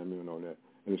wanted to chime in on that.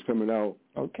 And it's coming out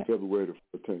February the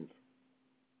 14th.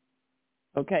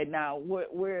 Okay, now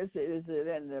where is it? Is it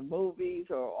in the movies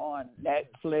or on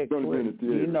Netflix? It's going to be in the theaters.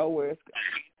 Do you know where it's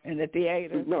in the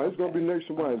theaters? No, it's going to be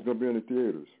nationwide. It's going to be in the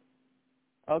theaters.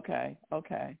 Okay,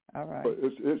 all right. But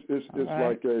it's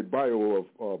like a bio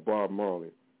of Bob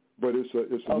Marley, but it's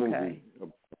a movie.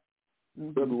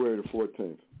 February the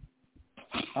 14th.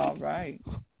 All right.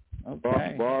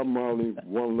 Okay. Bob Marley,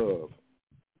 One Love.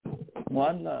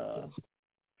 One Love.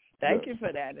 Thank you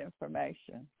for that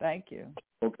information. Thank you.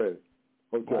 Okay.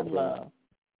 Hotel. One Love.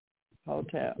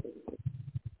 Hotel.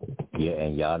 Yeah,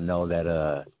 and y'all know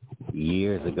that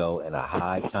years ago in a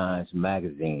High Times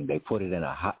magazine, they put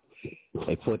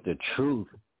the truth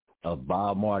of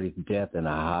Bob Marley's death in a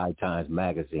High Times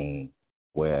magazine,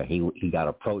 where he got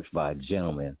approached by a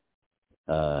gentleman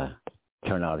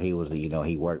Turned out he was,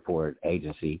 he worked for an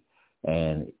agency,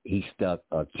 and he stuck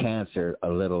a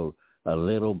little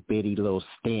bitty little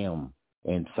stem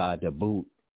inside the boot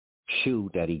shoe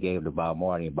that he gave to Bob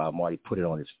Marley, and Bob Marley put it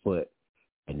on his foot.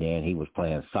 And then he was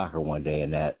playing soccer one day,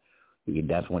 and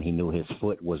that's when he knew his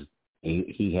foot was,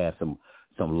 he had some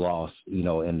loss,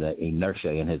 in the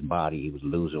inertia in his body. He was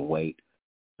losing weight,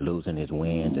 losing his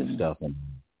wind and stuff, and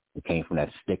it came from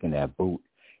that stick in that boot.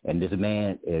 And this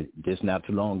man, just not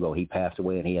too long ago, he passed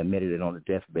away, and he admitted it on the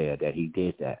deathbed that he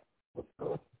did that.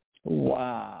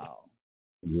 Wow.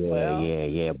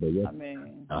 Yeah. But I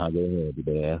mean, go ahead,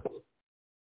 Dad.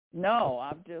 No,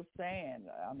 I'm just saying.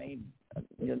 I mean,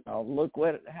 look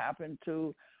what happened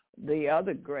to the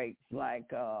other greats like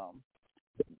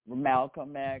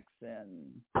Malcolm X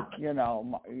and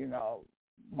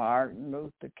Martin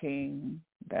Luther King.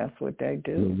 That's what they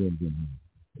do.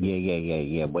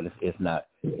 Yeah. But it's not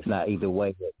either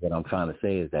way. What I'm trying to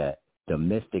say is that the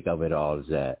mystic of it all is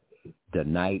that the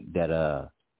night that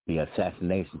the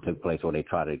assassination took place, or they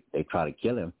try to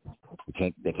kill him,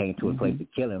 they came to a place to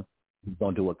kill him. He's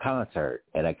gonna do a concert,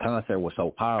 and that concert was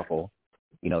so powerful,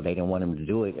 they didn't want him to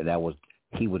do it, and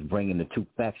he was bringing the two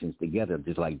factions together,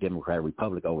 just like Democrat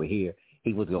Republic over here.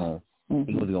 He was gonna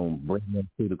bring them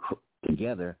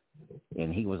together,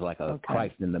 and he was like a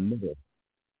Christ in the middle.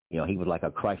 He was like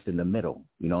a Christ in the middle.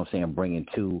 You know what I'm saying? Bringing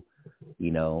two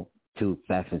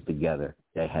factions together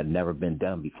that had never been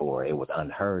done before. It was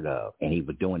unheard of, and he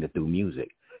was doing it through music.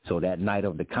 So that night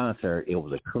of the concert, it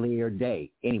was a clear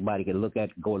day. Anybody can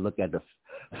go look at the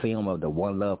film of the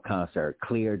One Love concert.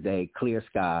 Clear day, clear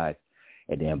skies,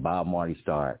 and then Bob Marley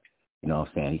started. He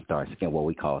started what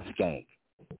we call skank.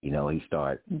 He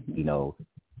started,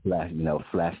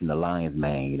 flashing the lion's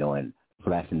mane, and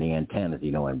flashing the antennas,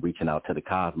 and reaching out to the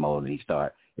cosmos.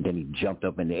 And then he jumped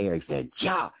up in the air. He said,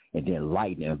 "Ja!" And then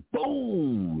lightning,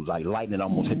 boom! Like lightning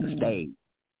almost hit the stage.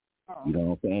 You know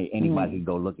what I'm saying? Anybody can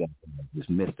go look at it. It's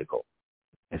mystical.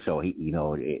 And so he,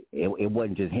 it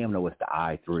wasn't just him. Though, it's the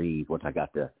I3s. Once I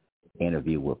got the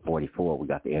interview with 44, we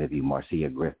got to interview Marcia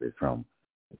Griffith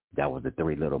that was the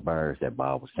Three Little Birds that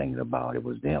Bob was singing about. It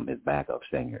was them, his backup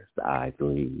singers, the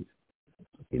I3s.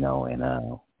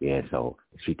 So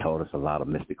she told us a lot of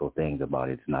mystical things about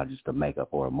it. It's not just a makeup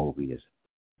or a movie. It's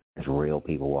real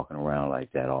people walking around like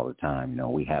that all the time.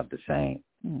 We have the same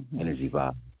energy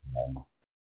vibe.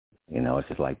 It's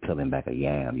just like peeling back a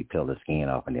yam. You peel the skin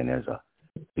off, and then there's a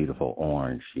beautiful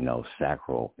orange,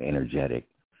 sacral, energetic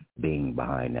being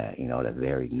behind that, that's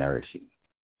very nourishing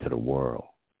to the world.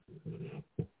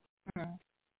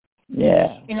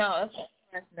 Yeah. It's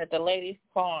interesting that the lady's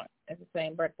born at the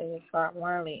same birthday as Bob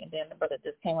Marley, and then the brother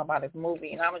just came about his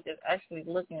movie, and I was just actually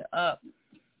looking up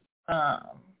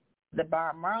the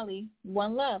Bob Marley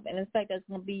One Love, and in fact that's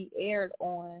going to be aired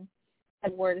on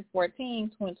February 14,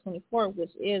 2024,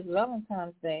 which is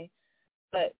Valentine's Day.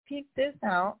 But peep this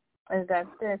out, is that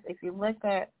if you look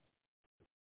at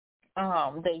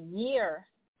the year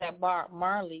that Bob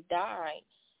Marley died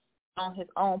on his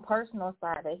own personal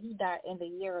side, that he died in the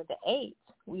year of the 8th.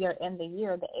 We are in the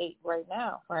year of the 8th right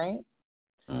now, right?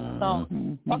 So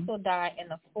also died in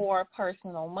the 4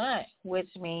 personal month,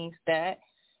 which means that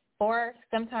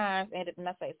sometimes, and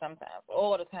not say sometimes,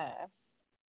 all the time,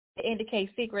 it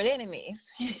indicates secret enemies.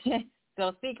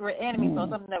 So secret enemies, so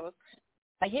something that was,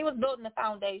 like he was building the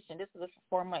foundation. This was the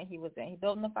 4 month he was in. He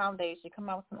building the foundation, come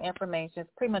out with some information.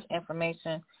 It's pretty much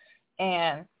information.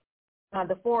 And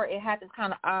the 4, it had this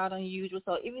kind of odd, unusual.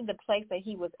 So even the place that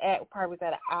he was at probably was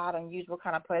at an odd, unusual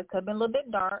kind of place. Could have been a little bit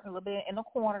dark, a little bit in the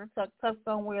corner, tucked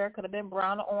somewhere. Could have been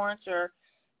brown or orange,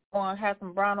 or had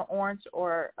some brown or orange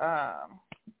or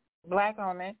black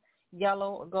on it.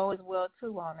 Yellow or gold as well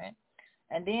too on it.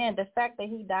 And then the fact that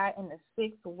he died in the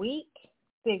 6th week,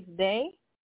 6th day,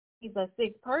 he's a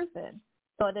 6th person.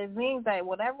 So that means that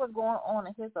whatever was going on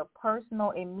in his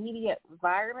personal, immediate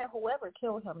environment, whoever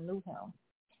killed him knew him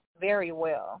very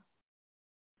well.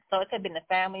 So it could have been a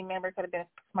family member, could have been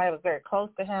somebody that was very close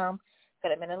to him,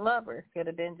 could have been a lover, could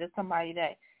have been just somebody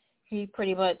that he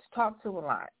pretty much talked to a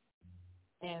lot.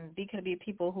 And these could be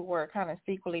people who were kind of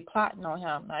secretly plotting on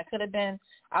him. Now, it could have been,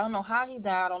 I don't know how he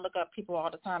died. I don't look up people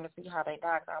all the time to see how they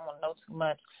died. I don't want to know too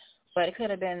much. But it could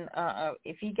have been,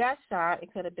 if he got shot,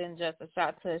 it could have been just a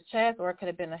shot to his chest, or it could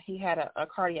have been he had a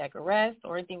cardiac arrest,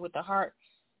 or anything with the heart,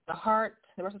 the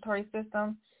respiratory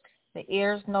system, the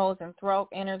ears, nose, and throat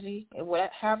energy.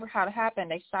 However how it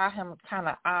happened, they shot him kind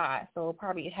of odd, so it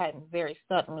probably happened very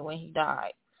suddenly when he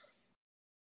died.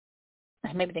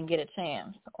 Maybe didn't get a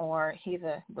chance, or he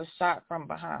was shot from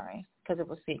behind because it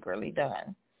was secretly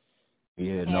done.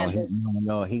 Yeah, Kai.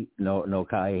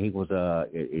 He was.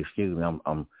 Excuse me,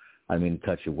 I didn't mean to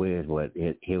touch your whiz, but he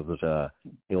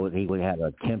had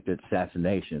an attempted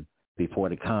assassination before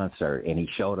the concert, and he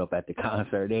showed up at the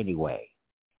concert anyway.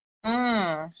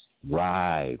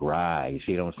 Right. You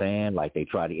see what I'm saying? Like they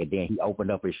tried to, and then he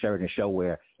opened up his shirt and show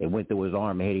where it went through his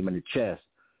arm and hit him in the chest,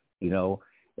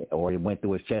 or it went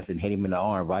through his chest and hit him in the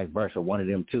arm, vice versa, one of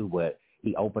them two. But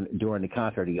he opened during the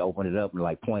concert, he opened it up and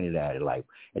like pointed at it, like,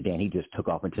 and then he just took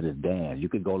off into the dance. You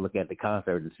could go look at the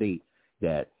concert and see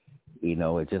that,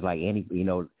 it's just like any,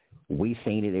 we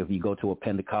seen it. If you go to a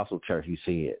Pentecostal church, you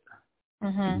see it.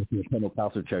 Mm-hmm. A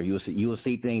Pentecostal church, you will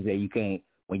see things that you can't.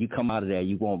 When you come out of there,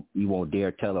 you won't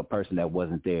dare tell a person that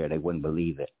wasn't there. They wouldn't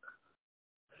believe it.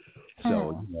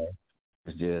 So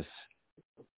it's just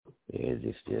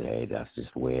hey, that's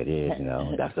just the way it is.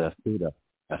 That's us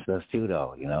too,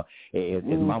 though. Is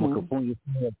Mama Kapunya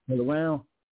still around?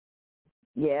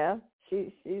 Yeah,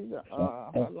 she's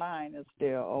her line is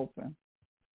still open.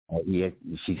 Yeah,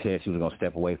 she said she was gonna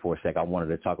step away for a sec. I wanted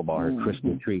to talk about her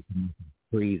crystal trees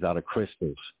out of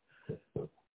crystals.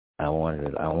 I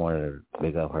wanted to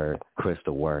pick up her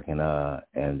crystal work, and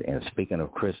speaking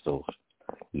of crystals,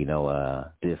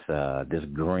 this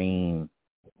green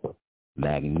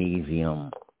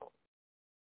magnesium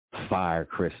fire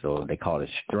crystal, they call it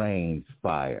strange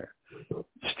fire.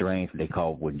 Strange, they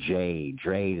call it with jade.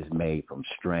 Jade is made from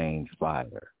strange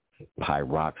fire.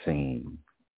 Pyroxene.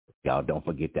 Y'all don't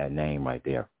forget that name right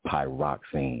there.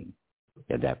 Pyroxene.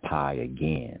 Yeah, that pi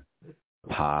again.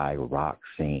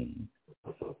 Pyroxene.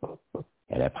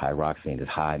 And that pyroxene is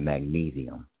high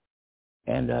magnesium.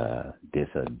 And this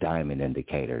is a diamond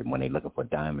indicator. When they're looking for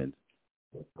diamonds,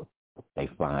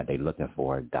 they're looking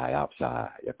for dioxide.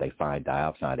 If they find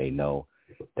dioxide, they know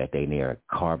that they near a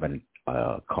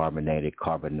carbonated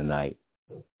carbonate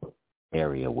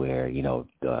area where,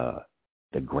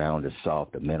 the ground is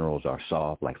soft, the minerals are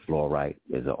soft, like fluorite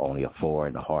is only a 4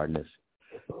 in the hardness.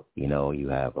 You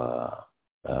have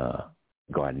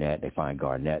garnet. They find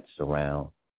garnets around,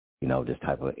 this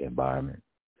type of environment.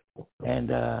 And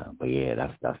but yeah,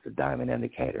 that's the diamond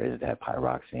indicator. Is that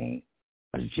pyroxene?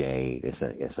 It's jade.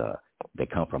 They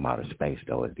come from outer space,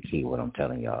 though. Is the key. What I'm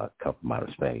telling y'all, come from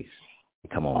outer space. They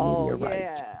come on meteorites.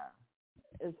 Yeah.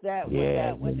 Is that what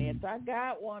that one is? I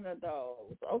got one of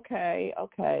those. Okay.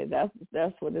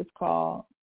 That's what it's called.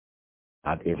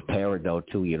 It's peridot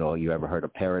too. You ever heard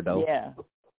of peridot? Yeah.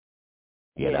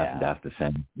 Yeah, that's the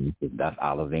same. That's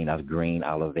olivine. That's green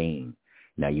olivine.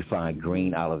 Now you find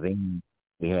green olivine.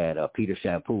 We had Peter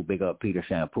Shampoo. Big up Peter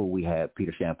Shampoo. We had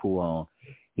Peter Shampoo on.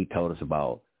 He told us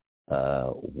about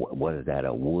what is that?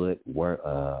 A woodite?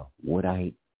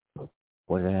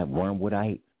 What is that?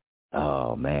 Wormwoodite?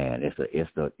 Oh man, it's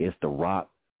the rock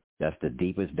that's the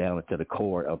deepest down into the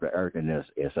core of the earth, and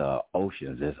it's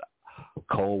oceans. It's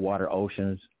cold water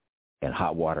oceans and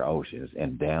hot water oceans,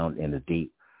 and down in the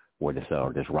deep where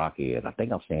this rock is. I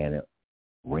think I'm saying it.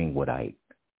 Ringwoodite.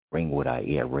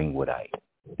 Yeah, ringwoodite.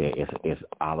 It's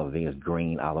olivine. It's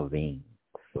green olivine.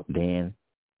 Then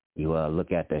you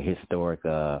look at the historic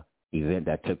event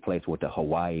that took place with the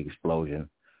Hawaii explosion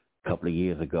a couple of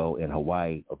years ago in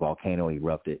Hawaii. A volcano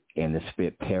erupted and it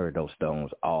spit peridot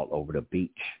stones all over the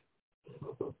beach.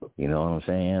 You know what I'm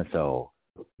saying? So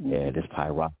yeah, this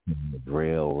pyroxene is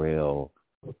real.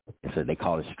 So they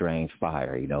call it strange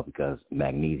fire, because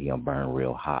magnesium burn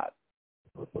real hot.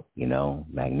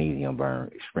 Magnesium burn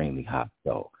extremely hot.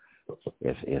 So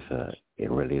it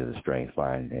really is a strange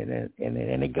fire,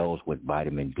 and it goes with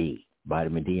vitamin D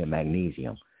and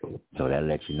magnesium. So that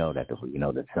lets you know that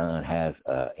the sun has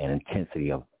an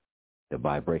intensity of the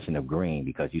vibration of green,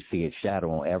 because you see its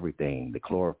shadow on everything. The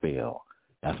chlorophyll,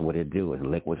 that's what it do. It's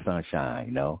liquid sunshine.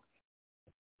 You know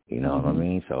what I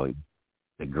mean? So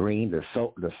the green, the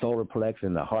solar plex,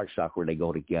 and the heart chakra, they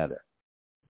go together.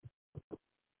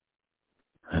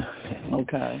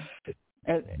 Okay.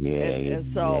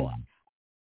 And so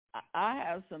I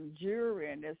have some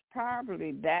jewelry, and it's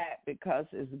probably that because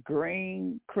it's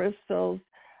green crystals.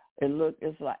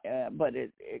 It's like, but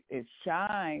it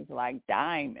shines like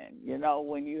diamond.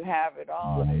 When you have it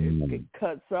on, it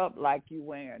cuts up like you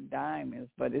wearing diamonds,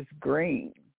 but it's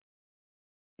green.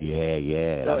 Yeah,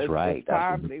 so that's right. It's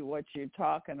probably what you're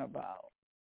talking about.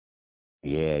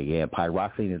 Yeah.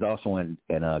 Pyroxene is also in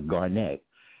garnet.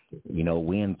 We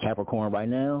in Capricorn right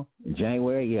now, in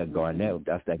January. Yeah, garnet.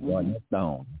 That's that garnet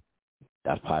stone.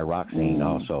 That's pyroxene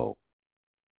also.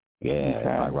 Yeah,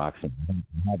 pyroxene.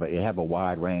 It have a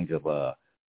wide range of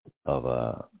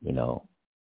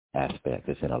aspects.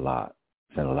 It's in a lot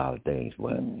of things,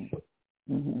 but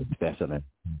especially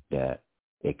that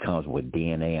it comes with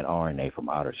DNA and RNA from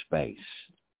outer space.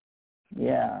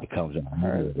 Yeah, it comes in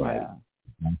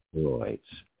asteroids.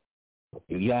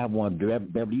 You have one,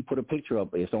 Beverly. You put a picture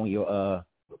up. It's on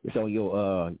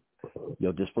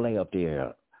your display up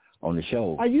there on the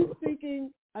show. Are you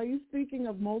speaking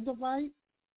of Moldavite?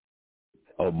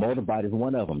 Oh, Moldavite is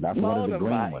one of them. That's one of the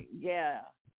green ones. Yeah.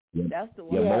 Yeah. That's the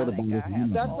one. Yeah, Moldavite I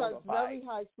have. That's a very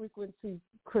high frequency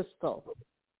crystal.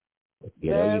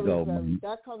 Yeah, there you go.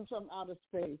 That comes from outer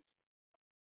space.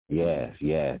 Yes.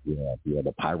 The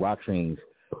pyroxenes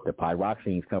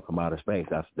come from outer space.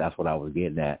 That's what I was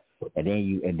getting at. And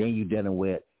then you dealing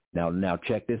with now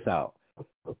check this out.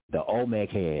 The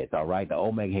Omega heads, all right? The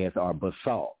Omega heads are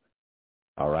basalt.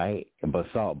 All right? And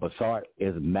basalt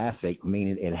is massive,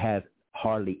 meaning it has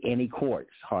hardly any quartz,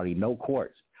 hardly no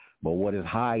quartz. But what is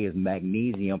high is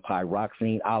magnesium,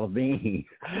 pyroxene, olivine.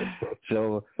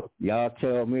 So y'all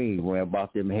tell me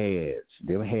about them heads.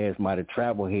 Them heads might have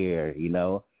traveled here,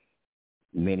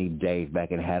 many days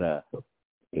back and had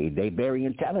they very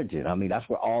intelligent. I mean, that's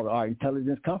where all our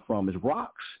intelligence comes from is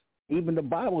rocks. Even the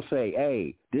Bible say,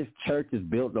 hey, this church is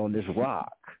built on this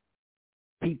rock.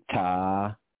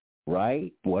 Pita,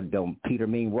 right? What don't Peter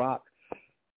mean rock?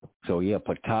 So yeah,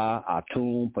 Ptah,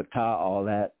 Atum, Ptah, all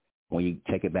that. When you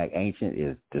take it back ancient,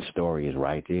 the story is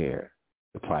right there.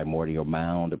 The primordial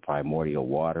mound, the primordial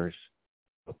waters,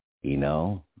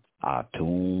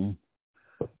 Atum.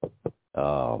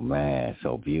 Oh man,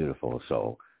 so beautiful.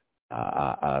 So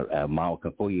Mount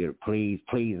Kafuya, please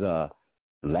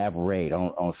elaborate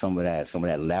on some of that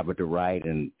labradorite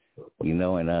and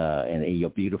your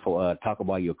beautiful talk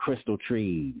about your crystal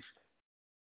trees.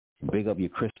 Big up your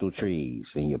crystal trees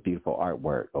and your beautiful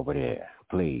artwork over there,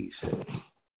 please.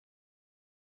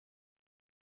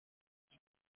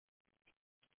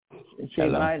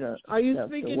 Are you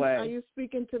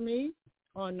speaking to me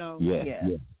or no? Yeah.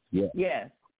 Yes.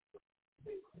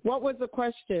 What was the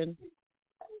question?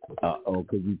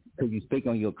 Could you speak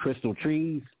on your crystal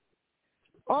trees?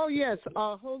 Oh yes.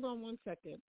 Hold on one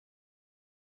second.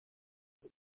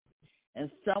 And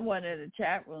someone in the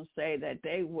chat room say that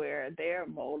they wear their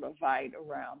Moldavite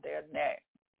around their neck.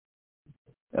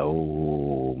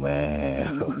 Oh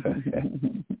man.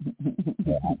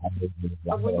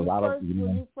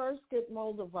 When you first get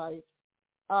Moldavite,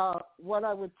 what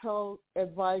I would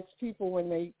advise people when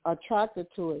they are attracted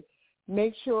to it,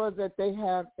 make sure that they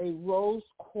have a rose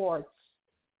quartz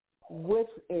with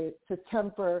it to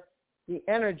temper the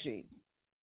energy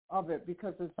of it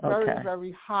because it's very,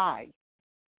 very high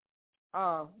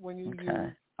when you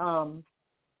use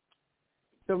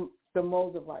the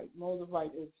Moldavite.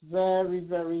 Moldavite is very,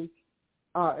 very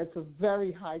it's a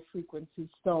very high frequency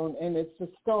stone, and it's the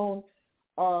stone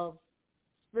of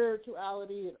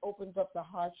spirituality. It opens up the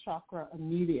heart chakra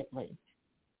immediately.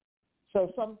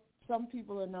 So some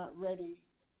people are not ready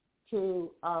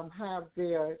to have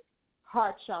their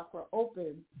heart chakra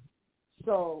open.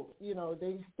 So,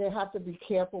 they have to be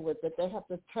careful with it. They have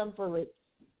to temper it,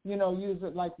 use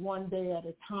it like one day at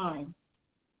a time,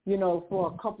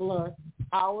 for a couple of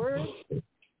hours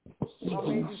or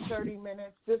maybe 30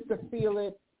 minutes just to feel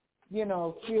it,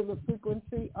 feel the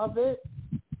frequency of it.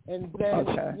 And then,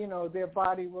 their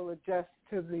body will adjust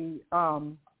to the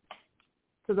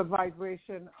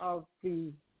vibration of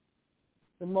the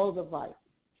Moldavite.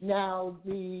 Now,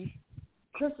 the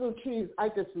crystal trees, I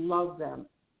just love them.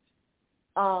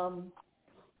 Hold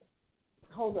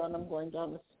on, I'm going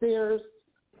down the stairs.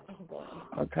 Hold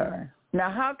on. Okay.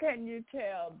 Now, how can you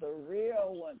tell the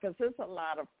real one? Because there's a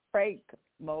lot of fake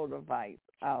Moldavite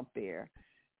out there.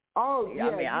 Oh, yeah.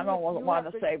 I mean, I don't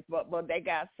want to say, but they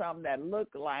got some that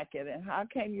look like it. And how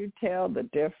can you tell the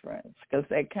difference? Because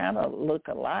they kind of look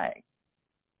alike.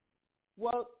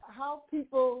 Well, how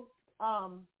people,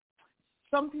 some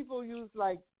people use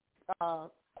like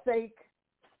fake,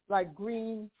 like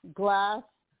green glass,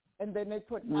 and then they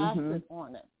put acid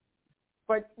on it.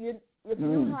 But if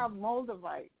you have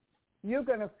Moldavite, you're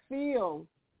going to feel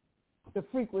the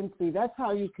frequency. That's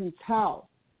how you can tell.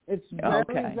 It's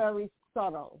very, very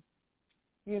subtle,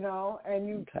 and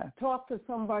you talk to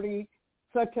somebody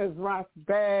such as Ross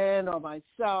Ben or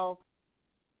myself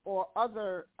or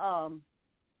other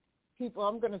people.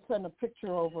 I'm going to send a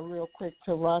picture over real quick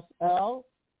to Russ L.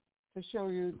 to show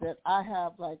you that I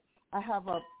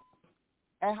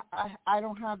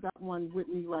don't have that one with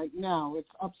me right now.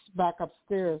 It's back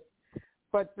upstairs.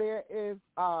 But there is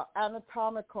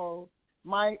anatomical,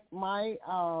 my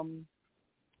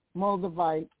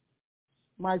Moldavite,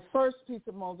 my first piece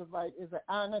of Moldavite is an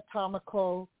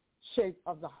anatomical shape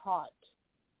of the heart.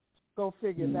 Go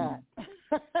figure that.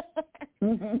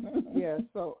 Yeah,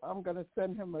 so I'm going to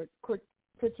send him a quick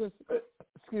picture,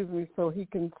 so he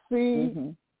can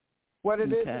see what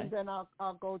it is, and then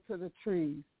I'll go to the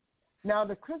trees. Now,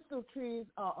 the crystal trees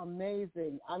are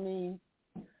amazing. I mean,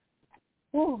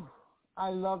 I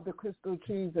love the crystal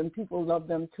trees, and people love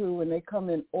them too, and they come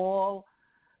in all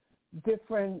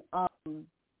different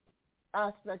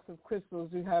aspects of crystals.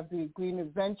 You have the green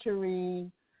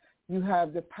aventurine, you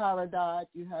have the peridot,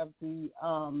 you have the,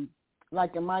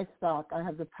 like in my stock, I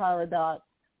have the peridot,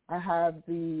 I have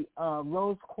the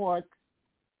rose quartz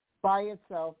by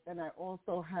itself, and I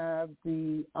also have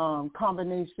the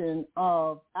combination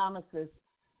of amethyst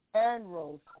and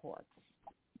rose quartz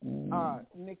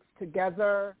mixed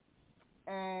together.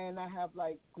 And I have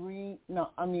like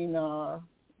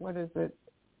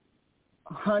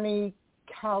honey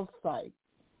calcite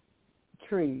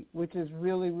tree, which is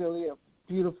really, really a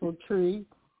beautiful tree.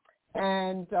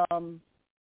 And,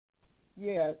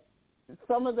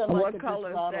 some of them I could just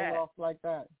rattle off like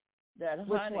that. The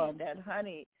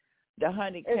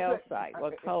honey calcite.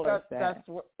 What color is that?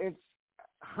 It's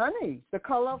honey, the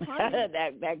color of honey.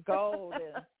 that gold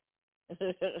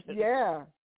is. Yeah.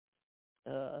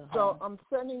 So I'm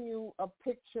sending you a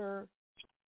picture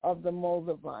of the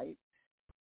moldavite.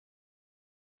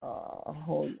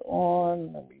 Hold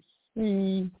on, let me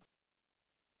see.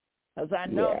 Because I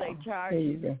know they charge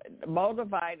you.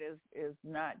 Moldavite is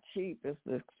not cheap; it's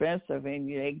expensive, and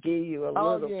they give you a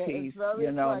little piece.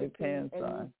 Depends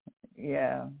on.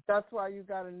 Yeah. That's why you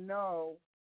got to know.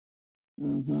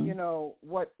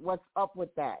 What's up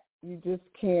with that. You just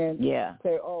can't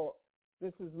say, "Oh,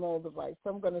 this is moldavite." So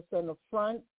I'm going to send the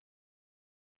front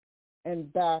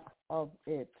and back of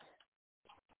it.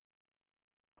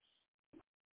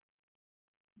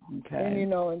 Okay. And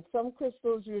in some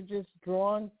crystals, you're just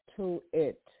drawn to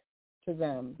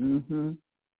them.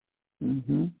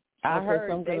 I heard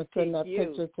so I'm going to send that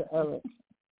picture to Airik.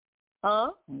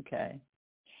 Huh? Okay.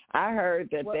 I heard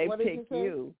that they pick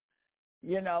you.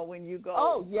 When you go.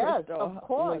 Oh yes, crystal, of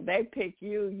course. When they pick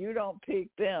you, you don't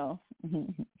pick them.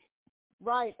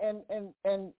 Right,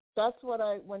 and that's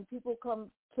what when people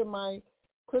come to my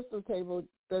crystal table,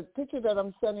 the picture that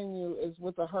I'm sending you is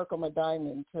with a Herkimer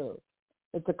diamond too.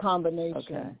 It's a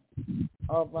combination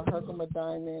of a Herkimer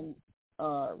diamond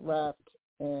wrapped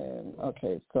in.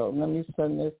 Okay, so let me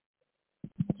send this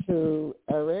to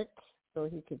Airik so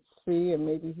he could see, and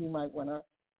maybe he might want to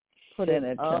put it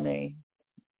up. to me.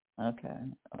 Okay.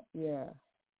 Yeah.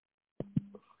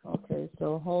 Okay,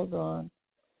 so hold on.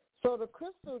 So the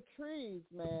crystal trees,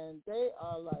 man, they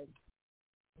are like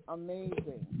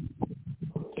amazing.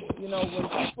 When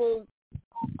people,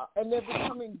 and they're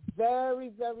becoming very,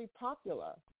 very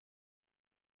popular.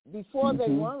 Before they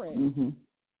weren't,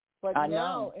 but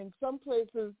now in some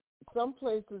places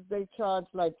they charge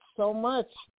like so much.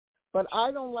 But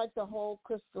I don't like to hold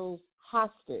crystals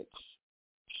hostage.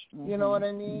 You know what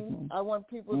I mean? I want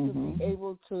people to be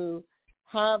able to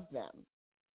have them.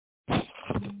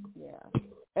 Yeah.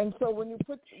 And so when you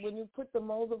put the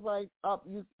moldavite up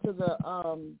to the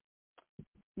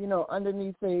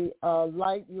underneath a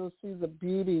light, you'll see the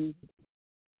beauty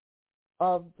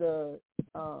of the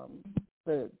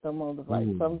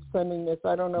moldavite. So I'm sending this.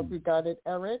 I don't know if you got it,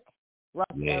 Airik.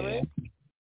 Airik?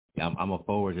 Yeah, I'm gonna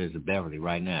forward this to Beverly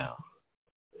right now.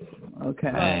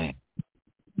 Okay. Right.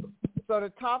 So the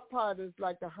top part is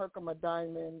like the Herkimer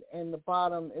diamond, and the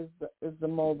bottom is the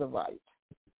moldavite.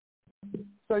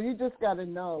 So you just got to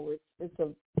know it's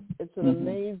an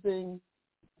amazing.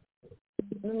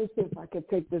 Let me see if I can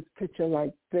take this picture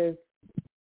like this.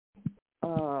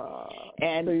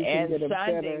 And so you can get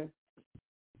Sunday,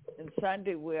 and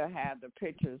Sunday we'll have the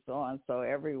pictures on so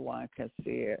everyone can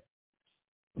see it.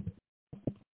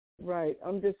 Right.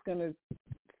 I'm just gonna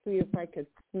see if I could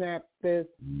snap this.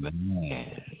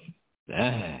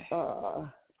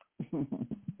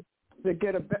 To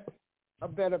get a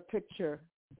better picture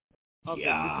of it,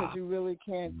 because you really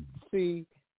can't see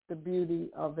the beauty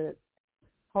of it.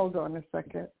 Hold on a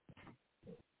second.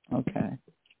 Okay.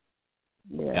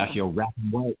 Yeah. That's your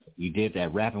wrapping work. You did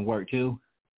that wrapping work too?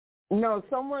 No,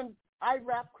 I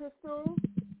wrap crystals,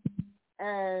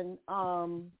 and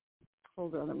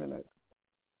hold on a minute.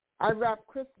 I wrap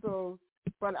crystals,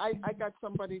 but I got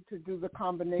somebody to do the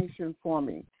combination for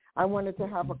me. I wanted to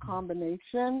have a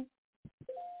combination,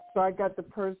 so I got the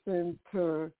person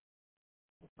to.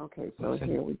 Okay, so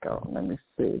here we go. Let me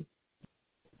see.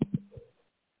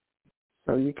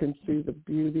 So you can see the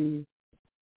beauty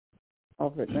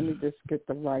of it. Let me just get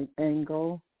the right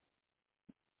angle.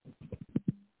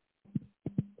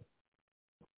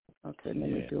 Okay, let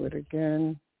me do it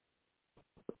again.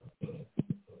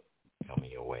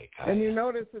 Coming your way, Kaya. And you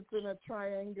notice it's in a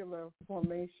triangular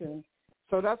formation.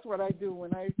 So that's what I do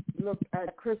when I look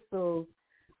at crystals.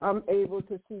 I'm able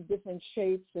to see different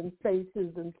shapes and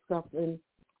faces and stuff in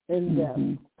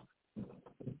them.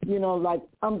 You know, like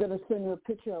I'm going to send you a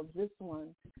picture of this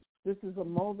one. This is a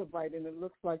moldavite, and it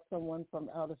looks like someone from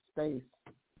outer space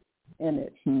in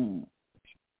it.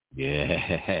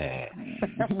 Yeah.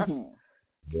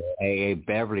 Hey,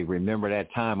 Beverly, remember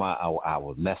that time I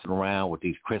was messing around with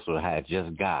these crystals I had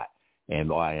just got,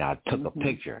 and I took a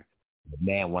picture.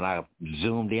 Man, when I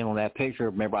zoomed in on that picture,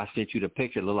 remember I sent you the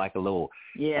picture, it looked like a little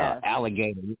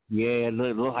alligator. Yeah, it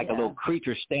looked like a little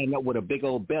creature standing up with a big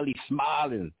old belly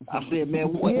smiling. I said,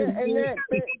 man, what is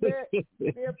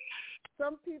this?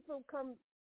 Some people come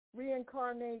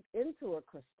reincarnate into a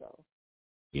crystal.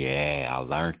 Yeah, I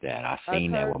learned that. I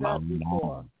seen that with my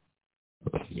before.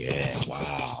 Yeah,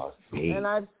 wow. See? And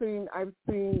I've seen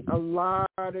a lot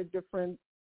of different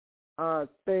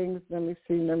things. Let me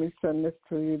send this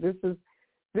to you.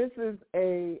 This is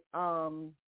a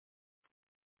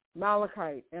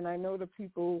malachite, and I know the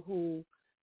people who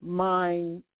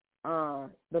mine the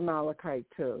malachite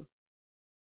too.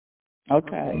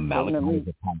 Okay.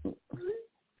 Malachite,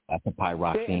 that's a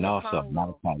pyroxene also.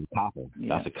 Malachite copper.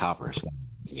 Yeah. That's a copper. So,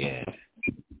 yeah.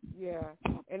 Yeah,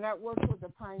 and that works with the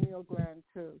pineal gland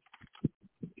too.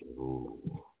 Ooh.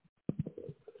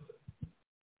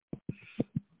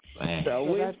 Man. So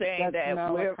we're saying that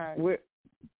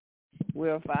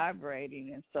we're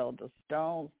vibrating, and so the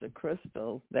stones, the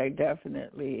crystals, they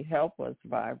definitely help us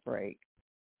vibrate.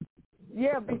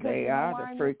 Yeah, because they are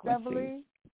the frequencies.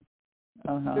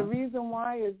 The reason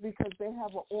why is because they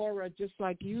have an aura just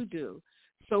like you do.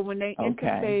 So when they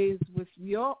interface with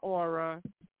your aura,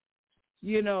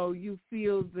 you know, you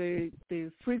feel the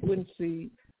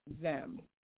frequency them.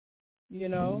 You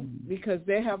know, because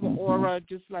they have an aura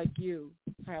just like you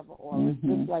have an aura,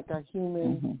 just like a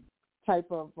human type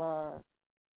of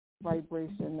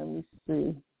vibration. Let me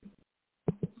see.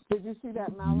 Did you see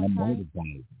that malachite?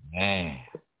 Man,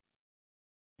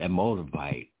 that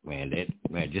motorbike, man.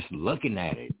 Just looking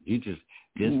at it, you just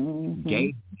gazing.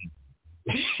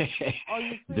 Oh,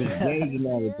 you see just gazing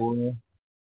at it, boy.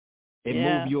 It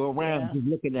moves you around just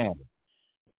looking at it.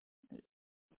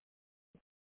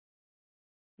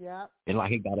 Yeah. It's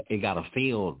like it got a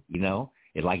feel, you know.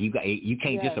 It's like you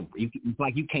can't it's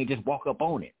like you can't just walk up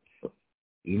on it.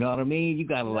 You know what I mean? You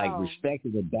gotta like respect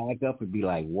it and back up and be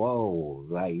like, whoa,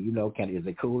 like, you know, is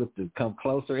it cool if to come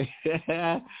closer?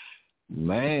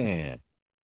 Man.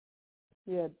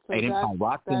 Yeah. So hey, that's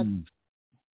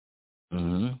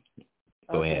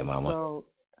Go ahead, Mama. So,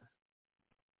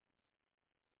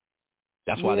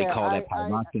 that's why they call that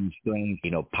pyroxene strange.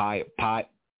 You know,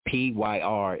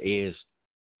 PYR is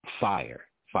fire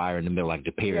in the middle, like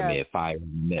the pyramid, fire in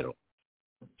the middle.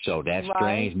 So that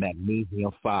strange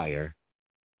magnesium fire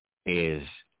is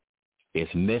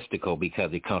mystical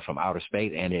because it comes from outer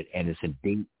space, and it's in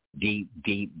deep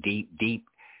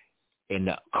in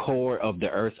the core of the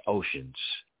Earth's oceans.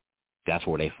 That's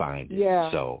where they find it.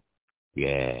 Yeah. So,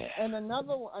 yeah. And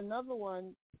another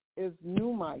one is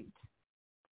pneumite.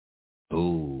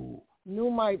 Ooh.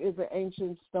 Pneumite is an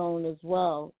ancient stone as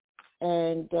well,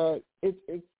 and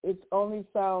it's only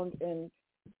found in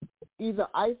either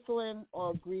Iceland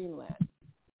or Greenland.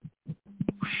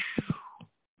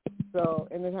 So,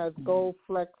 and it has gold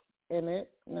flecks in it.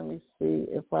 Let me see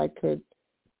if I could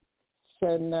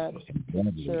send that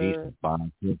picture.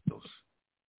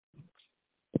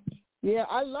 Yeah,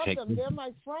 I love them. They're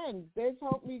my friends. They've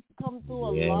helped me come through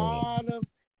a lot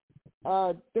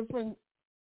of different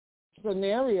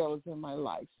scenarios in my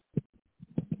life.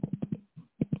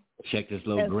 Check this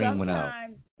little green one out.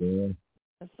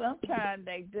 Sometimes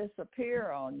they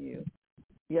disappear on you,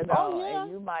 you know,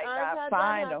 and you might not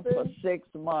find them for 6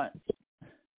 months.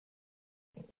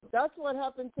 That's what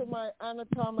happened to my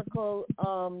anatomical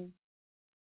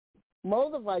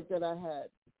moldavite that I had.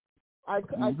 I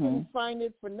couldn't find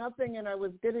it for nothing, and I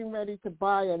was getting ready to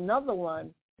buy another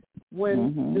one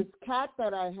when this cat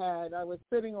that I had, I was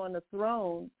sitting on a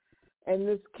throne, and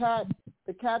this cat,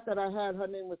 the cat that I had, her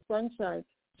name was Sunshine,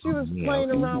 she was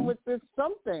playing around with this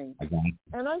something.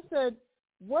 And I said,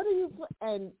 what are you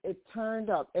and it turned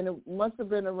up, and it must have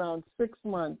been around 6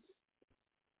 months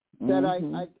that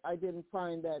I didn't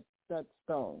find that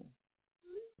stone.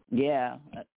 Yeah,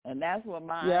 and that's what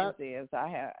mine is.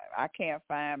 I can't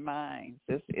find mine.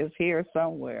 It's here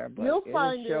somewhere, but you'll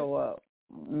find show up.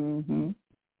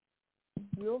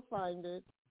 You'll find it.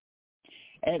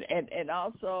 And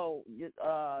also,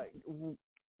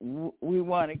 we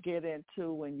want to get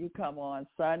into, when you come on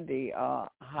Sunday,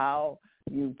 how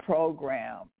you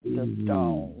program the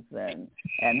stones and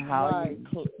how you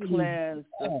cleanse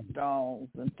the stones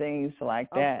and things like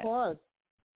that. Of course.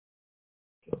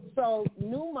 So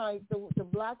pneumite, the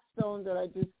black stone that I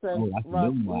just sent,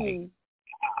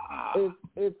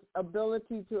 its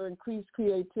ability to increase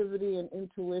creativity and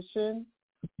intuition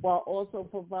while also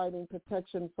providing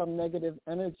protection from negative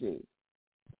energy.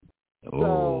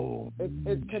 So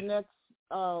it connects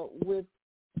with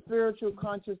spiritual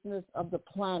consciousness of the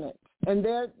planet. And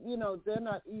they're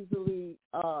not easily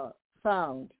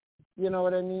found. You know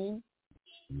what I mean?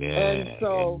 Yeah. And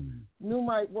so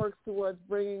Numite works towards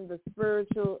bringing the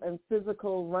spiritual and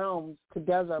physical realms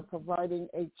together, providing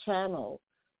a channel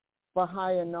for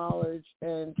higher knowledge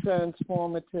and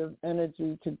transformative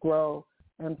energy to grow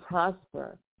and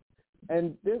prosper.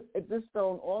 And this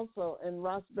stone also, and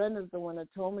Ross Ben is the one that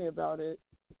told me about it,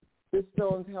 this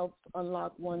stone helps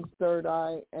unlock one's third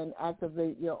eye and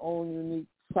activate your own unique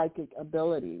psychic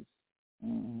abilities.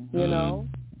 Mm-hmm. You know?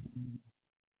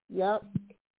 Yep.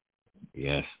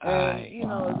 Yes, and,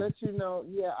 let you know,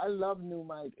 I love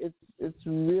Numite. It's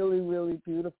really, really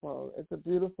beautiful. It's a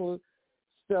beautiful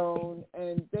stone,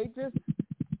 and they just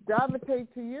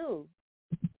gravitate to you.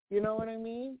 You know what I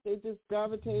mean? They just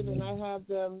gravitate, and I have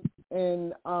them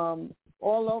in all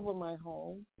over my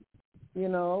home,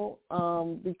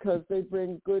 because they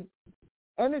bring good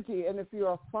energy. And if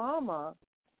you're a farmer,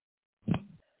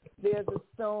 there's a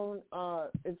stone,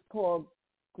 it's called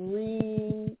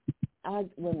green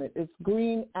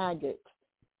agate,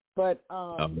 but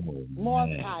moss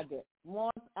agate.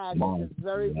 Moss agate is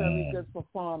very, very good for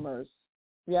farmers.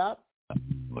 Yep.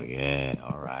 Oh, yeah.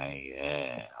 All right.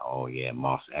 Yeah. Oh, yeah.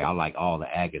 Moss. I like all the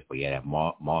agates, but that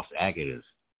moss agate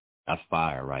that's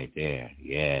fire right there.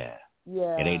 Yeah.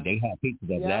 Yeah. And they have people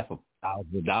that that for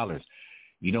thousands of dollars.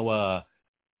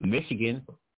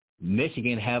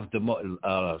 Michigan have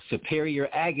the Superior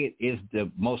agate is the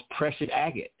most precious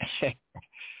agate. Lake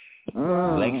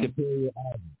Superior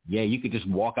agate. Yeah, you could just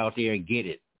walk out there and get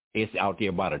it. It's out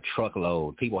there by the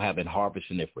truckload. People have been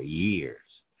harvesting it for years.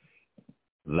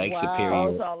 Lake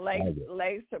Superior. So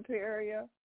Lake Superior?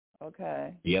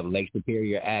 Okay. Yeah, Lake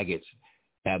Superior agates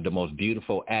have the most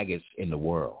beautiful agates in the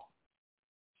world.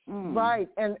 Right.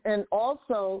 And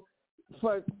also,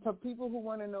 for people who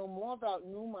want to know more about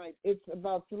Numite, it's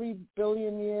about 3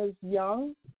 billion years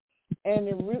young, and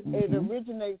it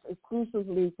originates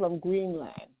exclusively from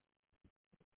Greenland.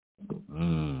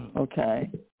 Okay.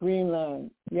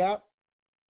 Greenland. Yep.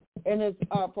 And it's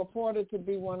purported to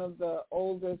be one of the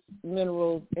oldest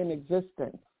minerals in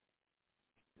existence.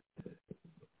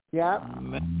 Yep.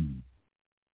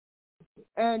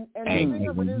 And the thing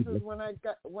of it is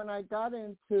when I got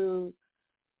into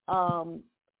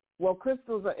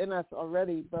crystals are in us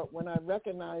already, but when I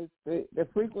recognized the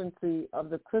frequency of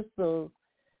the crystals,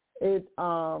 it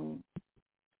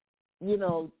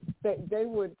they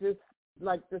would just,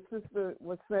 like the Sister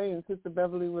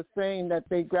Beverly was saying, that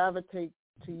they gravitate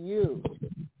to you.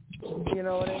 You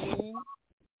know what I mean?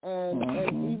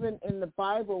 And even in the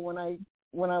Bible, when I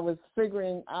was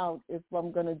figuring out if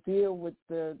I'm going to deal with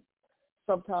the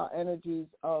subtle energies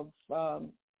of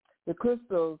the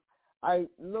crystals, I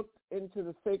looked into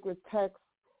the sacred texts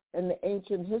and the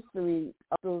ancient history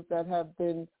of those that have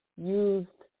been used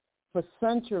for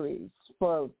centuries,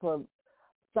 for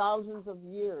thousands of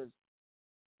years.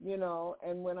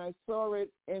 And when I saw it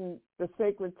in the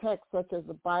sacred texts, such as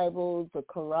the Bible, the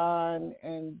Quran,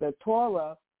 and the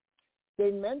Torah, they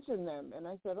mentioned them. And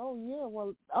I said, oh, yeah,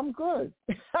 well, I'm good.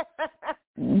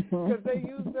 Because they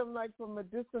use them, like, for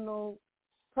medicinal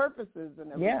purposes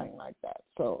and everything like that.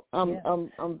 So I'm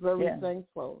very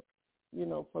thankful,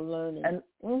 for learning. And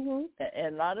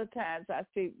a lot of times I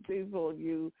see people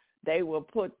they will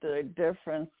put the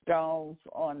different stones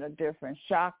on the different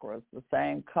chakras, the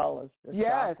same colors,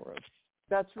 chakras.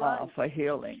 That's right. For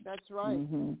healing. That's right.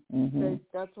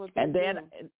 That's what they do. Then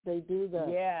they do that.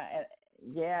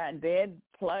 Yeah, and then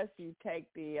plus you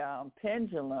take the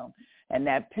pendulum, and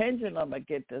that pendulum will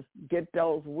get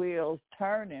those wheels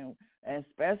turning, and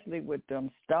especially with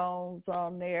them stones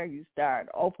on there, you start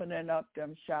opening up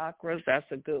them chakras. That's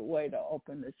a good way to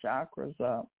open the chakras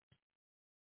up.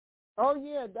 Oh,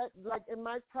 yeah, that, like, in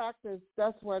my practice,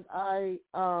 that's what I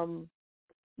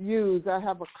use. I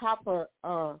have a copper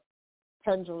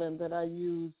pendulum that I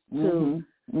use to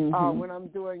when I'm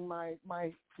doing my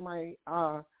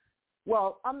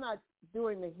I'm not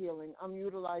doing the healing. I'm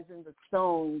utilizing the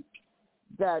stones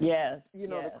that,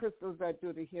 the crystals that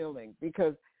do the healing,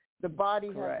 because the body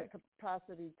has the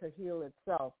capacity to heal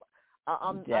itself. I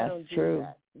don't do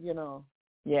that,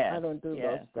 I don't do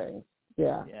those things.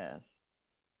 Yeah. Yes.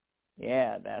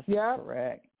 Yeah, that's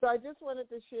correct. So I just wanted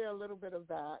to share a little bit of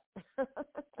that.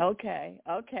 Okay.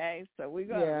 So we're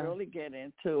going to really get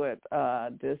into it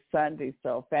this Sunday.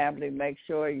 So family, make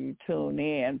sure you tune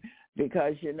in,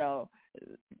 because,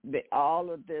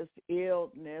 all of this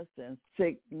illness and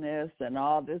sickness and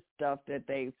all this stuff that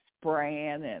they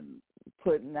spraying and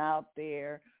putting out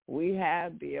there, we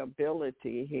have the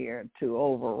ability here to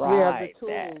override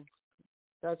that.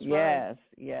 That's right.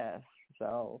 Yes.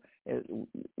 So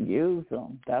use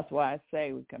them. That's why I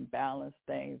say we can balance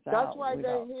things out. That's why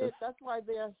they're here. That's why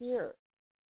they're here.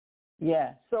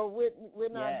 Yes. So we're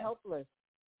not helpless.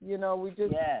 We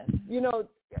just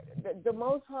the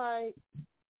Most High.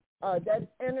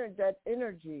 That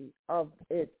energy of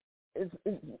it is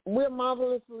we're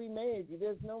marvelously made.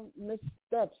 There's no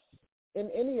missteps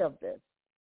in any of this.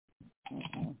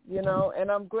 And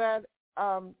I'm glad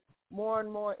more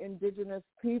and more indigenous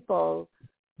people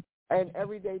and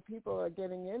everyday people are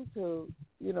getting into,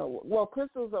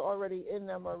 crystals are already in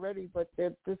them already, but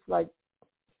they're just like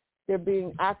they're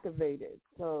being activated.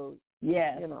 So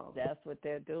that's what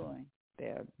they're doing.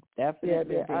 They're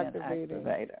definitely being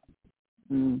activated.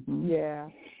 Mm-hmm. Yeah,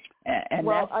 and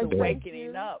that's the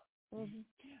wakening up. Mm-hmm.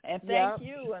 And thank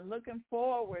you, and looking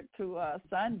forward to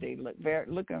Sunday.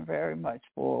 Looking very much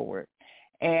forward.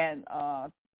 And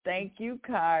thank you,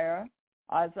 Kyra.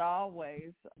 As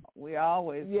always, we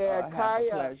always have a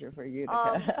pleasure for you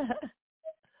to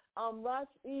come. Ross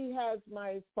E. has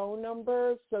my phone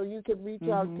number, so you can reach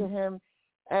out to him,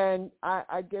 and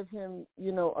I give him,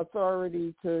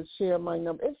 authority to share my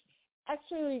number. It's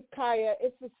actually, Kaya,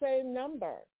 it's the same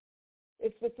number.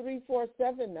 It's the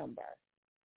 347 number.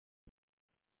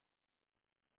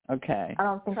 Okay. I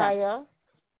don't think Kaya?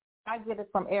 I get it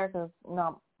from Airik.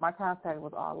 No, my contact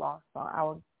was all lost, so I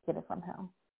will get it from him.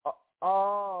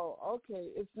 Oh, okay.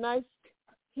 It's nice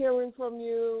hearing from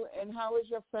you. And how is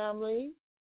your family?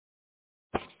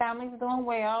 Family's doing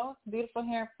well. Beautiful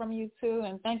hearing from you, too.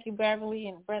 And thank you, Beverly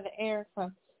and Brother Airik,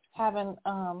 for having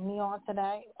me on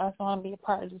today. I just want to be a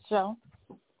part of the show.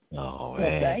 Oh,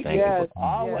 thank you. Yes,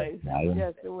 always.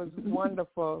 Yes, it was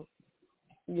wonderful.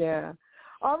 Yeah.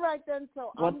 All right, then.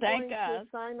 So I'm going to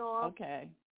sign off.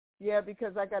 Okay. Yeah,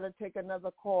 because I got to take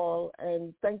another call.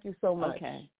 And thank you so much.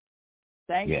 Okay.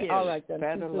 Thank you. All right, then.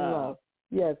 Better love.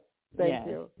 Yes, thank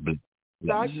you.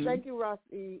 Mm-hmm. Thank you, Ross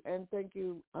E., and thank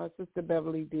you, Sister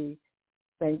Beverly D.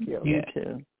 Thank you. You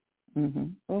too.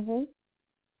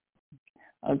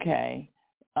 Okay.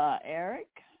 Airik,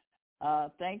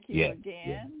 thank you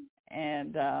again.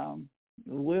 And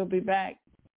we'll be back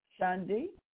Sunday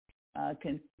to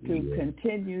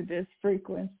continue this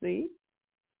frequency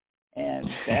and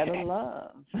better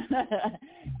love.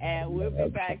 And we'll be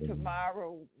back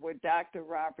tomorrow with Dr.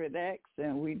 Robert X,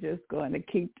 and we're just going to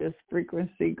keep this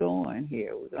frequency going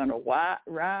here. We're going to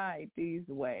ride these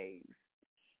waves.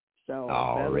 So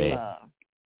better love.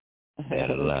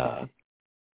 Better love.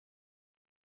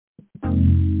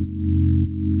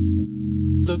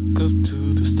 Look up to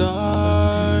the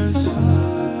stars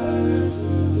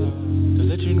to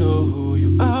let you know who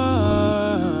you are.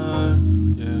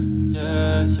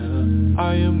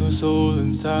 I am the soul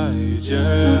inside,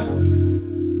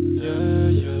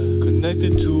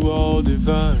 connected to all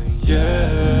divine,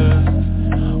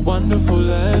 wonderful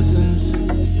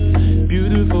lessons,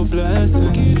 beautiful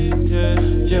blessings,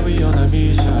 we on a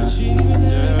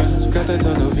mission, got that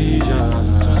tunnel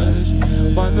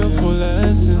vision, wonderful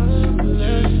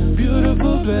lessons,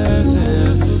 beautiful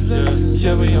blessings,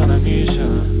 we on a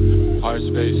mission, our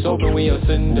space open, we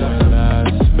ascend, I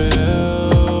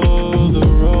smell the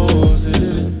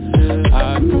roses,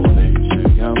 I know nature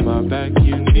got my back,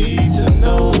 you need to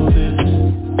know this,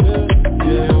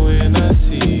 when I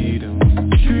see them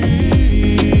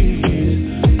trees,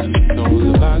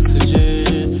 dose of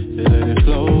oxygen, they let it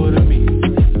flow to me,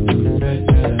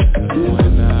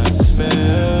 when I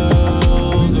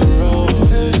smell the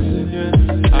roses,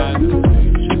 I know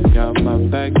nature got my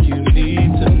back, you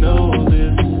need to know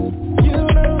this,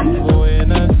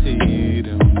 when I see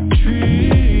them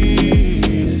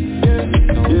trees,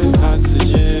 dose of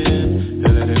oxygen,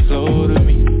 they let it flow to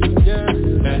me,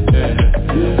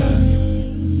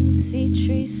 See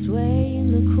trees sway in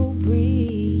the cool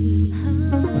breeze.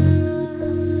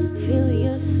 Feel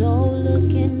your soul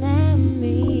looking at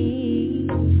me.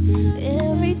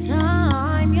 Every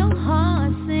time your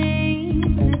heart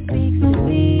sings, it speaks to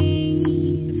me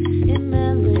in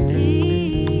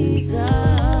melodies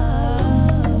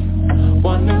of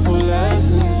wonderful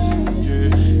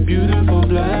lessons, beautiful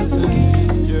blessings,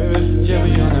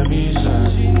 we on a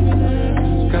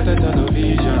mission, got that tunnel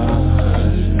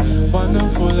vision,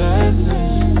 wonderful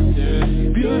lessons,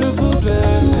 beautiful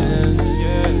blessings,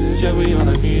 we on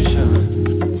a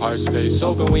mission, our space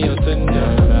open, we ascend,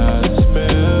 I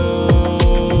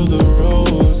smell the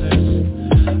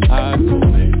roses, I know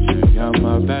nature got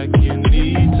my back, you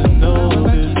need to know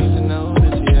this, and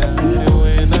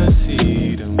when I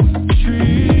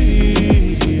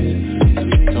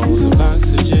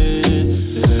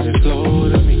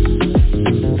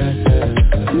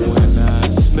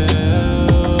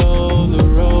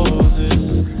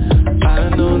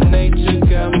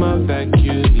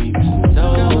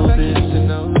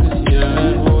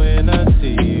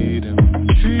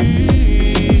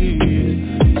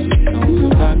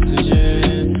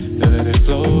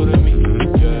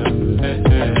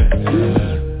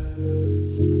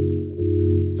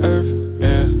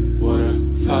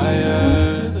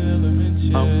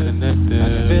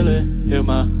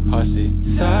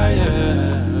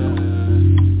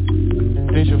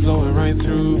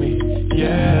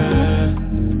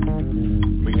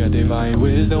divine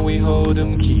wisdom, we hold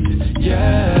them keys.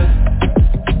 Yeah.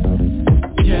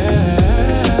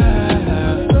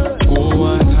 Go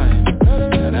one time,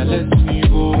 and that lets me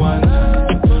go one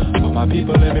time. For my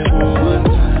people, let me go one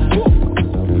time.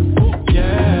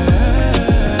 Yeah.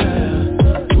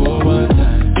 Go one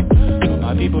time, for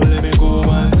my people, let me go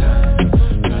one time.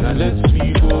 And that lets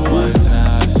me go one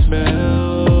time. I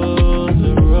smell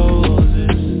the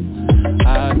roses.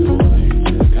 I probably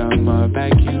got my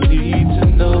back, you need to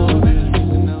know this.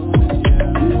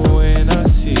 When I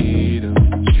see them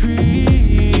trees,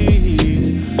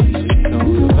 sweet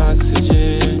notes of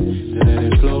oxygen, then let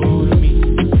it flow to me.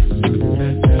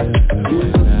 When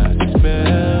I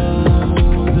smell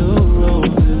the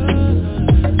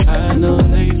roses, I know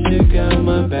nature got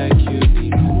my back, you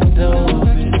need to know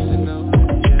this.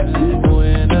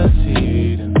 When I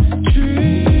see them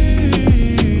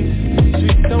trees,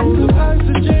 sweet notes of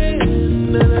oxygen,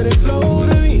 then let it flow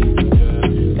to me.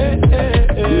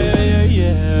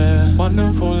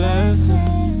 Wonderful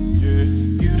lesson, yeah.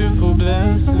 Beautiful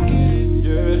blessing,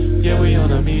 yeah. Yeah, we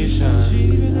on a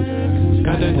mission,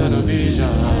 got that tunnel vision,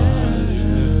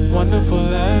 yeah. Wonderful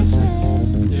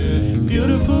lesson, yeah.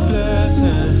 Beautiful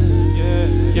blessing, yeah.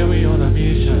 Yeah, we on a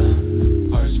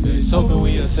mission, our space open,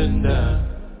 we ascend down.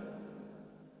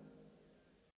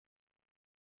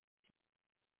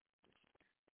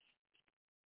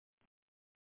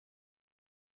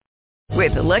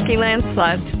 With the Lucky Land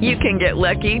Slots, you can get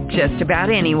lucky just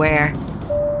about anywhere.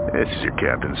 This is your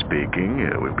captain speaking.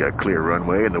 We've got clear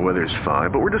runway and the weather's fine,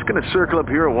 but we're just going to circle up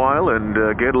here a while and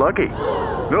get lucky.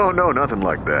 No, nothing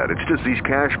like that. It's just these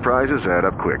cash prizes add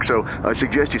up quick. So I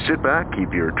suggest you sit back,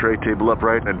 keep your tray table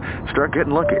upright, and start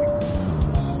getting lucky.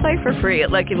 Play for free at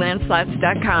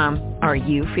LuckyLandSlots.com. Are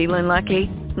you feeling lucky?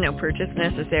 No purchase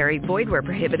necessary. Void where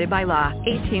prohibited by law.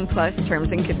 18+ terms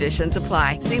and conditions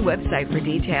apply. See website for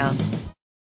details.